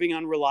were proving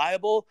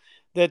unreliable,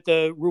 that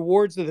the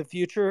rewards of the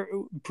future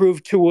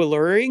proved too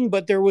alluring.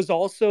 But there was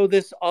also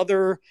this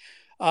other,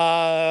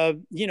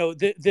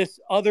 this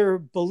other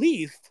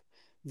belief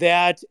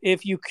that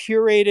if you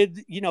curated,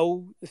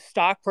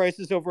 stock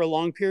prices over a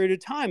long period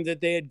of time,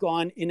 that they had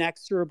gone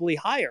inexorably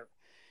higher.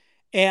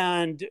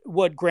 And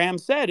what Graham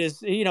said is,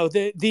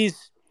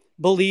 these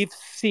beliefs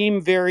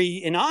seem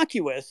very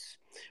innocuous,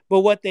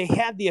 but what they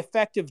had the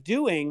effect of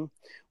doing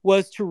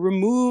was to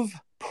remove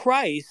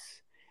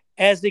price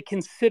as a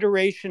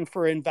consideration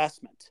for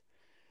investment.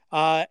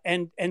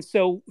 And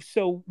so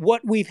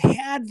what we've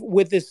had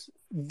with this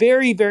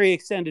very, very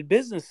extended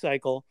business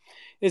cycle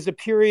is a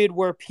period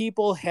where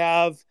people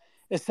have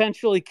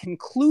essentially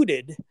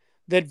concluded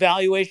that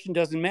valuation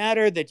doesn't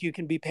matter, that you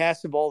can be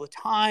passive all the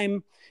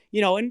time.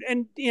 I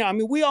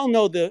mean, we all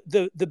know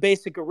the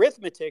basic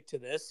arithmetic to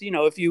this.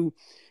 If you,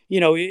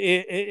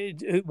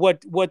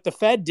 what the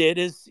Fed did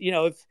is,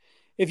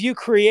 if you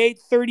create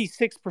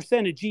 36%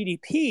 of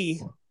GDP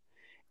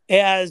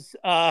as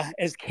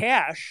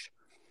cash,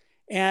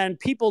 and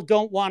people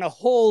don't want to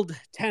hold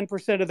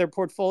 10% of their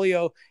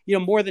portfolio,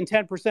 more than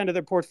 10% of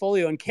their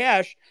portfolio in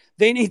cash,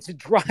 they need to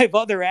drive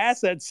other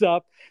assets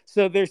up.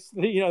 So there's,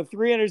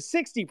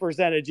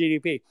 360% of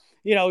GDP,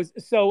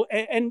 so,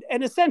 and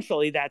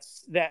essentially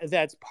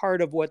that's part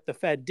of what the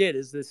Fed did,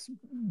 is this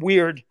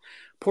weird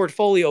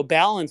portfolio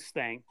balance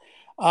thing.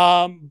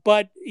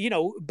 But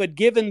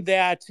given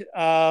that,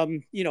 a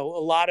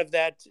lot of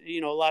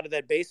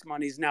that base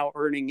money is now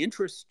earning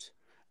interest,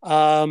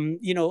 a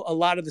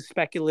lot of the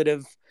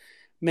speculative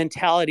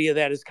mentality of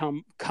that has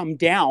come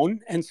down,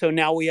 and so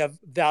now we have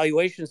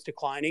valuations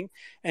declining.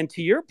 And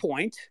to your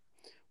point,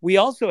 we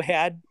also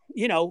had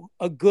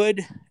a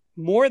good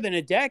more than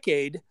a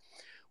decade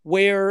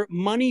where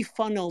money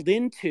funneled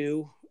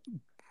into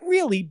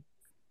really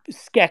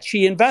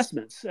sketchy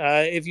investments.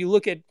 If you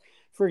look at,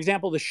 for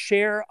example, the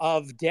share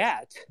of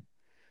debt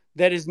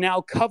that is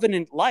now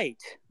covenant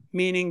light,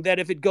 meaning that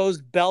if it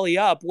goes belly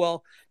up,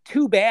 well,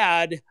 too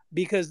bad,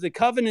 because the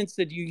covenants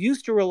that you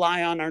used to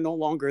rely on are no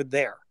longer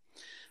there.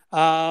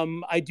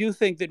 I do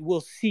think that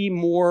we'll see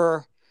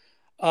more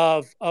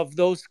of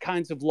those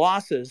kinds of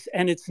losses.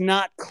 And it's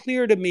not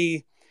clear to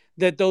me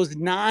that those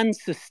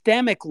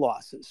non-systemic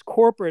losses,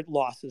 corporate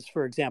losses,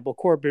 for example,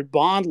 corporate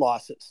bond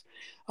losses,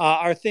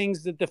 are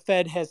things that the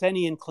Fed has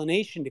any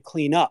inclination to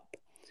clean up.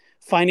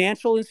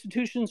 Financial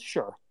institutions,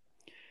 sure.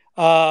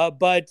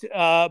 But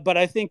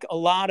I think a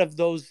lot of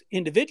those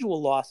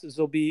individual losses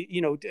will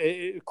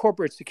be,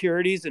 corporate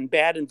securities and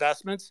bad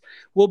investments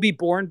will be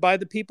borne by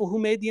the people who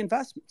made the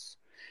investments.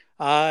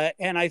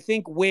 And I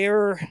think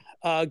where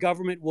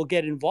government will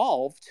get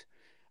involved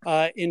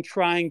in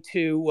trying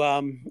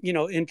to,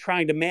 in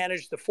trying to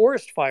manage the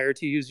forest fire,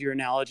 to use your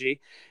analogy,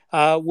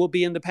 will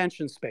be in the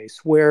pension space,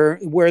 where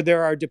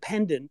there are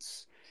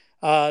dependents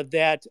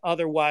that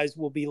otherwise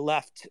will be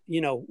left,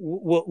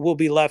 will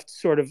be left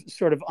sort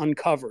of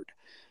uncovered.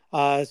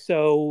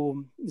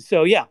 So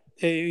yeah,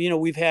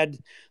 we've had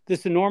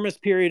this enormous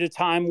period of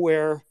time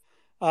where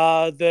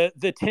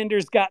the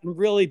tender's gotten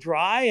really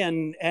dry,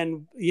 and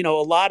a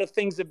lot of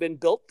things have been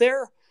built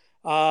there,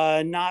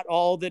 not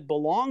all that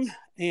belong,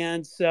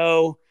 and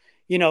so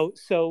there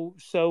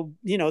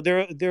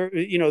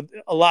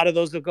a lot of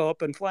those will go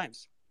up in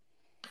flames.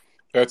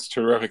 That's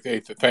terrific. Hey,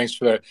 thanks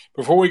for that.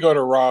 Before we go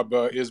to Rob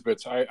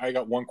Isbitz, I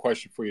got one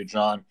question for you,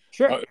 John.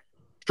 Sure.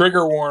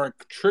 Trigger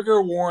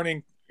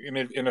warning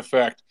in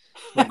effect.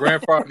 My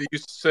grandfather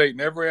used to say,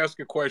 never ask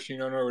a question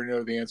you don't already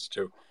know the answer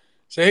to.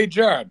 Say, hey,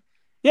 John.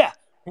 Yeah.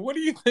 What are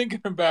you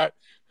thinking about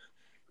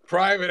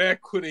private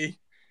equity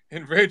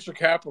and venture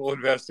capital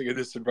investing in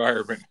this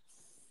environment?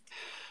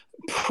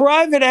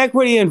 Private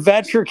equity and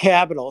venture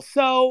capital.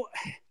 So,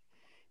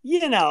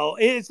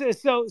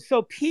 it's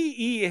so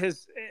PE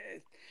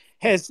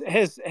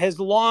has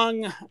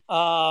long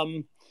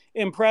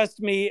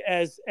impressed me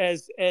as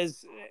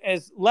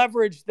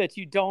leverage that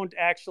you don't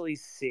actually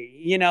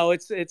see.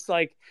 It's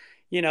like,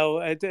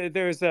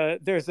 there's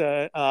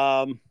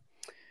a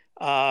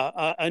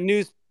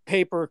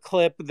newspaper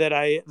clip that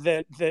I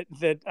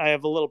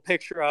have a little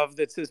picture of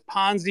that says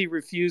Ponzi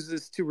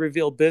refuses to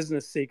reveal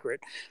business secret,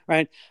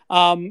 right?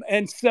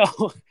 And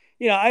so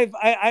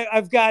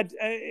I've got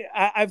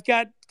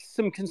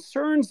some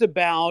concerns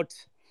about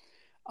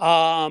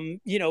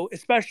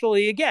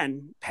especially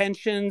again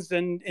pensions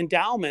and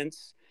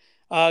endowments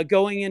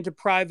going into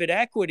private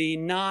equity,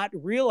 not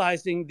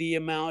realizing the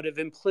amount of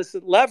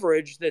implicit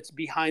leverage that's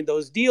behind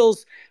those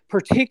deals,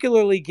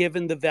 particularly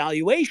given the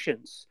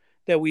valuations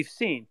that we've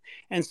seen.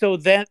 And so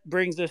that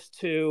brings us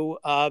to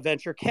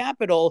venture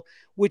capital,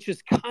 which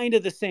is kind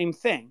of the same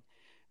thing.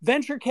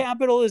 Venture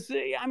capital is,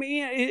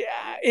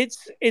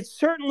 it's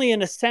certainly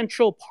an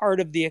essential part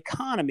of the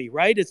economy,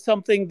 right? It's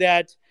something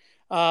that,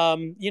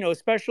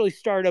 especially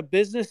startup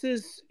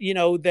businesses,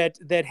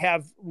 that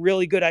have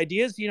really good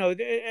ideas,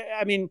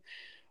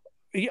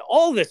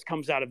 all this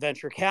comes out of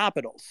venture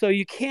capital. So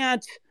you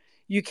can't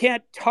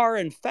tar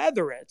and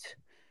feather it.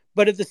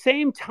 But at the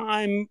same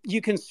time,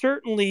 you can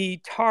certainly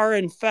tar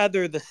and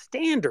feather the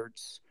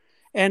standards.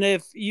 And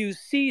if you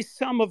see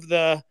some of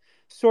the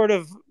sort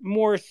of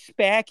more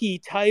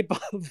spacky type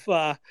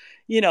of,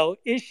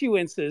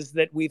 issuances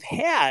that we've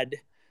had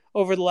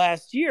over the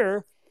last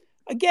year,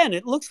 again,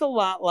 it looks a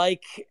lot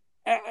like,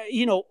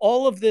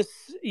 all of this,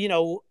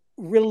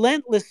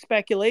 relentless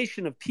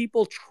speculation of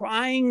people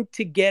trying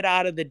to get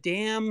out of the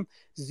damn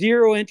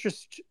zero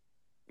interest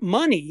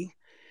money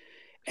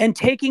and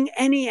taking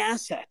any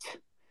asset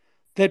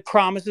that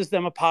promises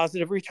them a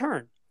positive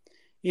return.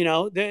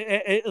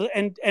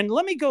 And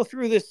let me go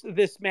through this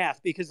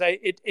math, because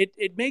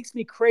it makes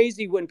me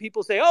crazy when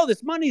people say, oh,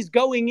 this money's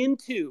going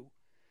into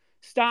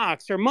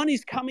stocks, or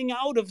money's coming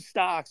out of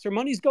stocks, or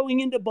money's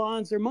going into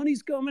bonds, or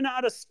money's coming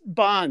out of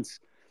bonds.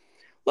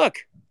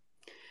 Look,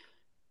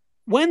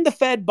 when the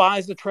Fed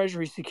buys a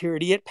treasury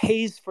security, it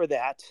pays for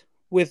that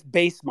with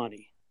base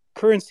money,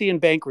 currency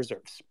and bank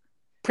reserves,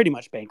 pretty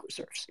much bank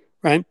reserves,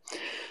 right?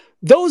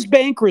 Those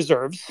bank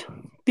reserves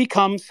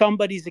become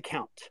somebody's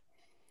account.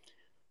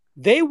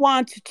 They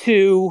want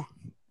to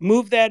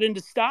move that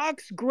into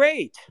stocks.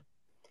 Great.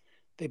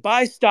 They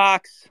buy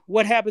stocks.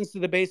 What happens to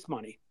the base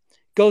money?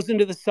 Goes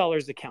into the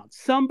seller's account.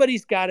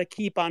 Somebody's got to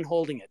keep on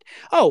holding it.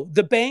 Oh,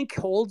 the bank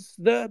holds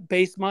the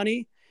base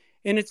money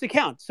in its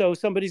account. So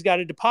somebody's got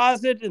to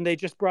deposit, and they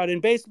just brought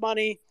in base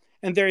money,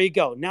 and there you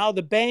go. Now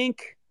the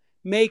bank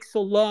makes a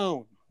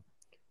loan.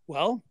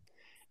 Well,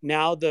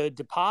 now the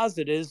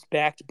deposit is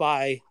backed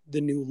by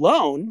the new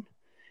loan,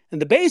 and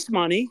the base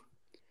money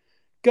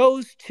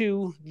goes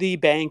to the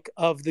bank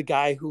of the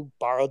guy who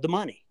borrowed the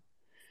money.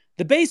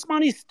 The base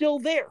money is still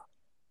there.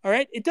 All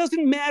right. It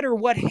doesn't matter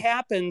what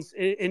happens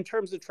in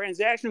terms of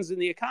transactions in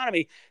the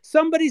economy.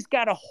 Somebody's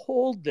got to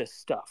hold this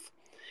stuff.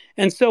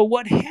 And so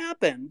what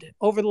happened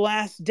over the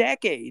last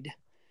decade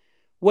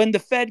when the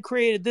Fed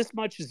created this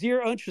much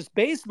zero interest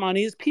base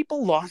money is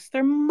people lost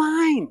their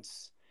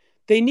minds.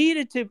 They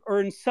needed to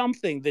earn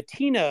something, the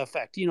Tina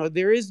effect.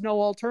 There is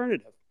no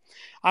alternative.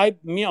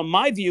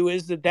 My view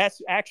is that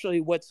that's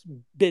actually what's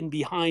been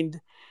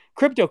behind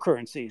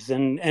cryptocurrencies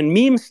and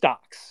meme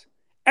stocks,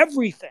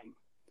 everything,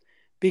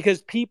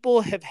 because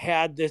people have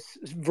had this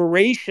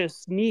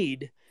voracious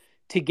need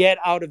to get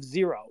out of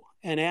zero.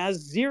 And as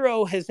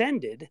zero has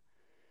ended,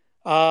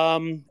 a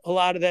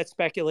lot of that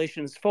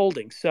speculation is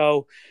folding.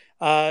 So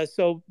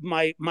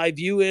my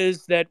view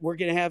is that we're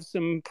going to have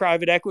some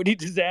private equity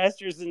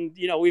disasters, and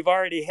we've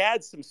already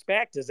had some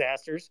SPAC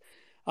disasters,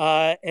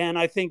 and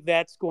I think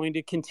that's going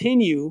to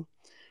continue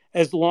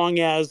as long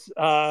as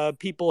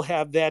people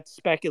have that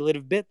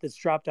speculative bit that's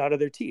dropped out of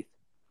their teeth.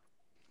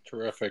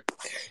 Terrific.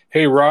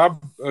 Hey,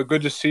 Rob,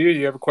 good to see you.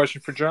 You have a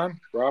question for John?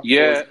 Rob?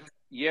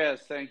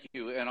 Yes, thank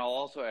you. And I'll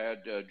also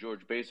add,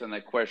 George, based on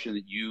that question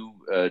that you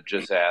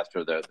just asked,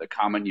 or the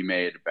comment you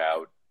made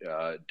about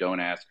don't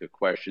ask a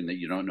question that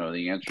you don't know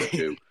the answer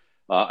to.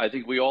 I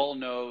think we all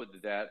know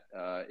that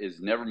is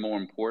never more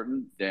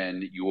important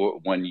than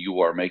when you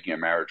are making a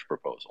marriage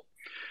proposal.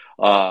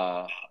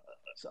 I've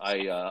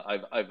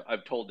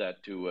told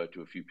that to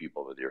a few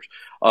people over the years.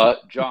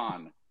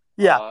 John.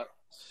 Yeah.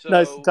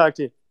 Nice to talk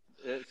to you.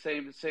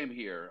 Same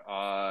here.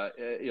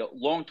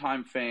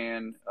 Longtime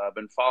fan. I've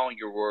been following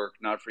your work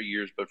not for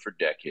years but for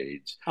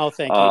decades. Oh,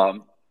 thank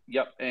you.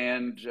 Yep.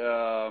 And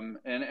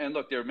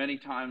look, there are many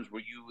times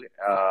where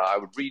I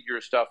would read your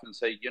stuff and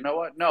say, you know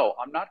what? No,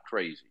 I'm not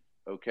crazy.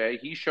 Okay,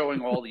 he's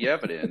showing all the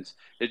evidence.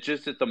 It's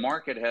just that the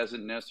market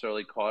hasn't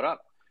necessarily caught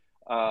up,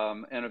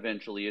 and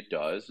eventually it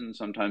does, and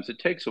sometimes it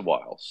takes a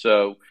while.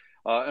 So.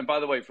 And by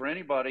the way, for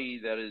anybody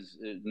that is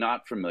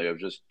not familiar, I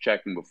was just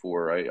checking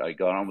before I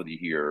got on with you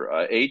here.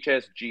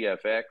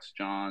 HSGFX,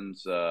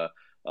 John's,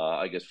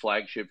 I guess,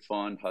 flagship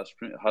fund,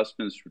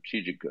 Hussman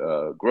Strategic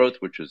Growth,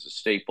 which is a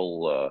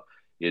staple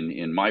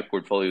in my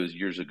portfolios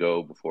years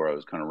ago before I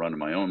was kind of running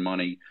my own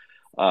money.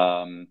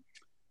 All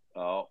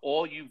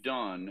you've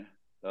done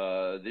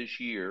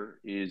this year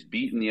is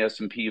beaten the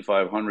S&P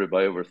 500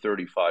 by over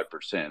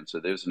 35%.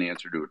 So there's an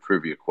answer to a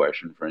trivia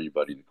question for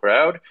anybody in the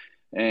crowd.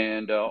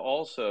 And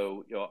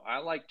also, I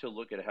like to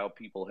look at how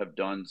people have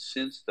done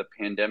since the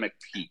pandemic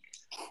peak.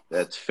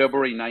 That's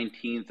February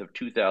 19th of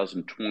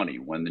 2020,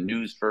 when the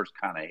news first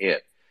kind of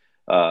hit.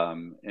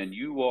 And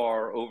you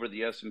are over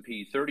the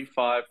S&P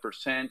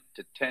 35%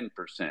 to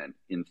 10%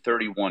 in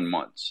 31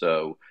 months.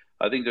 So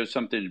I think there's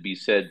something to be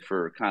said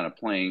for kind of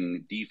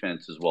playing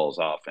defense as well as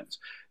offense.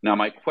 Now,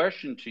 my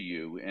question to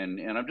you, and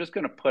I'm just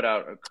going to put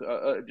out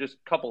just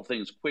a couple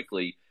things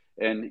quickly,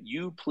 and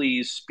you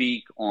please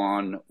speak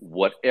on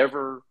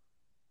whatever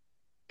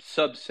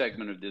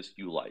subsegment of this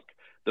you like.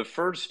 The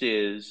first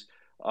is,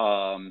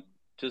 to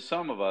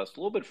some of us, a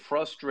little bit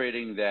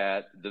frustrating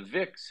that the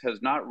VIX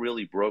has not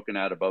really broken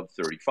out above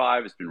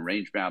 35. It's been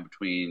range bound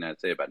between, I'd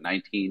say, about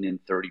 19 and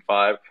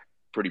 35.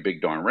 Pretty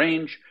big darn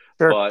range.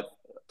 Sure. But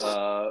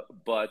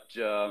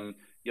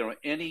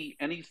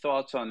any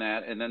thoughts on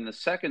that? And then the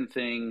second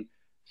thing,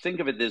 think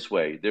of it this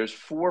way. There's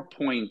 4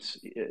 points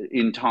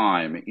in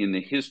time in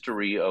the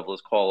history of,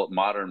 let's call it,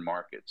 modern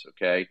markets,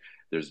 okay?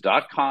 There's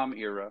dot-com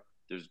era,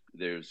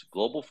 there's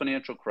global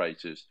financial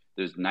crisis,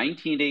 there's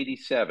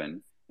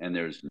 1987, and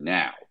there's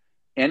now.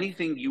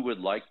 Anything you would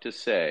like to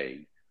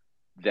say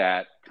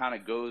that kind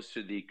of goes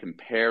to the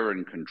compare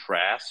and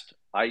contrast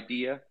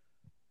idea,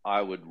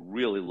 I would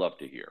really love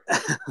to hear.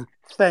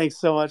 Thanks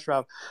so much,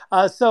 Rob.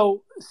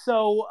 So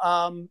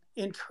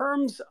in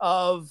terms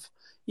of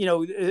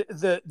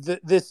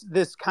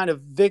this kind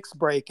of VIX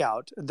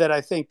breakout that I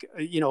think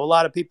a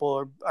lot of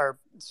people are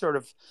sort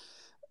of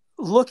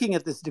looking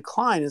at this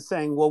decline and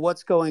saying, well,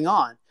 what's going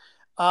on?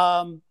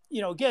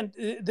 Again,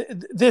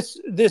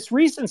 this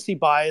recency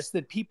bias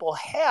that people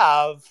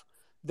have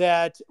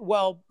that,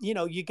 well,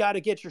 you got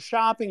to get your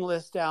shopping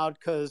list out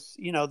because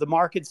the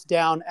market's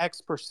down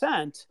X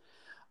percent.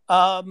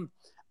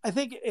 I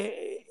think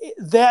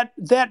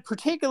that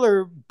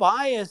particular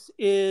bias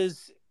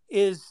is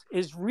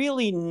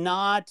really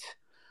not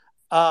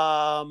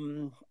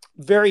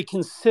very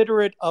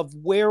considerate of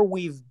where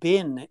we've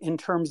been in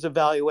terms of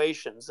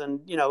valuations.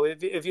 And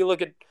if you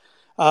look at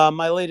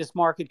my latest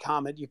market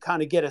comment, you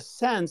kind of get a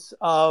sense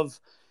of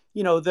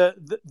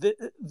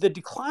the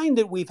decline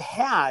that we've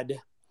had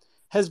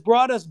has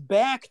brought us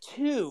back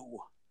to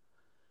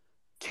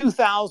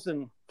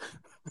 2000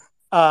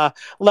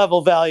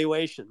 level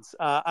valuations,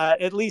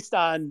 at least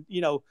on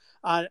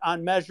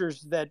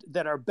measures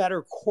that are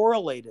better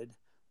correlated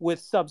with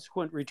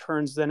subsequent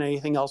returns than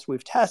anything else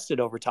we've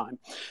tested over time.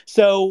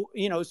 So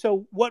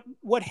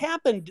what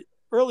happened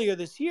earlier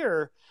this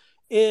year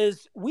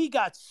is we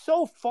got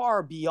so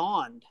far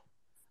beyond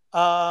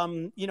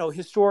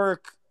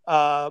historic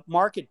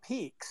market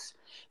peaks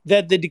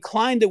that the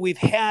decline that we've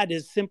had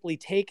has simply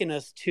taken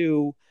us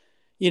to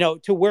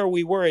where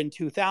we were in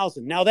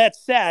 2000. Now, that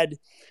said,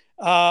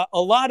 a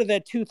lot of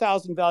that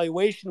 2000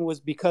 valuation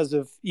was because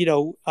of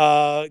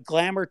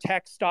glamour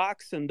tech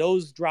stocks, and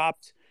those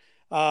dropped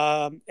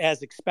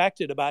as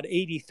expected about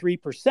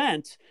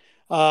 83%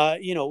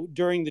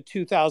 during the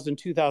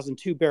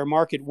 2002 bear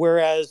market,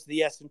 whereas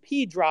the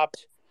S&P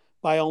dropped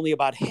by only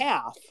about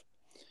half.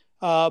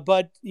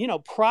 But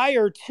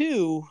prior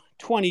to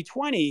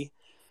 2020,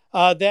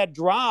 that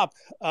drop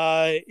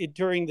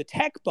during the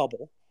tech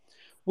bubble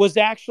was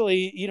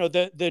actually,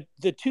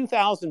 the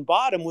 2000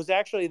 bottom was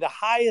actually the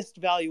highest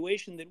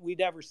valuation that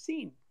we'd ever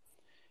seen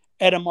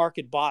at a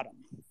market bottom,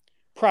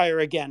 prior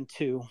again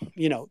to,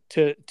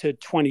 to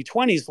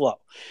 2020's low.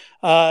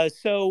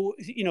 So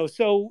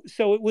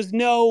it was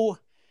no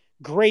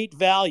great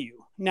value.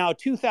 Now,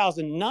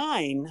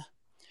 2009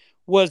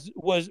 was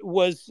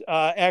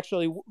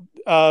actually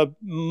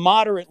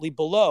moderately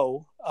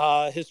below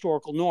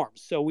historical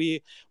norms. So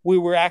we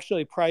were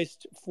actually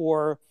priced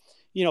for,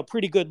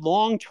 pretty good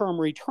long-term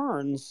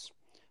returns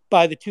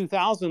by the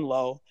 2000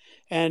 low.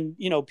 And,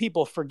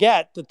 people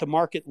forget that the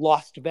market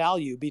lost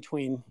value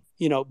between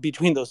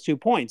those 2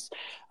 points.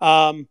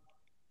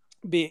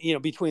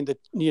 Between the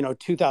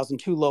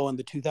 2002 low and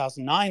the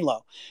 2009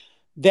 low.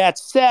 That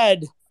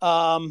said,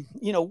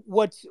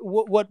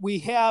 what we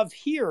have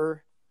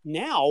here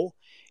now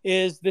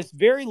is this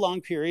very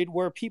long period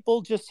where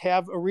people just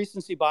have a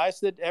recency bias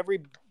that every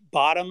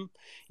bottom,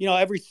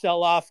 every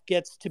sell-off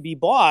gets to be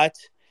bought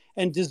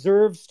and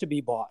deserves to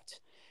be bought.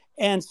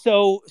 And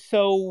so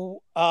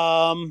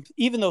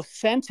even though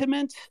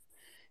sentiment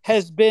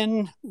has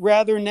been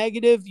rather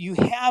negative, you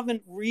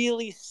haven't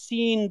really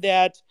seen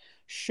that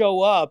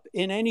show up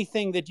in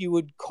anything that you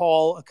would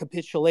call a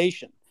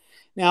capitulation.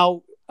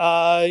 Now,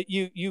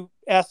 you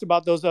asked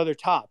about those other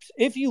tops.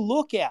 If you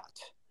look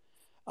at,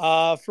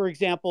 for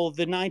example,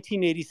 the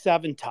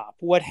 1987 top,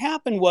 what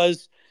happened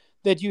was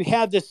that you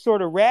had this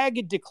sort of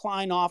ragged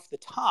decline off the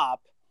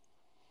top,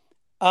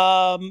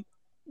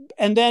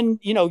 and then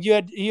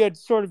you had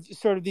sort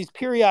of these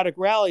periodic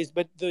rallies,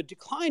 but the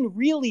decline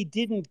really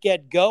didn't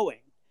get going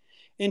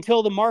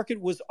until the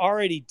market was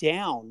already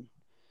down,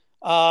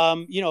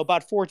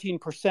 about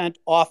 14%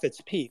 off its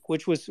peak,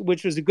 which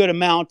was a good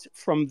amount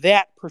from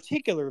that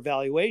particular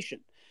valuation.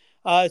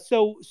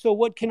 So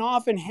what can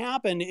often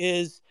happen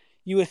is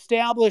you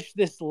establish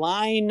this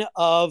line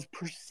of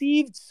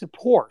perceived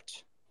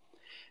support.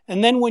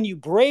 And then when you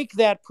break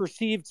that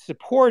perceived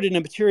support in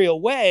a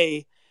material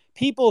way,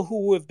 people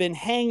who have been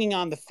hanging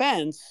on the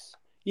fence,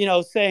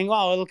 saying,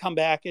 "Oh, it'll come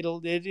back.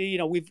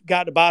 We've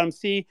got a bottom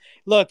C.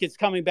 Look, it's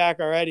coming back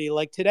already."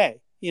 Like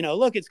today,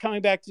 look, it's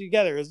coming back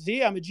together.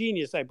 See, I'm a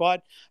genius. I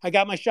got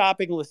my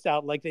shopping list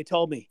out like they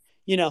told me.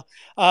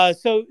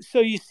 So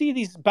you see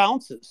these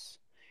bounces,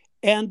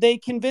 and they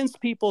convince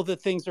people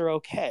that things are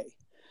okay.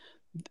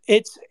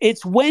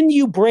 It's when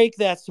you break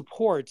that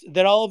support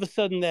that all of a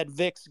sudden that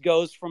VIX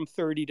goes from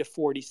 30 to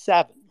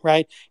 47,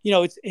 right?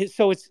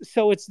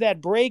 It's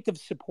that break of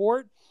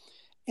support,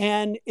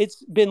 and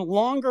it's been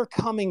longer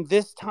coming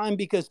this time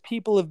because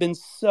people have been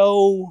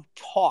so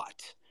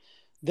taught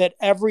that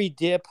every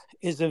dip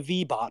is a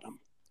V bottom,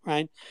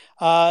 right?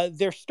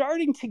 They're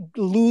starting to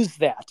lose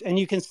that, and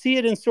you can see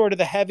it in sort of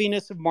the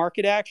heaviness of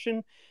market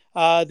action.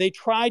 They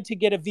tried to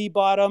get a V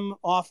bottom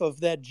off of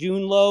that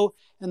June low,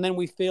 and then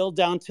we failed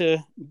down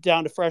to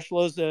fresh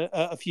lows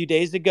a few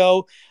days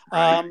ago.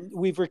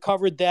 We've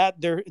recovered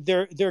that.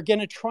 They're going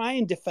to try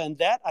and defend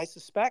that, I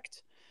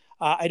suspect.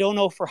 I don't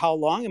know for how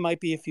long. It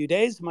might be a few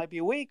days, it might be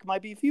a week, it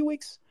might be a few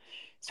weeks.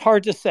 It's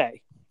hard to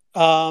say.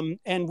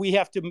 And we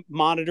have to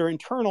monitor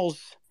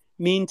internals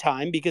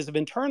meantime, because if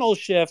internals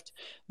shift,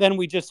 then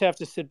we just have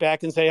to sit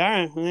back and say, all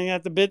right, they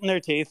got the bit in their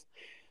teeth.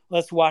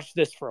 Let's watch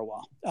this for a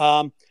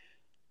while.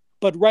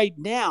 But right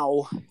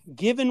now,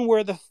 given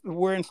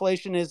where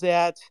inflation is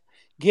at,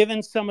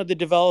 given some of the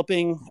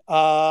developing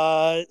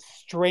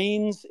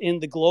strains in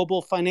the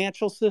global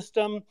financial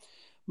system,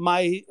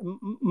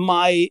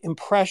 my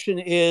impression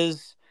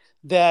is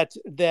that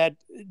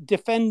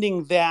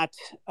defending that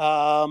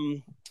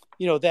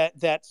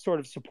that sort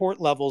of support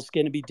level is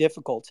going to be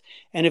difficult.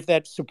 And if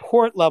that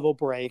support level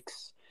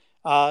breaks,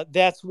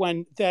 that's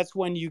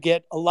when you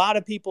get a lot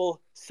of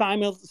people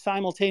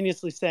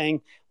simultaneously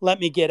saying,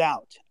 "Let me get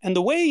out." And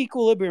the way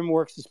equilibrium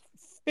works is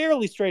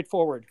fairly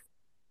straightforward.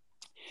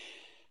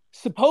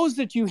 Suppose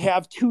that you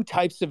have two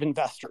types of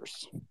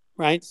investors,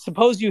 right?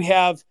 Suppose you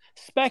have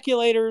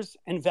speculators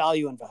and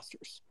value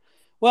investors.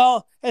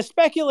 Well, as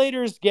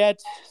speculators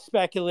get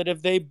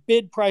speculative, they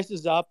bid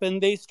prices up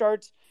and they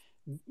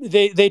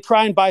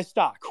try and buy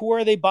stock. Who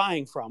are they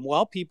buying from?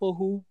 Well, people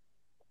who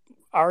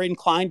are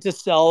inclined to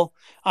sell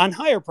on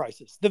higher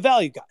prices, the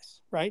value guys,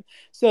 right?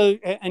 So,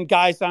 and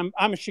guys, I'm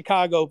a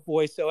Chicago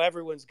boy, so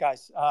everyone's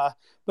guys.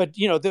 But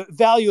the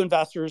value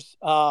investors,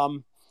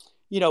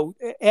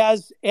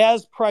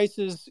 as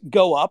prices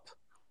go up,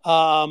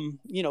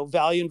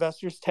 value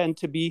investors tend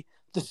to be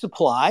the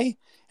supply,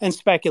 and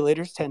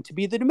speculators tend to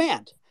be the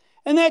demand,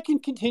 and that can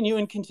continue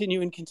and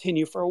continue and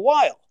continue for a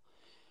while.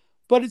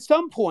 But at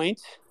some point,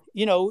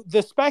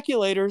 the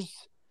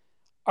speculators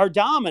are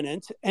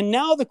dominant. And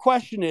now the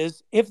question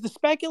is, if the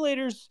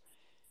speculators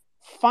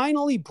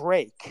finally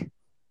break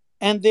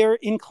and they're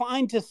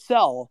inclined to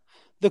sell,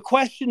 the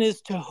question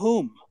is to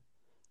whom?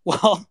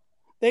 Well,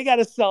 they got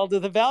to sell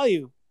to the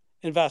value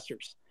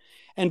investors.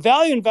 And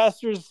value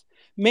investors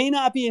may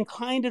not be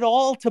inclined at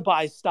all to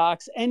buy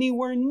stocks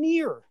anywhere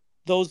near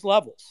those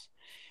levels.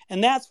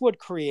 And that's what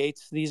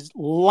creates these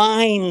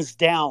lines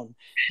down,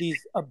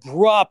 these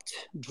abrupt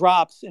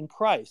drops in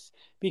price,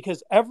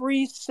 because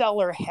every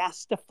seller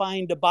has to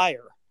find a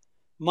buyer.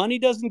 Money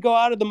doesn't go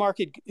out of the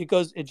market.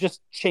 It just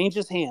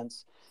changes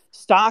hands.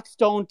 Stocks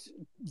don't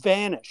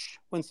vanish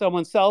when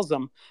someone sells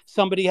them.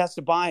 Somebody has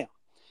to buy them.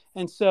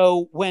 And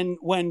so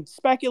when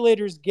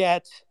speculators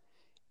get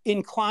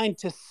inclined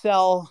to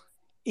sell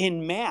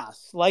in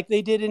mass, like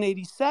they did in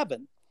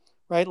 '87,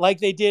 right? Like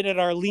they did at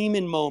our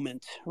Lehman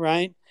moment,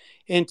 right,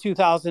 in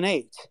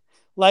 2008,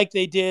 like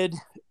they did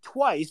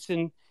twice,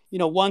 and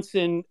once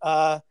in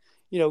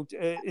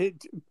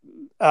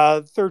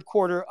third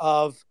quarter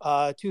of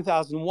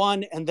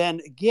 2001, and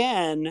then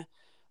again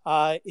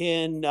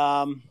in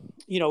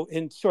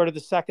sort of the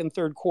second,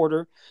 third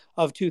quarter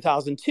of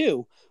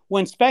 2002.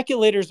 When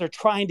speculators are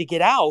trying to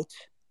get out,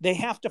 they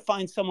have to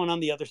find someone on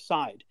the other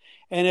side.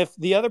 And if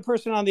the other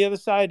person on the other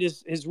side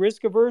is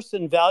risk averse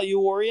and value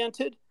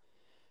oriented,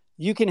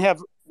 you can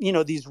have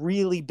these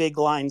really big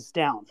lines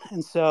down.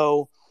 And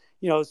so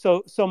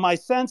so my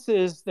sense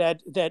is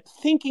that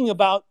thinking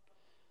about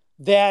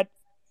that,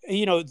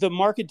 the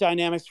market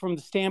dynamics from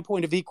the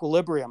standpoint of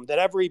equilibrium, that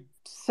every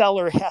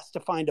seller has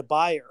to find a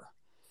buyer.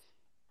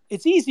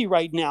 It's easy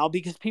right now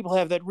because people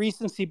have that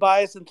recency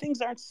bias and things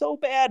aren't so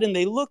bad and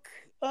they look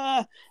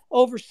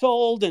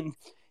oversold, and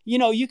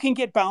you can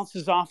get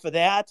bounces off of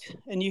that,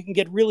 and you can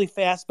get really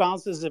fast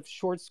bounces if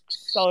short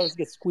sellers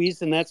get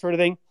squeezed and that sort of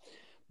thing.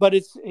 But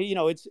it's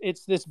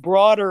this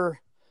broader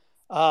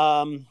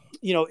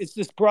it's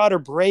this broader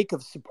break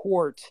of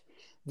support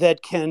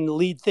that can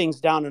lead things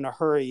down in a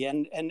hurry.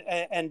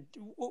 And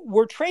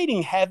we're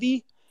trading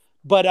heavy,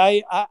 but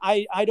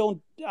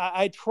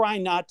I try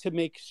not to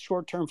make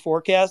short-term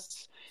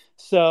forecasts.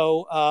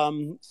 So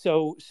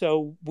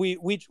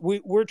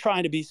we're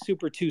trying to be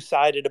super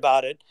two-sided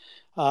about it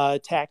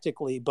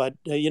tactically. But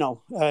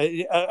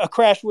a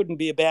crash wouldn't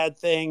be a bad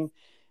thing,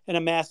 and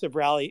a massive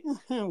rally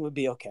would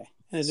be okay.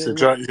 So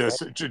John,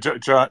 yes,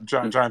 John,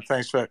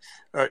 thanks for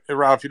that.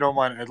 Ralph, if you don't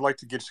mind, I'd like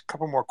to get a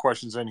couple more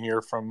questions in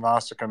here from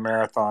Gnostic and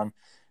Marathon.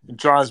 And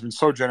John has been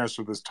so generous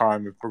with his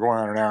time. We're going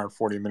on an hour and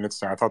 40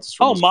 minutes now. I thought this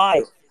was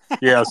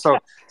yeah. So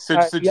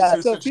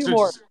a few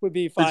more would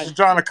be fine.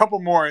 John, a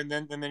couple more, and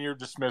then you're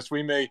dismissed.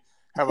 We may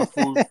have a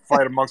food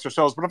fight amongst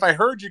ourselves, but if I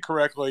heard you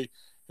correctly,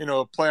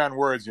 play on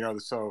words,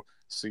 so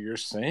you're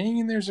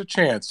saying there's a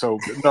chance. So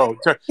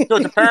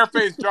to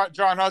paraphrase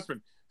John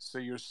Hussman. So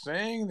you're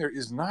saying there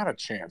is not a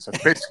chance.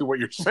 That's basically what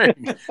you're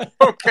saying.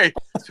 Okay.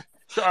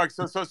 So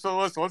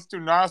listen, let's do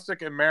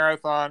Gnostic and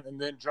Marathon, and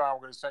then, John,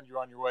 we're going to send you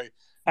on your way.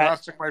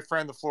 Gnostic, my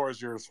friend, the floor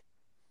is yours.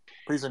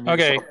 Please unmute.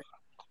 Okay.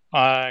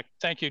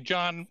 Thank you,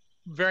 John.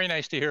 Very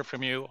nice to hear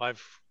from you.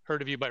 I've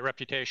heard of you by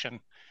reputation,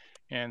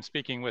 and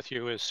speaking with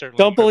you is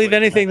certainly... Don't believe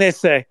anything they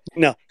say.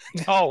 No.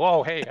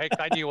 Hey,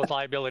 I deal with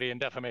liability and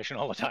defamation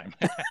all the time.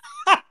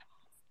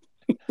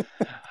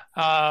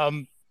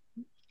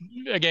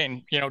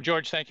 Again,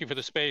 George, thank you for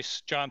the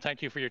space. John,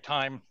 thank you for your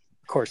time.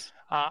 Of course.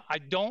 I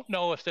don't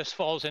know if this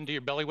falls into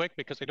your bailiwick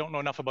because I don't know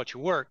enough about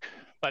your work,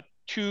 but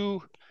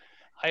two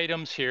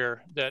items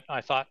here that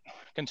I thought,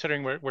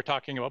 considering we're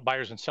talking about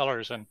buyers and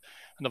sellers and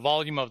the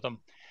volume of them,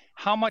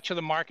 how much of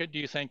the market do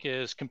you think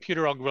is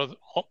computer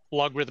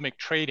logarithmic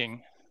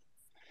trading?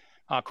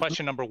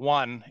 Question number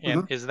one,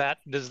 and does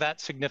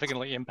that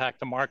significantly impact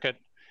the market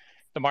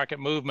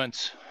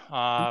movements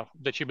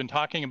that you've been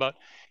talking about?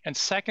 And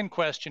second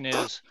question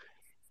is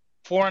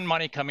foreign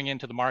money coming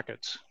into the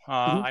markets.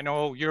 I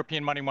know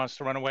European money wants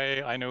to run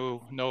away. I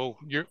know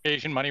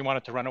Asian money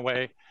wanted to run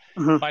away.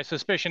 My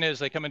suspicion is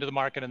they come into the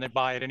market and they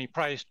buy at any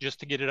price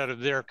just to get it out of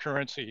their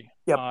currency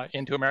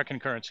into American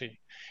currency.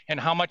 And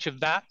how much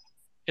of that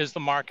is the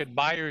market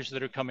buyers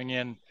that are coming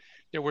in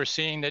that we're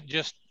seeing that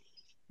just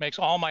makes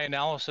all my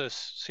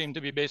analysis seem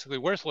to be basically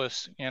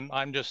worthless, and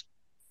I'm just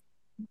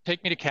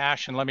take me to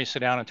cash and let me sit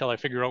down until I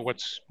figure out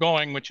what's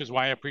going, which is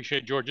why I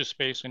appreciate George's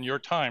space and your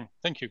time.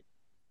 Thank you.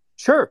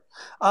 Sure.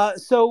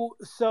 So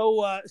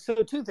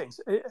two things.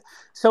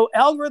 So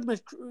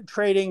algorithmic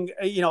trading,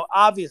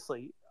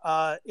 obviously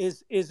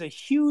is a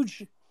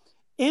huge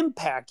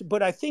impact,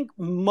 but I think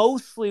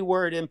mostly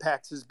where it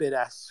impacts is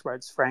bid-ask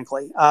spreads,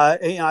 frankly.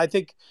 I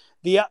think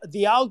the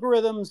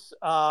algorithms,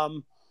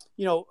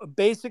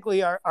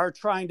 basically are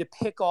trying to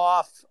pick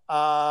off,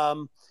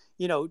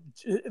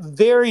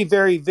 very,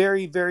 very,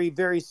 very, very,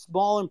 very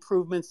small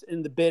improvements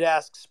in the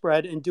bid-ask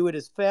spread and do it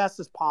as fast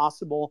as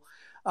possible.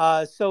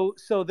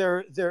 So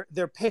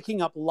they're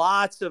picking up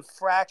lots of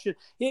fraction.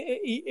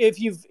 If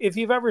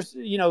you've ever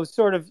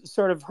sort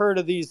of heard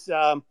of these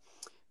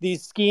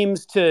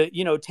schemes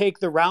to take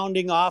the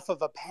rounding off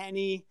of a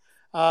penny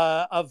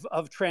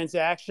of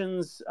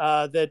transactions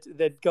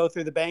that go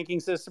through the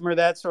banking system or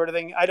that sort of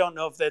thing. I don't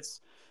know if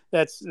that's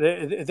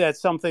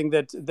something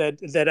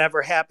that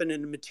ever happened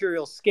in a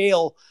material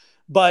scale,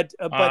 but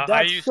that's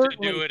I used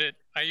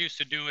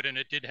to do it, and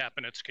it did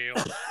happen at scale.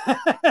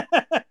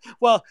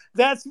 Well,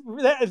 that's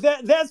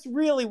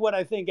really what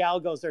I think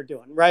algos are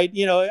doing, right?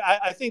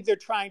 I think they're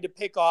trying to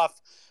pick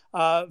off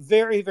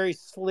very, very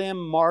slim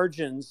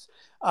margins,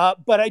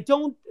 but I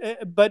don't.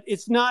 But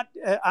it's not.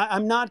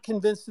 I'm not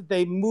convinced that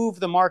they move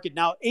the market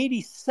now.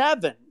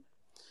 87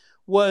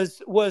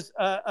 was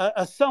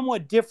a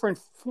somewhat different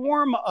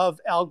form of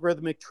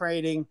algorithmic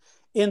trading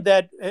in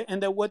that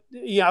what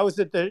I was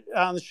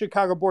on the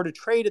Chicago Board of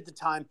Trade at the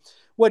time.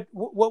 What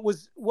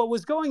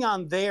was going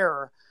on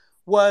there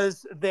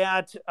was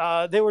that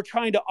they were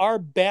trying to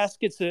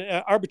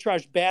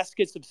arbitrage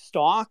baskets of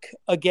stock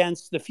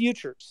against the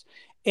futures.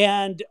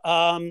 And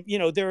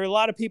there are a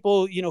lot of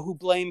people who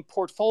blame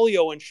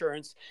portfolio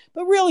insurance,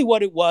 but really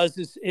what it was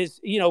is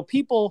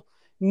people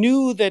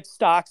knew that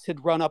stocks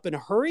had run up in a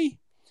hurry.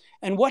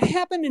 And what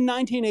happened in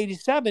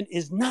 1987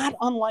 is not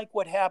unlike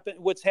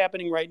what's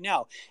happening right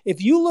now. If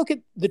you look at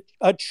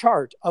a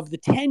chart of the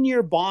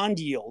 10-year bond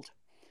yield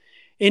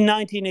in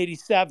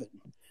 1987,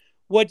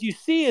 what you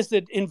see is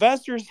that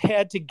investors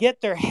had to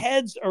get their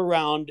heads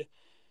around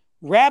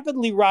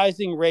rapidly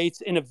rising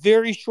rates in a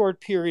very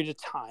short period of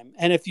time.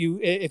 And if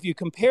you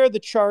compare the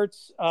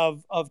charts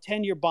of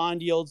 10-year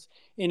bond yields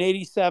in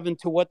 87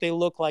 to what they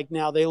look like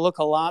now, they look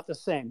a lot the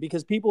same,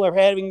 because people are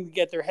having to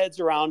get their heads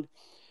around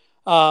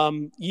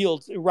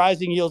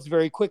rising yields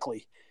very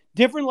quickly.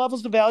 Different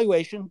levels of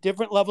valuation,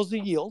 different levels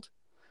of yield,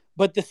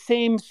 but the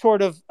same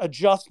sort of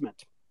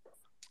adjustment.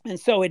 And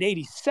so at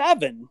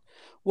 87,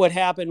 what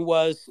happened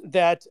was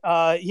that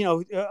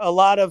a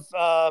lot of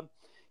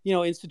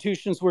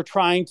institutions were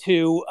trying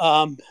to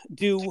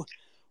do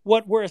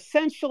what were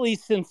essentially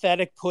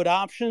synthetic put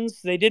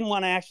options. They didn't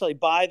want to actually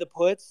buy the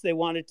puts. They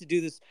wanted to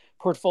do this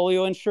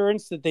portfolio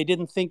insurance that they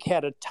didn't think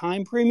had a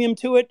time premium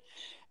to it.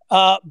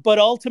 But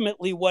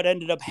ultimately, what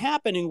ended up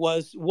happening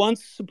was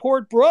once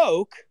support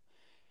broke,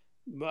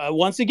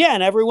 once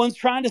again, everyone's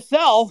trying to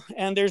sell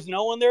and there's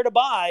no one there to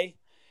buy.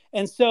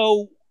 And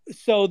so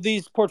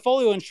these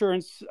portfolio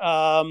insurance,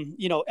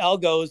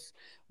 algos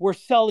were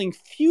selling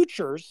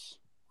futures,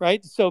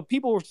 right? So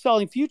people were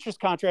selling futures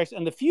contracts,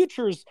 and the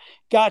futures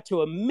got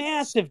to a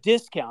massive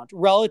discount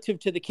relative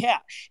to the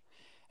cash.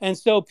 And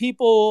so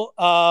people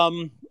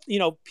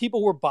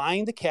were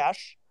buying the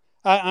cash.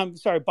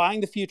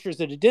 Buying the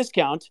futures at a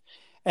discount,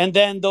 and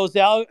then those,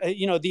 the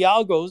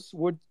algos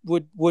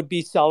would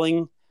be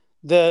selling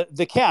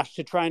the cash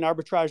to try and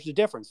arbitrage the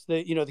difference,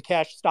 the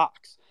cash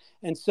stocks.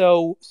 And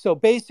so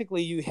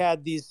basically you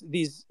had these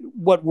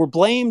what were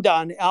blamed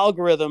on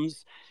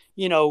algorithms,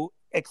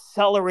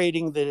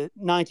 accelerating the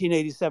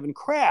 1987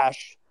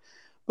 crash.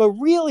 But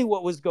really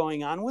what was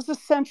going on was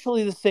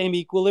essentially the same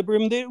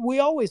equilibrium that we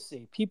always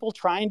see: people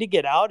trying to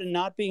get out and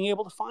not being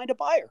able to find a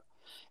buyer.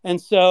 And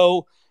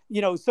so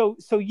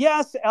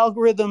yes,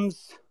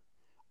 algorithms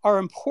are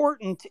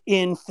important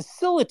in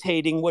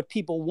facilitating what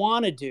people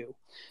want to do,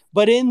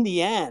 but in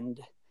the end,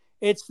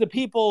 it's the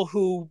people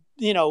who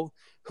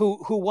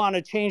want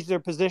to change their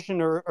position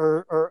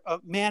or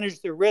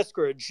manage their risk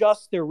or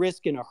adjust their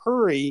risk in a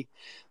hurry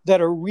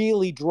that are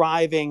really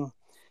driving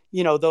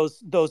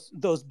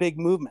those big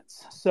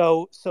movements.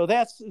 So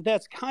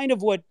that's kind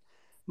of what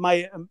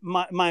my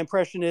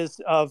impression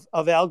is of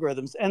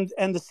algorithms.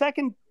 And the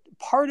second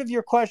part of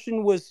your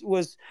question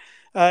was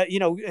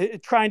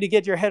trying to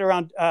get your head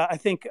around I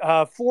think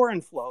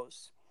foreign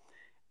flows.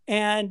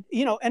 And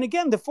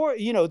again,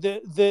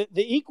 the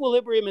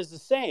equilibrium is the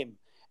same.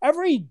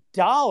 Every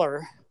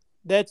dollar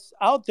that's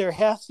out there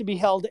has to be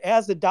held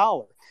as a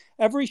dollar.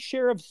 Every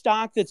share of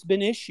stock that's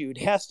been issued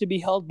has to be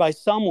held by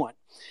someone.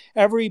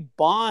 Every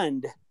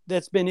bond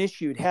that's been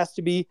issued has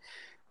to be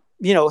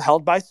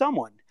held by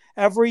someone.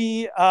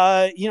 Every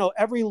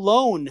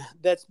loan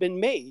that's been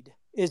made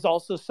is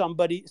also some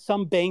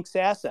bank's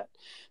asset.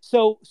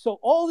 So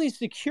all these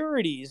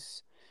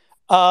securities,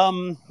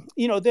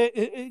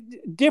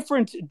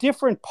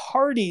 different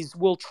parties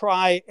will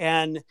try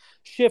and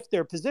shift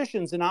their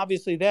positions, and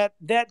obviously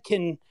that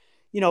can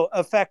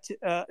affect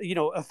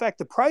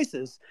the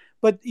prices.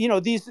 But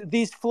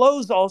these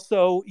flows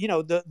also,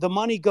 the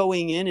money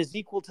going in is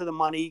equal to the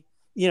money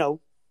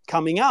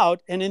coming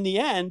out, and in the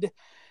end,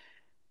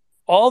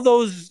 all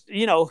those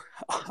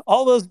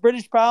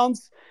British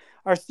pounds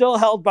are still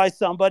held by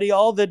somebody.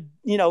 All the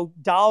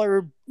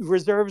dollar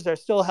reserves are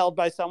still held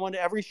by someone.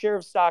 Every share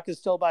of stock is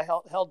still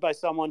held by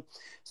someone.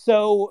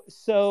 So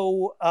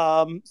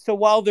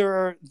while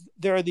there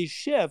are these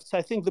shifts,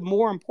 I think the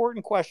more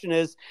important question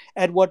is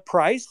at what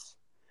price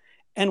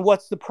and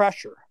what's the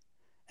pressure.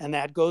 And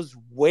that goes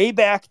way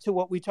back to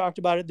what we talked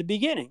about at the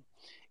beginning.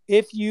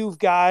 If you've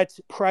got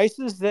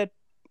prices that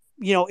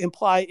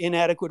imply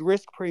inadequate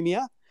risk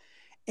premia,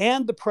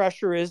 and the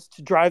pressure is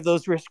to drive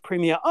those risk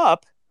premia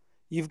up,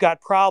 you've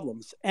got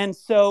problems. And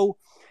so,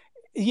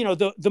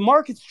 the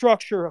market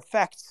structure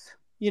affects,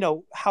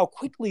 how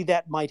quickly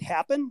that might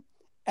happen.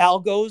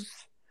 Algos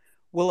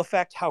will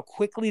affect how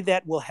quickly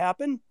that will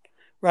happen,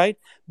 right?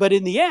 But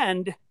in the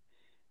end,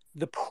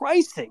 the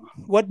pricing,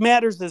 what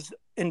matters as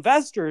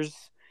investors,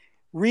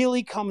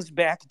 really comes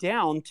back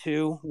down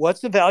to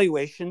what's the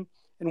valuation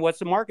and what's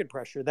the market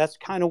pressure. That's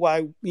kind of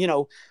why,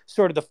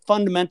 sort of the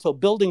fundamental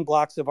building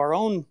blocks of our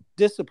own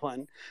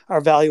discipline are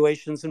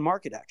valuations and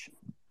market action.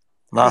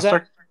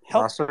 Gnostic,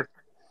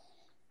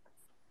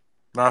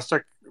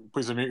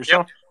 please unmute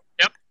yourself.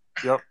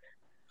 Yep.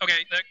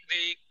 Okay,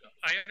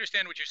 I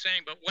understand what you're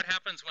saying, but what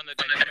happens when the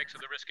dynamics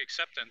of the risk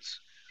acceptance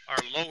are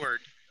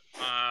lowered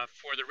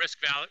for the risk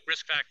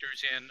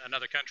factors in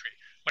another country.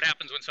 What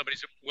happens when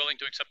somebody's willing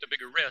to accept a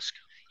bigger risk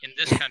in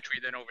this country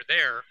than over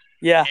there?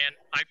 Yeah. And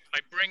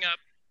I bring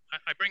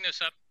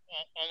this up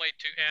only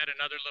to add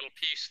another little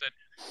piece that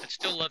I'd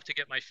still love to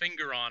get my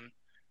finger on.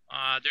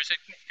 There's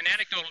an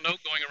anecdotal note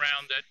going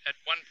around that at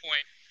one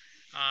point,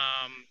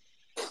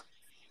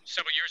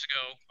 several years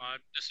ago,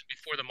 this is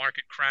before the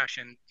market crash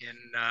in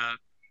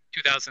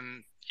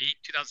 2008,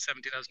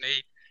 2007, 2008,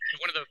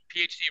 one of the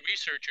PhD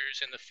researchers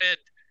in the Fed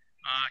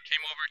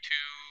came over to,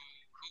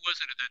 who was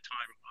it at that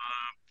time?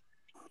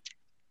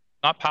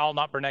 Not Powell,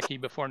 not Bernanke,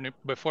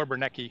 before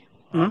Bernanke.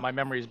 My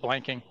memory is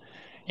blanking.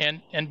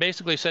 And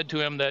basically said to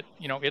him that,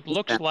 it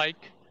looks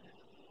like,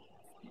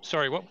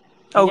 sorry, what?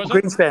 Was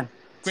Greenspan.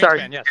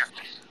 Greenspan, yes.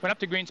 Went up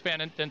to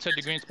Greenspan and said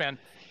to Greenspan,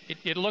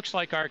 it looks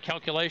like our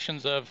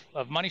calculations of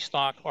money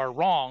stock are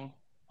wrong,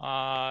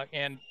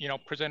 and,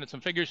 presented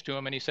some figures to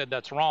him, and he said,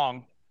 that's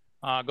wrong.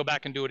 Go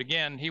back and do it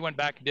again. He went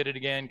back, did it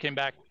again, came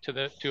back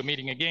to a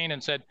meeting again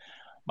and said,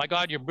 my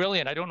God, you're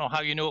brilliant. I don't know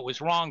how you knew it was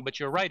wrong, but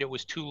you're right. It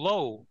was too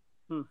low.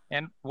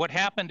 And what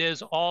happened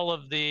is all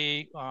of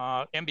the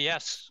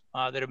MBS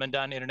that have been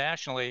done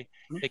internationally,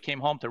 they came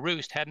home to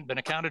roost, hadn't been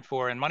accounted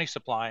for in money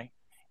supply.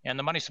 And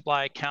the money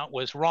supply count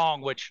was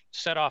wrong, which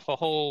set off a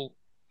whole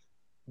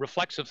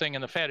reflexive thing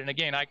in the Fed. And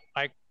again,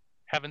 I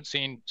haven't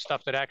seen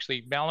stuff that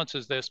actually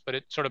balances this, but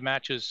it sort of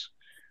matches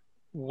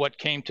what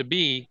came to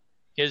be,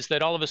 is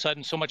that all of a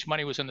sudden so much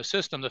money was in the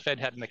system, the Fed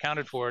hadn't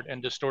accounted for it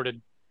and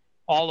distorted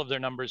all of their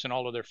numbers and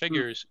all of their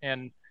figures.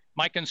 And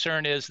my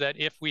concern is that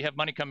if we have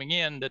money coming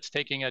in that's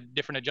taking a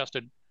different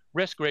adjusted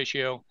risk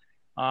ratio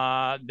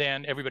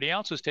than everybody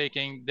else is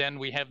taking, then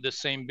we have this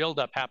same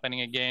buildup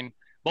happening again,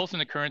 both in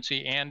the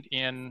currency and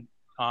in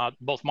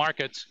both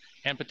markets,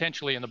 and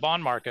potentially in the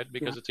bond market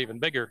because it's even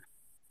bigger.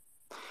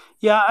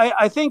 Yeah,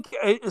 I think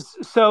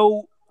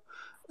so.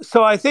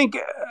 So I think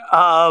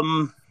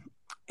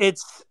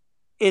it's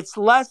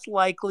less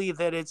likely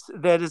that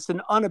it's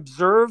an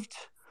unobserved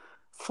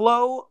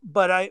flow,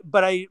 but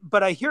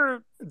I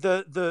hear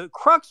the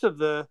crux of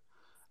the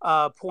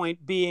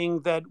point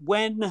being that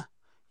when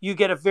you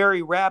get a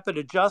very rapid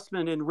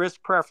adjustment in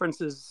risk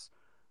preferences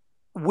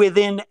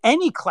within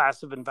any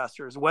class of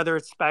investors, whether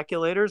it's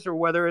speculators or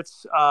whether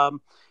it's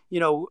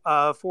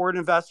foreign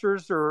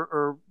investors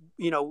or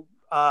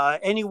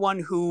anyone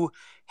who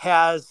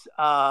has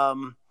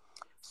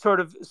sort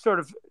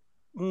of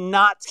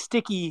not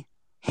sticky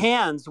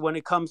hands when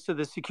it comes to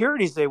the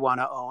securities they want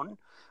to own,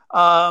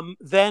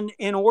 then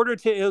in order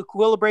to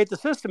equilibrate the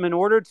system, in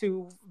order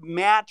to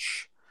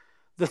match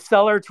the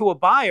seller to a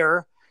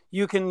buyer,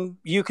 you can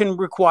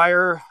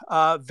require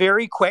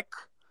very quick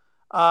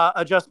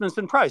adjustments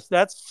in price.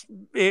 That's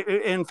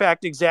in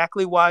fact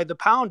exactly why the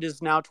pound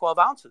is now 12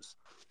 ounces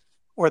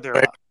or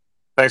thereabouts.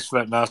 Thanks for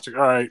that, Gnostic.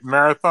 All right,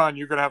 Marathon,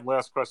 you're going to have the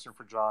last question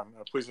for John.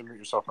 Please unmute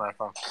yourself,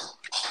 Marathon.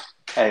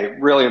 Hey,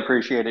 really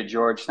appreciate it,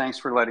 George. Thanks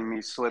for letting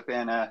me slip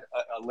in a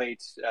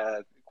late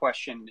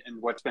question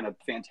in what's been a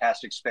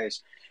fantastic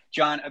space.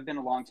 John, I've been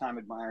a long-time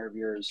admirer of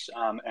yours,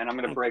 and I'm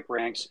going to break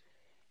ranks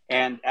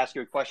and ask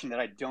you a question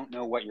that I don't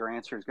know what your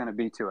answer is going to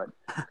be to it.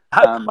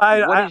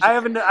 I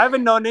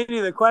haven't known any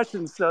of the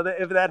questions, so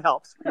if that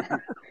helps.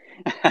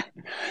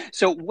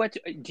 So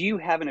do you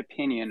have an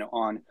opinion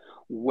on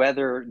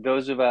whether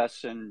those of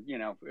us, and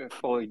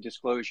fully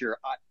disclosure,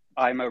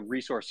 I'm a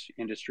resource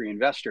industry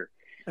investor,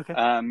 okay,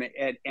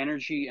 at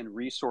energy and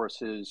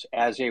resources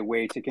as a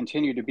way to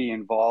continue to be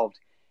involved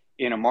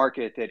in a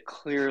market that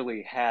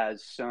clearly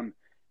has some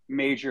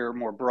major,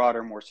 more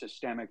broader, more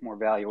systemic, more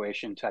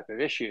valuation type of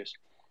issues.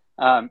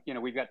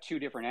 We've got two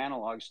different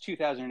analogs.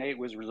 2008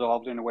 was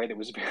resolved in a way that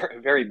was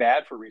very, very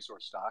bad for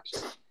resource stocks.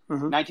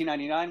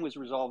 1999 was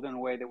resolved in a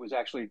way that was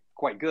actually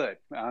quite good,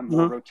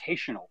 more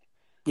rotational.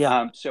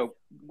 Yeah. So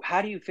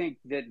how do you think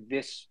that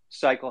this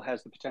cycle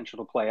has the potential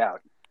to play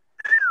out?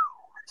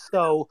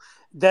 So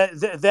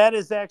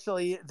that's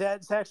actually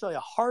a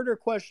harder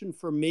question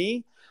for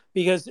me,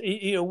 because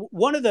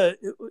one of the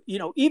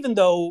even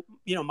though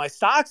my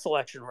stock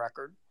selection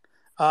record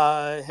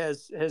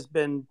has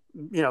been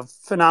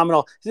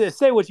phenomenal.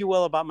 Say what you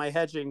will about my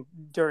hedging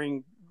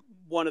during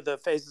one of the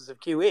phases of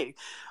QE.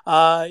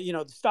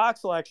 The stock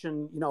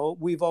selection,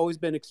 we've always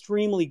been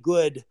extremely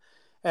good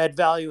at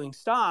valuing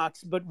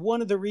stocks, but one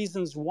of the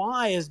reasons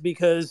why is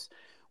because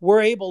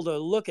we're able to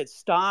look at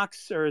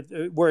stocks, or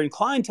we're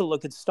inclined to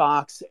look at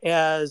stocks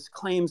as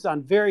claims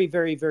on very,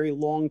 very, very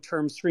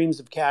long-term streams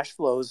of cash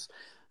flows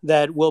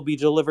that will be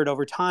delivered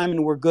over time,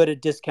 and we're good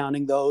at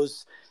discounting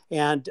those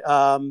and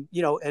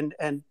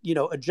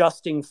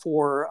adjusting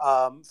for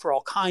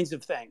all kinds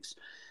of things.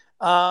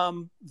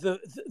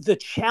 The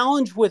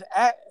challenge with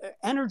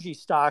energy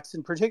stocks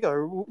in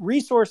particular,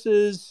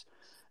 resources,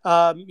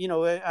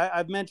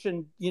 I've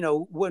mentioned,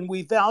 when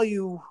we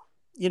value,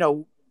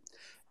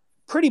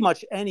 pretty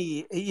much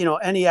any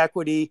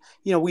equity,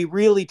 we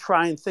really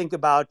try and think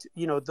about,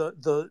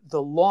 the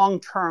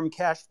long-term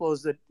cash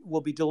flows that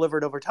will be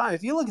delivered over time.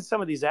 If you look at some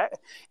of these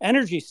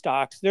energy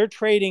stocks, they're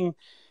trading,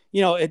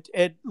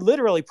 at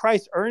literally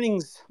price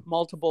earnings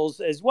multiples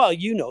as well.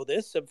 You know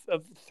this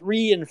of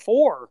 3 and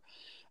 4.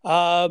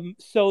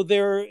 So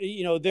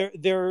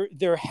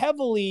they're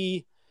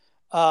heavily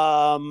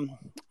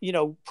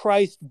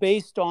priced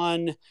based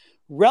on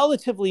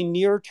relatively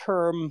near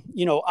term,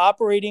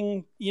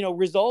 operating,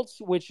 results,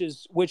 which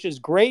is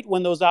great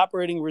when those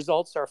operating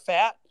results are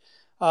fat,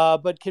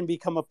 but can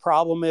become a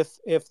problem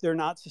if they're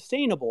not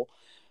sustainable.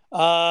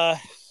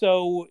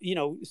 So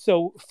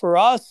for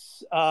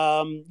us,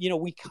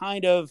 we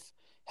kind of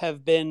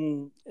have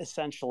been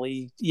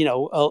essentially,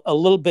 a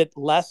little bit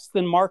less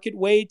than market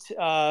weight.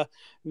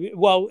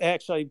 Well,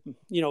 actually,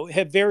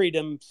 have varied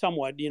them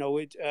somewhat.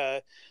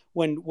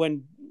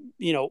 When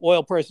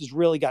oil prices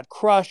really got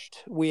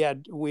crushed, we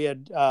had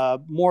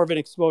more of an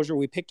exposure.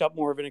 We picked up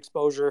more of an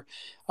exposure.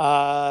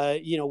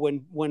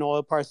 When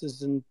oil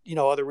prices and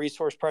other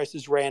resource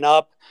prices ran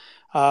up,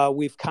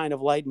 we've kind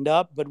of lightened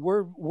up. But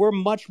we're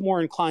much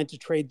more inclined to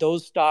trade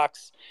those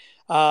stocks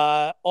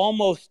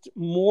almost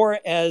more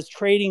as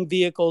trading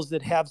vehicles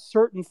that have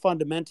certain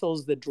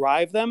fundamentals that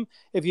drive them.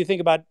 If you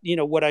think about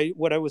what I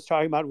was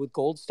talking about with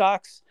gold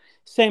stocks,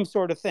 same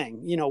sort of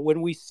thing.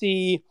 When we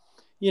see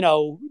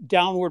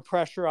downward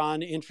pressure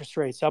on interest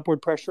rates,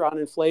 upward pressure on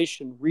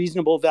inflation,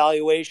 reasonable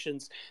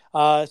valuations,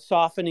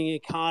 softening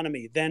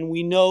economy, then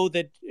we know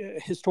that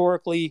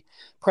historically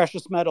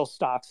precious metal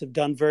stocks have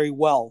done very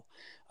well.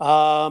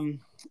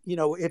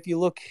 If you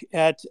look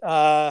at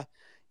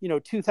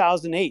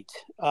 2008,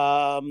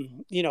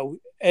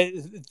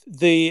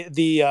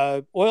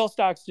 the oil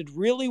stocks did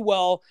really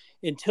well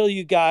until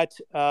you got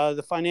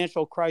the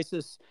financial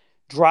crisis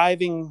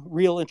driving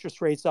real interest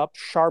rates up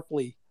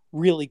sharply,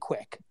 really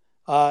quick.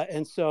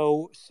 And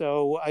so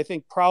I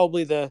think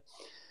probably the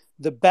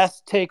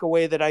best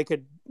takeaway that I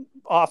could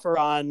offer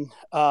on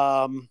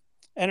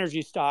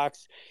energy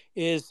stocks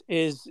is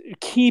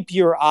keep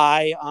your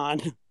eye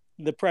on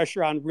the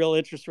pressure on real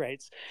interest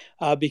rates,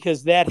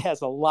 because that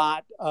has a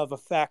lot of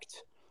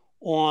effect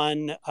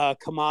on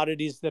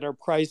commodities that are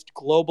priced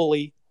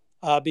globally.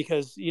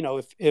 Because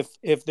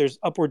if there's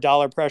upward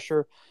dollar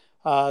pressure,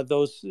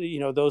 those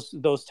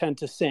tend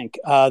to sink.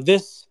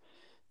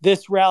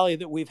 This rally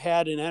that we've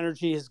had in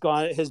energy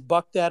has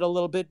bucked that a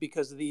little bit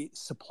because of the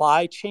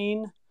supply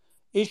chain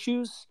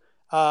issues.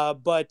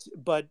 But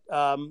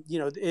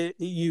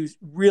you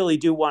really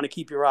do want to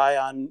keep your eye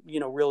on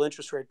real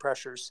interest rate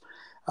pressures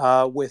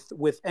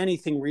with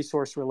anything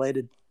resource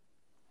related.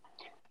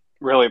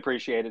 Really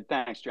appreciate it.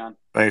 Thanks, John.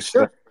 Thanks.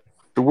 Sure.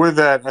 With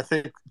that, I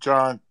think,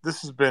 John,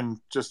 this has been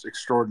just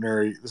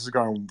extraordinary. This has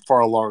gone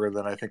far longer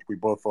than I think we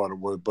both thought it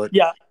would. But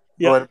yeah.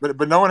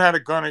 But no one had a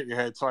gun at your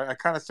head, so I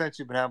kind of sense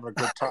you've been having a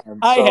good time.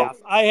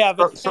 I have.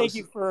 Thank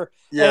you for.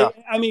 Yeah.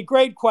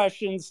 Great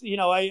questions.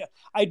 I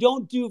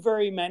don't do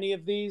very many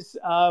of these,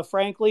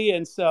 frankly,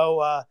 and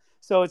so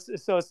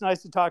it's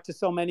nice to talk to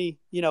so many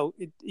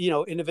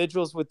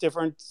individuals with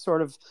different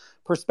sort of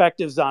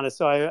perspectives on it.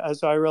 So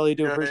I really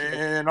do appreciate it.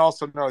 And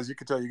also, as you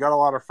can tell, you got a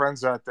lot of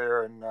friends out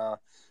there, and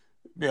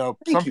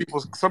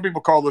some people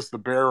call this the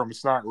bear room.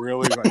 It's not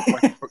really.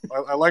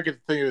 I like it to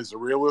think it's a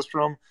realist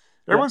room.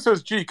 Everyone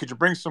says, "Gee, could you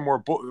bring some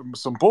more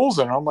some bulls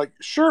in?" I'm like,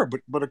 "Sure,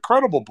 but a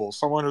credible bull,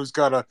 someone who's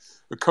got a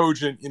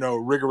cogent,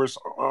 rigorous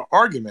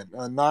argument,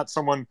 not a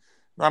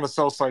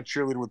sell-side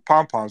cheerleader with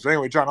pom poms."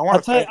 Anyway, John,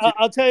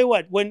 I'll tell you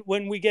what.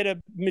 When we get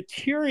a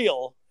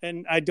material,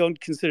 and I don't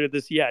consider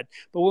this yet,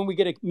 but when we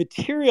get a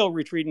material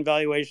retreat in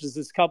valuations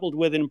that's coupled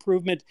with an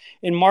improvement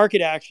in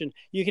market action,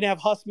 you can have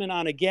Hussman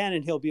on again,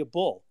 and he'll be a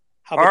bull.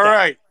 How about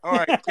that? All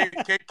right.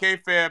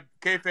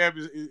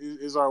 KFAB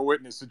is our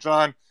witness. So,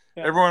 John.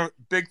 Yeah. Everyone,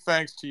 big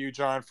thanks to you,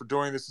 John, for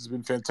doing this. It's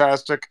been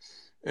fantastic,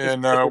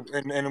 and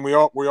we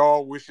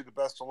all wish you the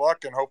best of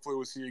luck, and hopefully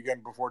we'll see you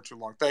again before too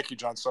long. Thank you,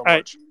 John, so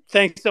much.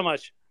 Thanks so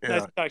much. Yeah.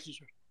 Nice to talk to you,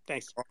 sir.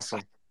 Thanks.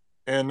 Awesome.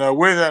 And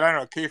with that, I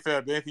don't know,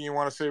 KFAB, anything you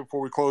want to say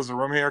before we close the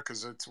room here?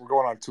 Because we're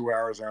going on 2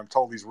 hours, and I'm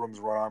told these rooms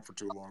run on for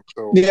too long.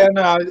 So yeah,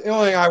 no. The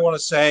only thing I want to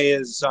say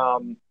is,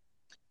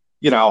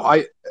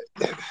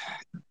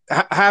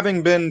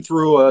 having been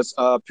through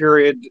a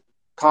period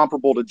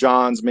comparable to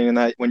John's, meaning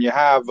that when you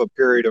have a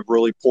period of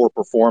really poor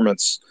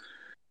performance,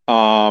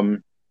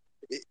 it's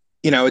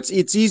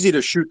easy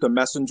to shoot the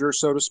messenger,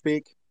 so to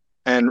speak.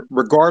 And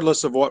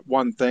regardless of what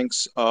one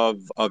thinks of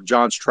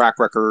John's track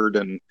record,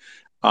 and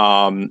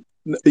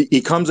he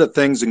comes at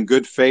things in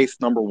good faith.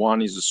 Number one,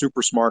 he's a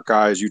super smart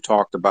guy, as you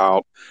talked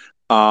about.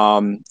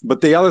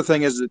 But the other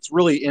thing is, it's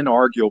really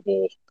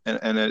inarguable,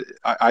 and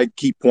I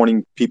keep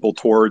pointing people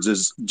towards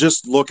is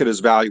just look at his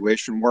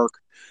valuation work.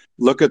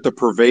 Look at the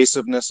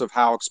pervasiveness of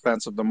how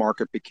expensive the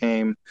market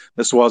became.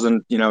 This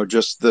wasn't,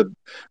 just the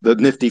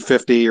Nifty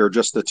 50 or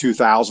just the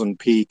 2000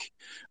 peak.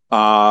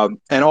 And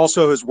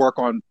also his work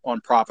on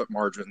profit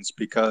margins,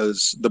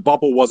 because the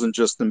bubble wasn't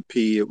just in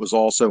P, it was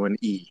also in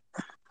E.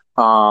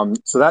 So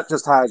that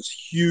just has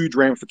huge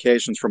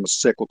ramifications from a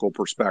cyclical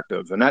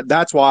perspective. And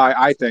that's why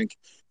I think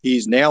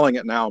he's nailing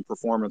it now in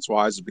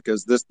performance-wise,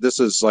 because this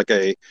is like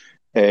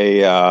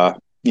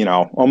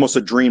almost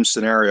a dream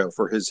scenario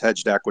for his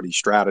hedged equity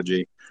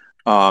strategy.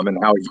 and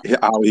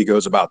how he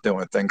goes about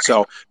doing things.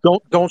 So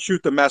don't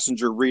shoot the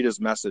messenger, read his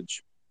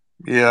message.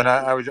 Yeah, and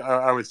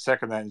I would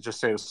second that and just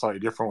say it a slightly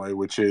different way,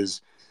 which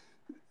is,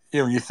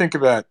 when you think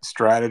about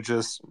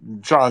strategists,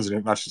 John's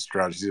not just a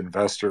strategist, he's an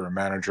investor, a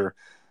manager.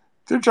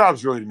 Their job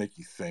is really to make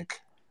you think.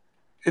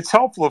 It's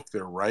helpful if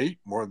they're right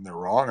more than they're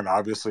wrong, and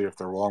obviously if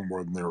they're wrong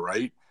more than they're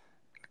right,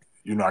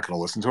 you're not going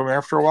to listen to them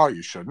after a while.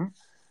 You shouldn't.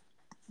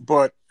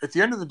 But at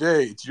the end of the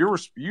day, it's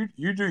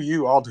you do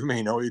you, I'll do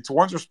me. No, it's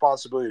one's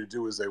responsibility to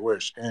do as they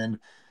wish. And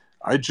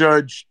I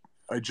judge.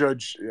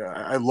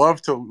 I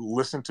love to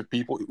listen to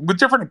people with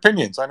different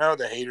opinions. I know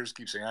the haters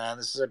keep saying,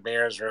 this is a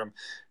Bears room.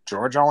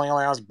 George only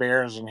allows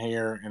Bears in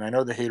here. And I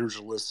know the haters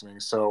are listening.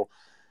 So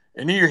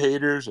any of your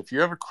haters, if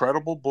you have a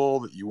credible bull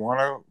that you want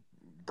to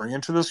bring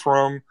into this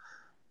room,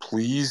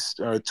 please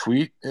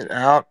tweet it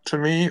out to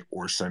me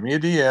or send me a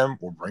DM.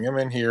 We'll bring him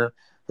in here.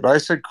 But I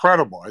said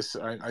credible.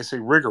 I say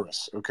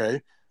rigorous.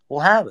 Okay, we'll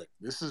have it.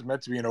 This is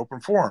meant to be an open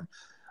forum.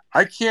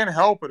 I can't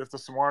help it if the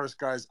smartest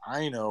guys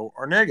I know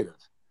are negative.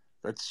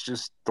 That's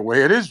just the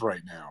way it is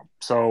right now.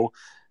 So,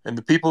 and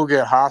the people who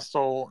get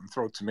hostile and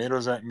throw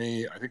tomatoes at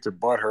me, I think they're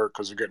butthurt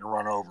because they're getting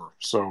run over.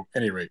 So,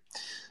 at any rate,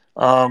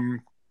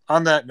 on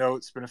that note,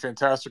 it's been a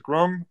fantastic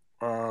room.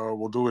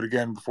 We'll do it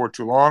again before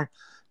too long.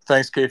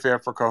 Thanks,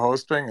 KFAF, for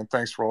co-hosting, and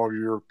thanks for all of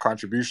your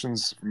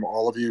contributions from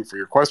all of you for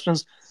your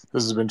questions.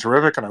 This has been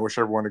terrific, and I wish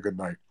everyone a good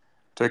night.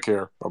 Take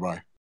care.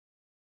 Bye-bye.